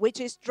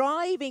 which is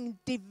driving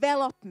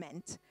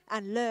development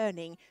and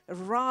learning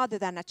rather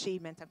than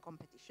achievement and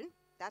competition.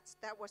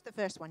 That was the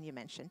first one you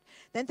mentioned.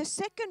 Then the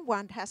second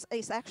one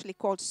is actually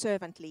called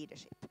servant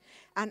leadership.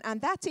 And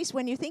that is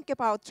when you think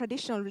about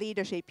traditional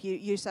leadership,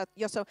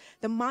 so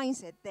the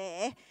mindset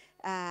there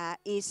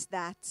is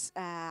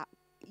that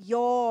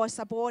your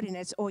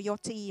subordinates or your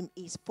team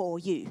is for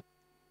you.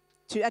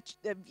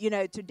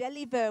 To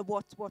deliver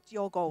what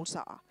your goals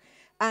are.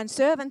 And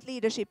servant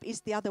leadership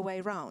is the other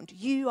way around.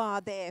 You are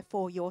there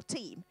for your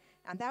team.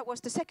 And that was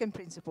the second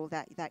principle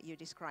that you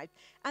described.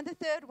 And the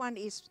third one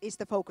is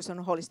the focus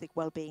on holistic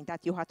well-being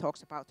that Juha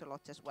talks about a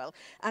lot as well.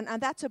 And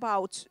that's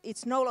about,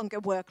 it's no longer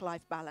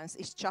work-life balance,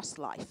 it's just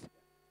life.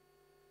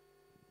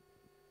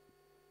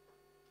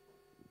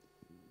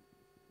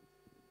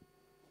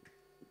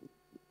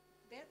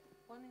 There,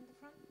 one in the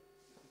front.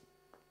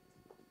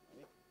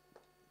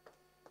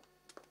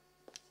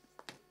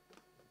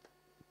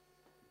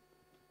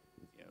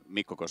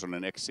 Mikko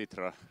Kosonen,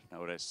 ex-Sitra,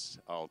 nowadays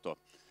Aalto.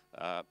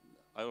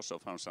 I also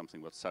found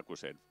something what Saku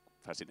said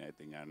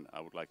fascinating, and I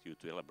would like you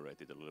to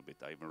elaborate it a little bit.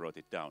 I even wrote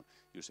it down.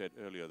 You said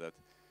earlier that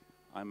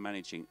I'm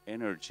managing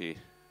energy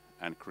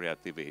and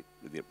creativity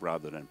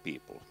rather than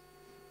people.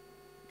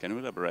 Can you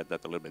elaborate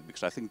that a little bit?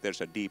 Because I think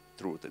there's a deep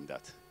truth in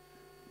that.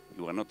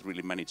 You are not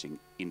really managing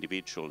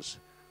individuals,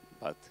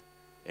 but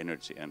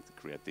energy and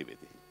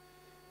creativity.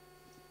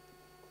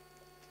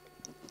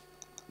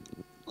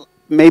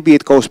 Maybe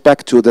it goes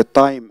back to the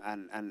time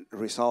and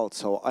results.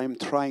 So I'm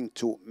trying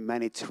to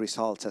manage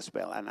results as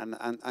well. And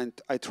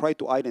I try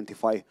to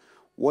identify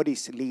what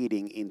is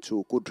leading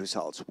into good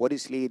results, what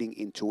is leading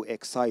into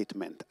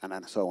excitement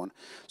and so on.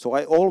 So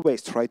I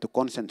always try to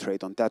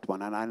concentrate on that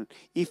one. And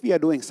if we are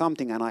doing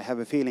something and I have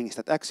a feeling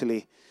that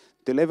actually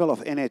the level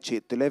of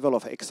energy, the level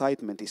of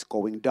excitement is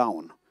going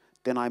down,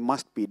 then I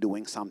must be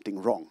doing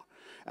something wrong.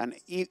 And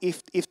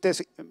if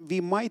we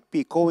might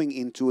be going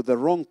into the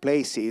wrong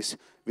places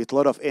with a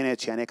lot of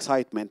energy and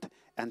excitement,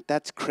 and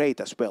that's great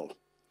as well.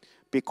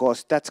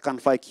 because that's kind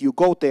of like you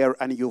go there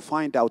and you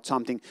find out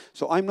something.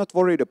 So I'm not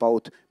worried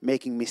about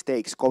making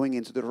mistakes, going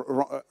into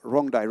the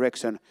wrong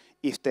direction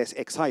if there's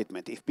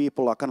excitement, if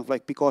people are kind of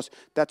like, because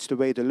that's the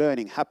way the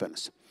learning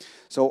happens.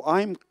 So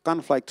I'm kind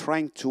of like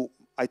trying to,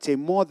 I'd say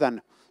more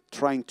than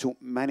trying to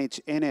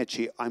manage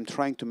energy, I'm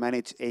trying to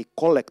manage a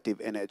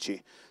collective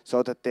energy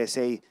so that there's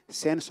a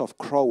sense of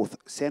growth,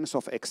 sense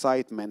of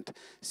excitement,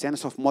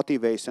 sense of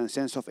motivation,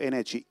 sense of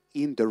energy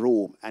in the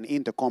room and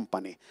in the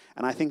company.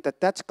 And I think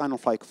that that's kind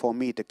of like, for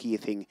me, the key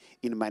thing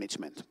in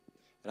management.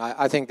 And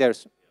I think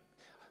there's...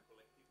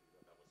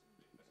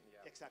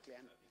 Exactly.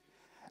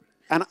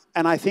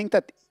 And I think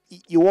that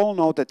you all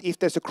know that if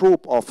there's a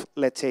group of,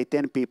 let's say,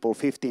 10 people,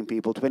 15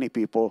 people, 20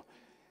 people,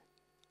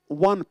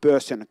 one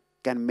person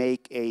can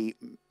make a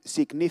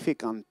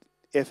significant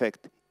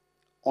effect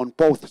on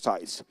both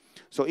sides.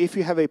 So if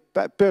you have a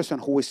person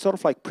who is sort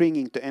of like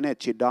bringing the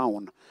energy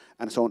down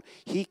and so on,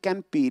 he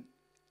can be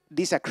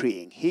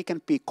disagreeing, he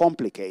can be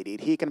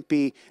complicated, he can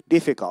be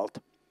difficult,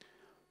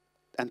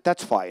 and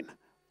that's fine.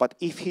 But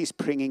if he's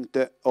bringing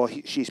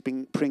she's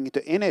bringing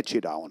the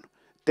energy down,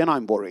 then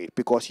I'm worried,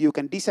 because you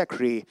can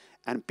disagree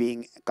and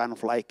being kind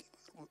of like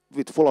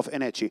with full of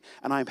energy,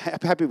 and I'm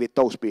happy with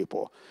those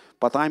people.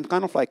 But I'm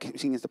kind of like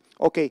thinking,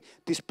 okay,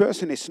 this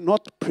person is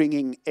not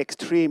bringing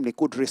extremely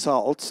good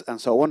results and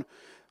so on,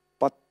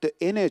 but the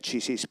energy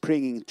she's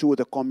bringing to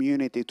the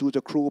community, to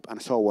the group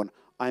and so on,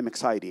 I'm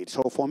excited.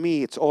 So for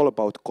me, it's all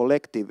about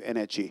collective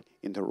energy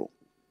in the room.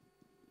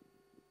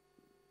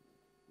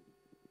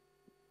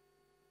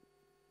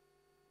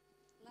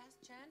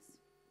 Last chance.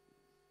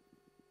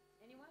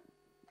 Anyone?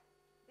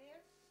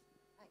 There?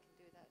 I can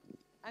do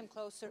that. I'm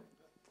closer.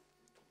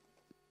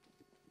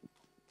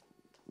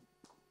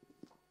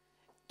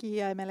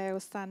 Kia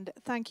Emeleus, and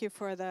thank you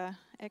for the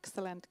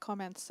excellent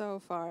comments so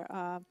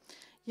far.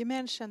 You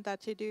mentioned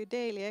that you do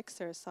daily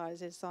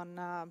exercises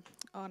on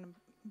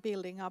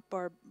building up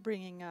or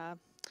bringing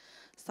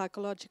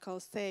psychological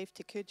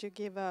safety. Could you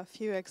give a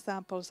few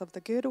examples of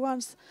the good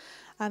ones?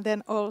 And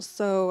then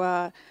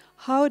also,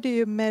 how do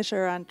you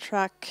measure and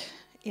track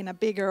in a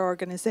bigger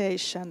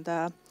organization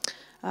the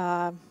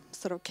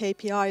sort of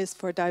KPIs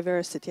for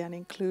diversity and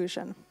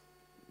inclusion?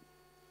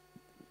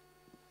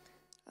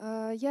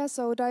 Yeah,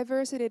 so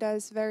diversity, that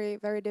is very,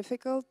 very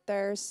difficult.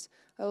 There's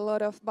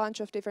a bunch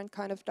of different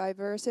kind of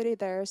diversity.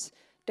 There's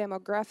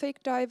demographic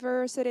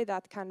diversity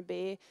that can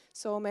be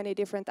so many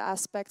different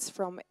aspects,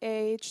 from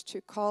age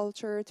to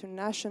culture to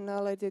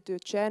nationality to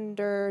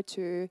gender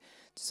to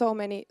so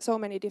many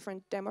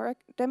different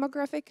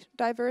demographic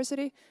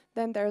diversity.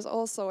 Then there's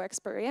also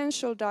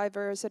experiential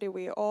diversity.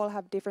 We all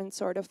have different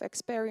sort of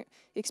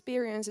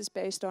experiences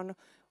based on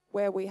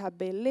where we have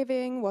been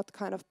living, what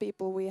kind of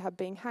people we have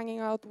been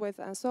hanging out with,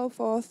 and so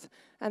forth.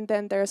 And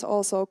then there's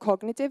also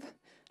cognitive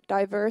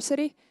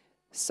diversity.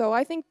 So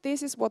I think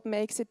this is what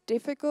makes it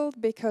difficult,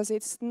 because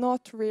it's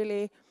not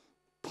really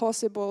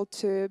possible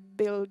to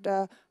build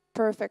a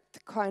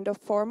perfect kind of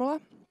formula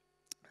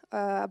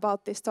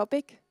about this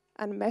topic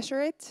and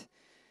measure it.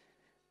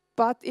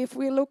 But if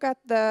we look at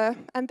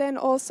and then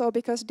also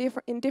because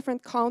in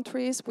different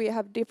countries we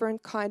have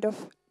different kind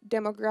of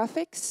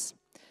demographics,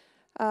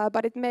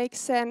 but it makes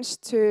sense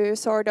to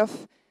sort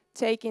of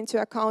take into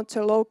account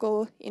the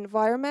local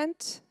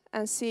environment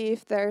and see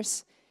if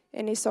there's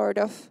any sort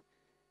of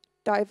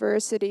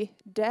diversity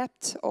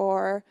depth,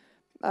 or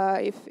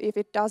if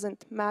it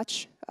doesn't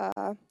match.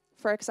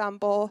 For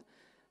example,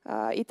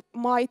 it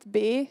might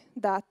be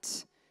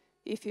that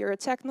if you're a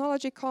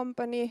technology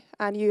company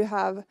and you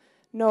have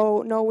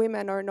no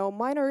women or no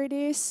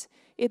minorities,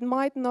 it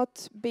might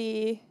not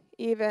be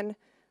even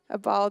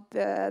about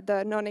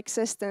the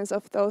non-existence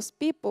of those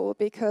people,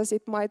 because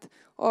it might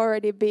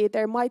already be,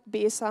 there might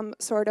be some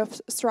sort of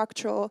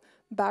structural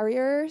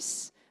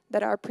barriers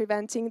that are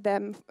preventing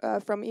them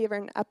from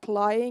even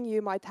applying.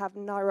 You might have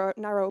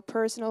narrow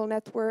personal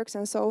networks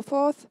and so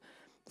forth.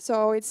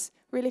 So it's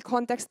really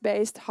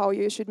context-based how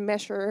you should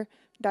measure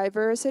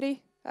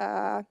diversity.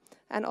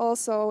 And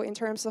also in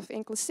terms of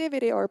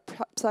inclusivity or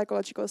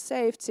psychological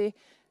safety,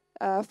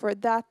 for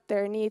that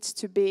there needs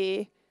to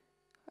be,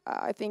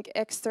 I think,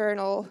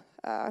 external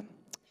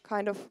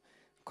kind of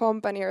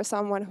company or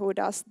someone who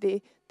does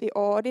the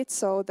audit,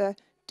 so the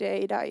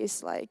data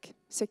is like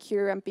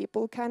secure and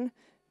people can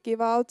give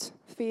out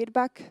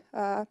feedback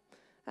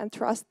and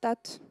trust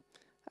that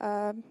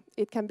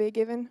it can be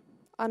given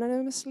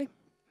anonymously.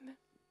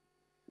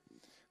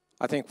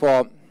 I think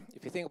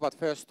if you think about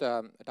first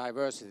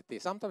diversity,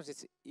 sometimes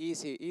it's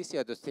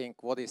easier to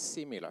think what is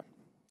similar.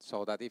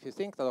 So that if you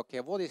think that, okay,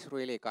 what is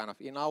really kind of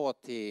in our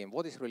team,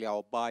 what is really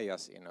our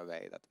bias in a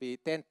way, that we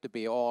tend to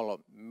be all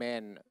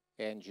men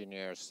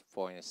engineers,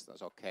 for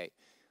instance, okay,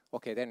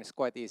 then it's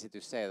quite easy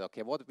to say,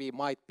 okay, what we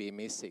might be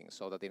missing,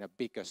 so that in a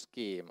bigger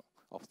scheme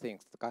of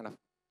things, to kind of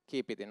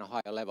keep it in a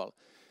higher level.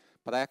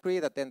 But I agree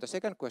that then the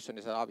second question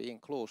is, are we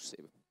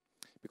inclusive?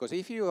 Because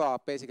if you are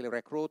basically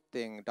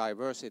recruiting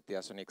diversity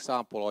as an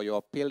example, or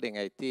you're building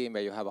a team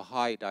where you have a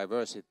high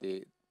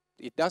diversity,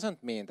 it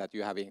doesn't mean that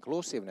you have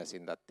inclusiveness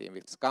in that team.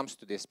 It comes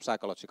to this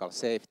psychological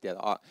safety.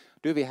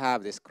 Do we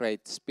have this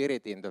great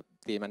spirit in the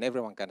team and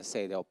everyone can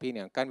say their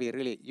opinion? Can we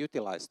really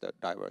utilize the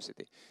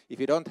diversity? If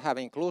you don't have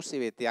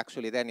inclusivity,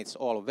 actually then it's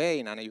all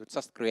vain and you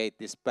just create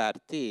this bad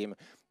team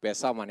where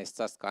someone is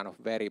just kind of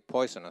very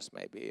poisonous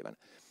maybe even.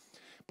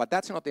 But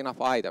that's not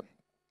enough either,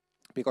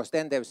 because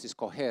then there's this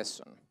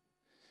cohesion.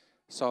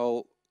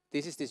 So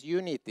this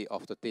unity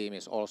of the team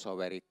is also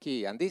very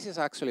key. And this is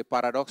actually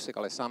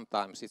paradoxically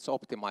sometimes it's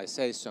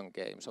optimization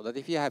game. So that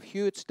if you have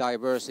huge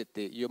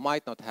diversity, you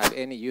might not have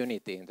any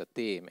unity in the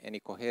team, any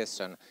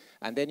cohesion,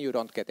 and then you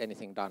don't get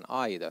anything done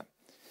either.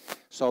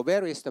 So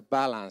where is the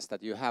balance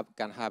that you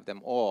can have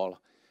them all,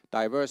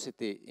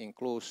 diversity,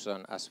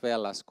 inclusion, as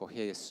well as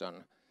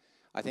cohesion?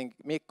 I think,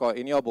 Mikko,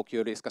 in your book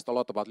you discussed a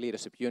lot about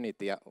leadership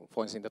unity,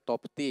 for instance, in the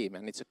top team,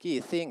 and it's a key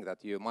thing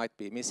that you might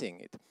be missing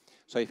it.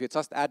 So if you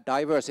just add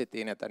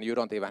diversity in it and you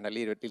don't even have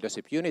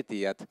leadership unity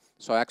yet,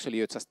 so actually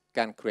you just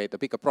can create a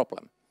bigger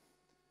problem.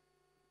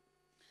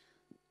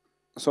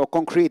 So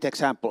concrete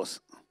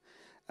examples.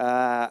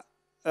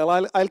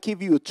 Well, I'll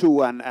give you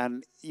two,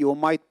 and you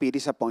might be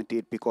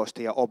disappointed because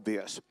they are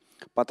obvious,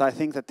 but I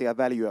think that they are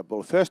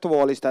valuable. First of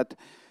all is that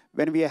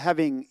when we are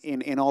having,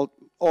 in all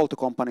the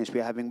companies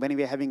when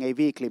we are having a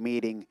weekly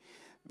meeting,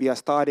 we are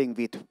starting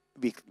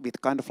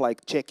with kind of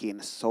like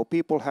check-ins. So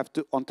people have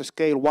to, on the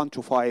scale 1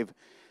 to 5,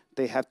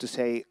 they have to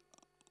say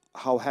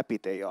how happy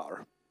they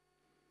are.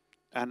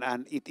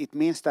 And it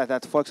means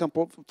that, for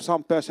example,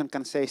 some person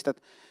can say that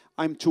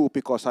I'm 2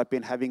 because I've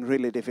been having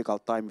really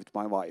difficult time with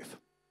my wife.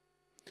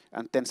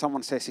 And then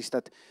someone says is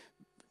that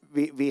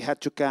we had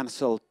to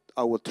cancel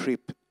our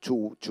trip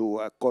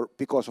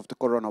because of the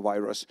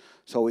coronavirus,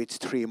 so it's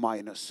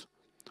 3-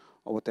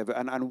 or whatever.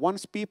 And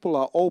once people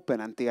are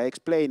open and they are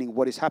explaining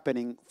what is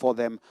happening for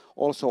them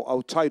also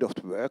outside of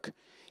the work,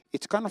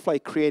 it's kind of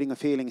like creating a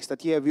feeling is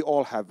that, yeah, we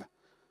all have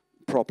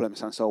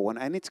problems and so on.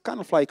 And it's kind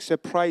of like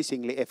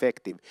surprisingly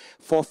effective.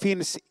 For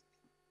Finns,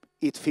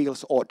 it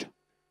feels odd.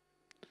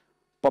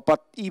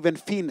 But even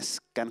Finns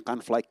can kind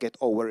of like get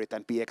over it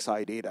and be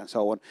excited and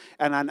so on.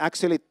 And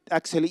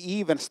actually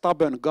even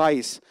stubborn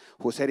guys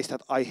who said is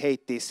that I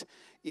hate this,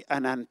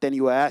 and then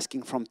you are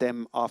asking from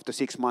them after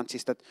 6 months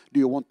is that,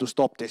 do you want to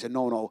stop this? And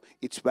no,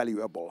 it's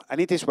valuable.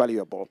 And it is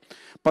valuable.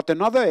 But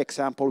another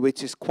example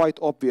which is quite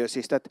obvious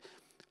is that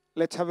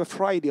let's have a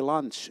Friday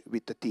lunch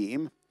with the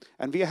team.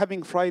 And we are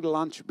having Friday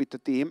lunch with the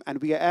team and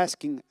we are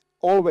asking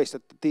always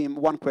at the team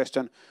one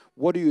question,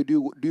 what do you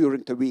do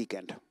during the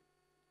weekend?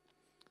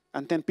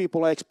 And then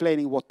people are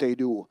explaining what they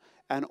do.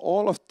 And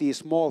all of these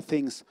small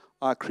things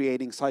are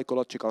creating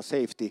psychological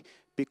safety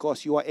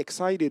because you are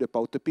excited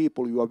about the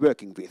people you are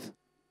working with.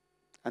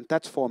 And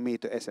that's for me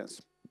the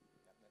essence.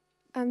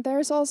 And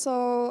there's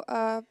also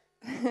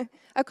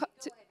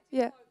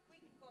yeah.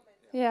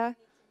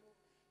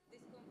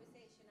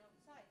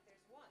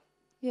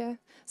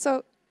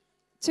 So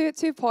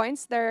two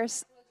points.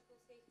 There's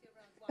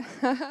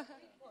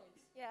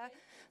yeah.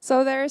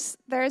 So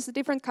there's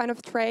different kind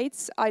of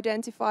traits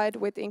identified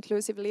with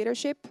inclusive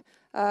leadership.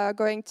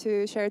 Going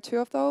to share 2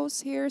 of those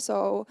here.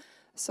 So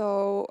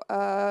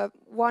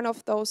one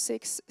of those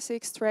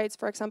six traits,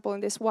 for example,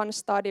 in this one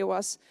study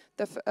was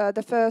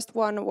the first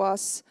one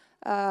was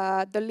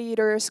the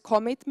leader's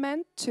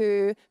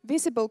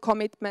visible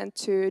commitment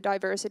to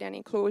diversity and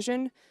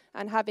inclusion,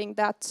 and having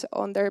that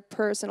on their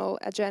personal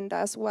agenda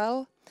as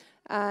well.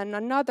 And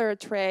another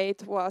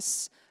trait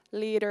was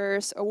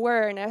leader's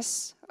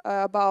awareness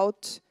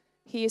about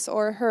his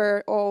or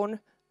her own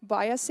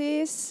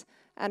biases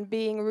and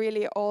being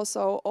really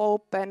also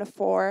open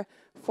for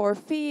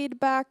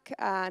feedback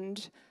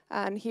and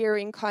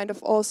hearing kind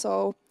of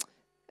also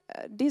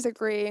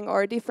disagreeing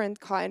or different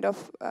kind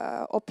of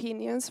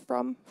opinions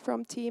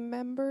from team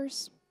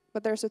members.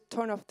 But there's a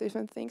ton of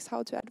different things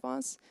how to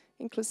advance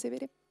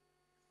inclusivity.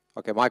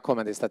 Okay, my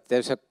comment is that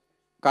there's a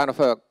kind of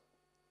a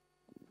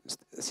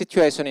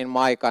situation in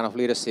my kind of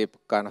leadership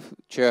kind of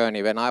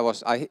journey when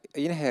I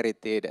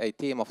inherited a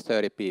team of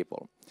 30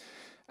 people.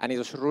 And it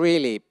was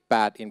really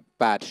in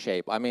bad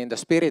shape. I mean, the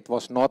spirit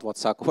was not what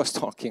Saku was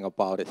talking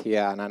about it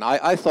here. And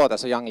I thought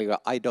as a young leader,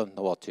 I don't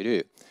know what to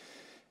do.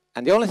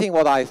 And the only thing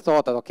what I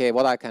thought that, okay,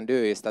 what I can do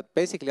is that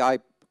basically I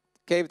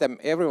gave them,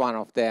 every one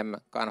of them,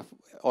 kind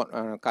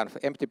of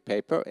empty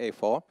paper,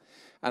 A4,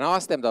 and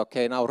asked them,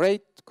 okay, now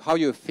rate how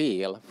you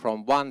feel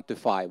from 1 to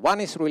 5.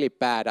 1 is really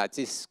bad, it's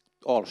just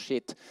all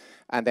shit.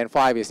 And then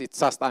 5 is, it's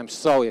just, I'm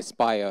so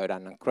inspired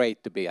and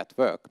great to be at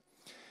work.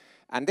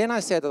 And then I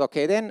said that,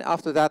 okay, then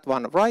after that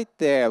one, write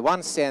there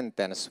 1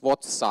 sentence,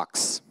 what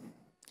sucks.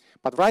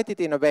 But write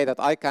it in a way that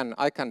I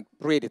can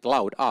read it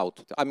loud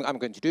out. I'm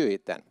going to do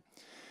it then.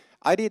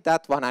 I did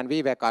that one and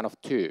we were kind of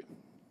 2,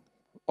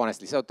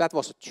 honestly. So that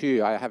was a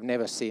 2, I have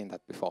never seen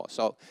that before.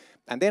 So,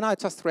 and then I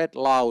just read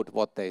loud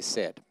what they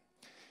said.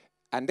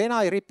 And then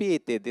I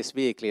repeated this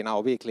weekly, in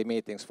our weekly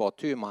meetings for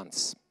 2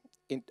 months.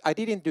 I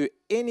didn't do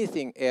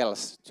anything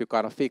else to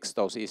kind of fix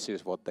those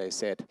issues, what they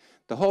said.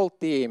 The whole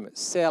team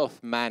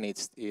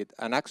self-managed it,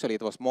 and actually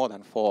it was more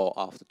than 4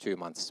 after 2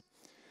 months.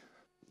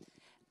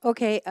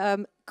 Okay,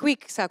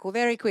 Quick, Saku,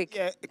 very quick.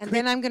 Yeah, and quick.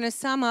 then I'm going to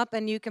sum up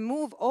and you can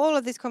move all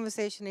of this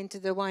conversation into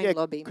the wine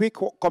lobby. Quick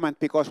comment,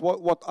 because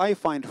what I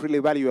find really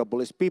valuable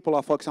is people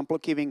are, for example,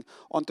 giving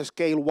on the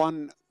scale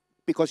 1,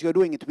 because you're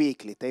doing it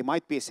weekly. They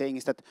might be saying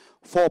is that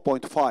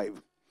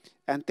 4.5.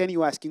 And then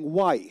you're asking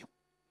why.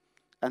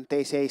 And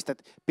they say is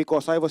that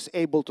because I was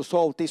able to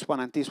solve this one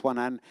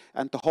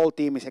and the whole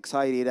team is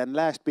excited, and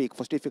last week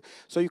was difficult.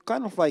 So you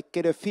kind of like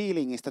get a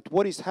feeling is that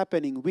what is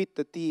happening with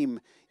the team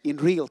in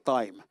real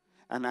time.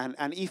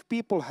 And if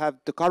people have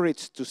the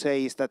courage to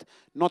say is that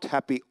not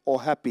happy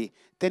or happy,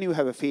 then you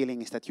have a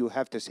feeling is that you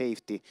have the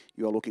safety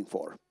you are looking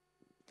for.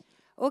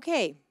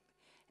 Okay.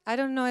 I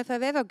don't know if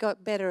I've ever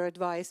got better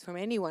advice from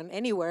anyone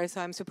anywhere, so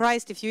I'm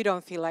surprised if you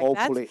don't feel like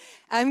Hopefully.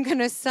 that. I'm going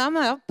to sum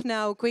up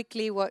now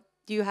quickly what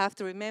you have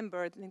to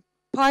remember.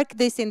 Park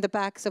this in the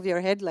backs of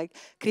your head, like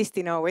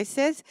Christina always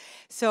says.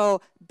 So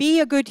be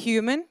a good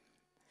human.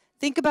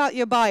 Think about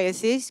your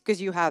biases,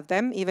 because you have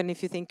them, even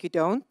if you think you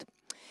don't.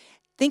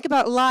 Think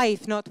about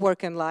life, not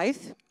work and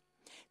life.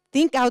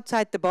 Think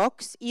outside the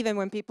box, even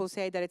when people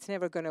say that it's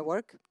never going to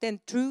work.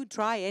 Then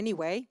try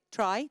anyway.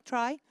 Try.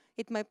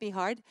 It might be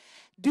hard.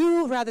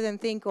 Do rather than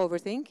think,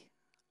 overthink.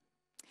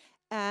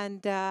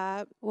 And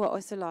what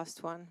was the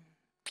last one?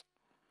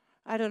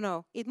 I don't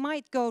know. It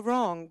might go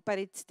wrong, but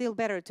it's still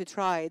better to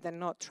try than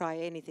not try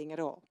anything at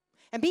all.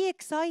 And be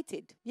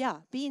excited. Yeah,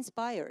 be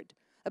inspired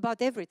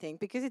about everything,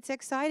 because it's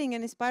exciting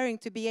and inspiring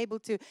to be able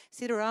to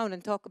sit around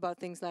and talk about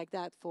things like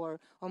that for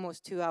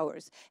almost 2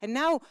 hours. And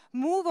now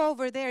move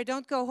over there,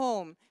 don't go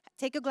home.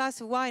 Take a glass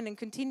of wine and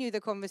continue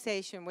the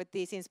conversation with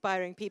these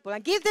inspiring people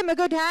and give them a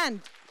good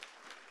hand.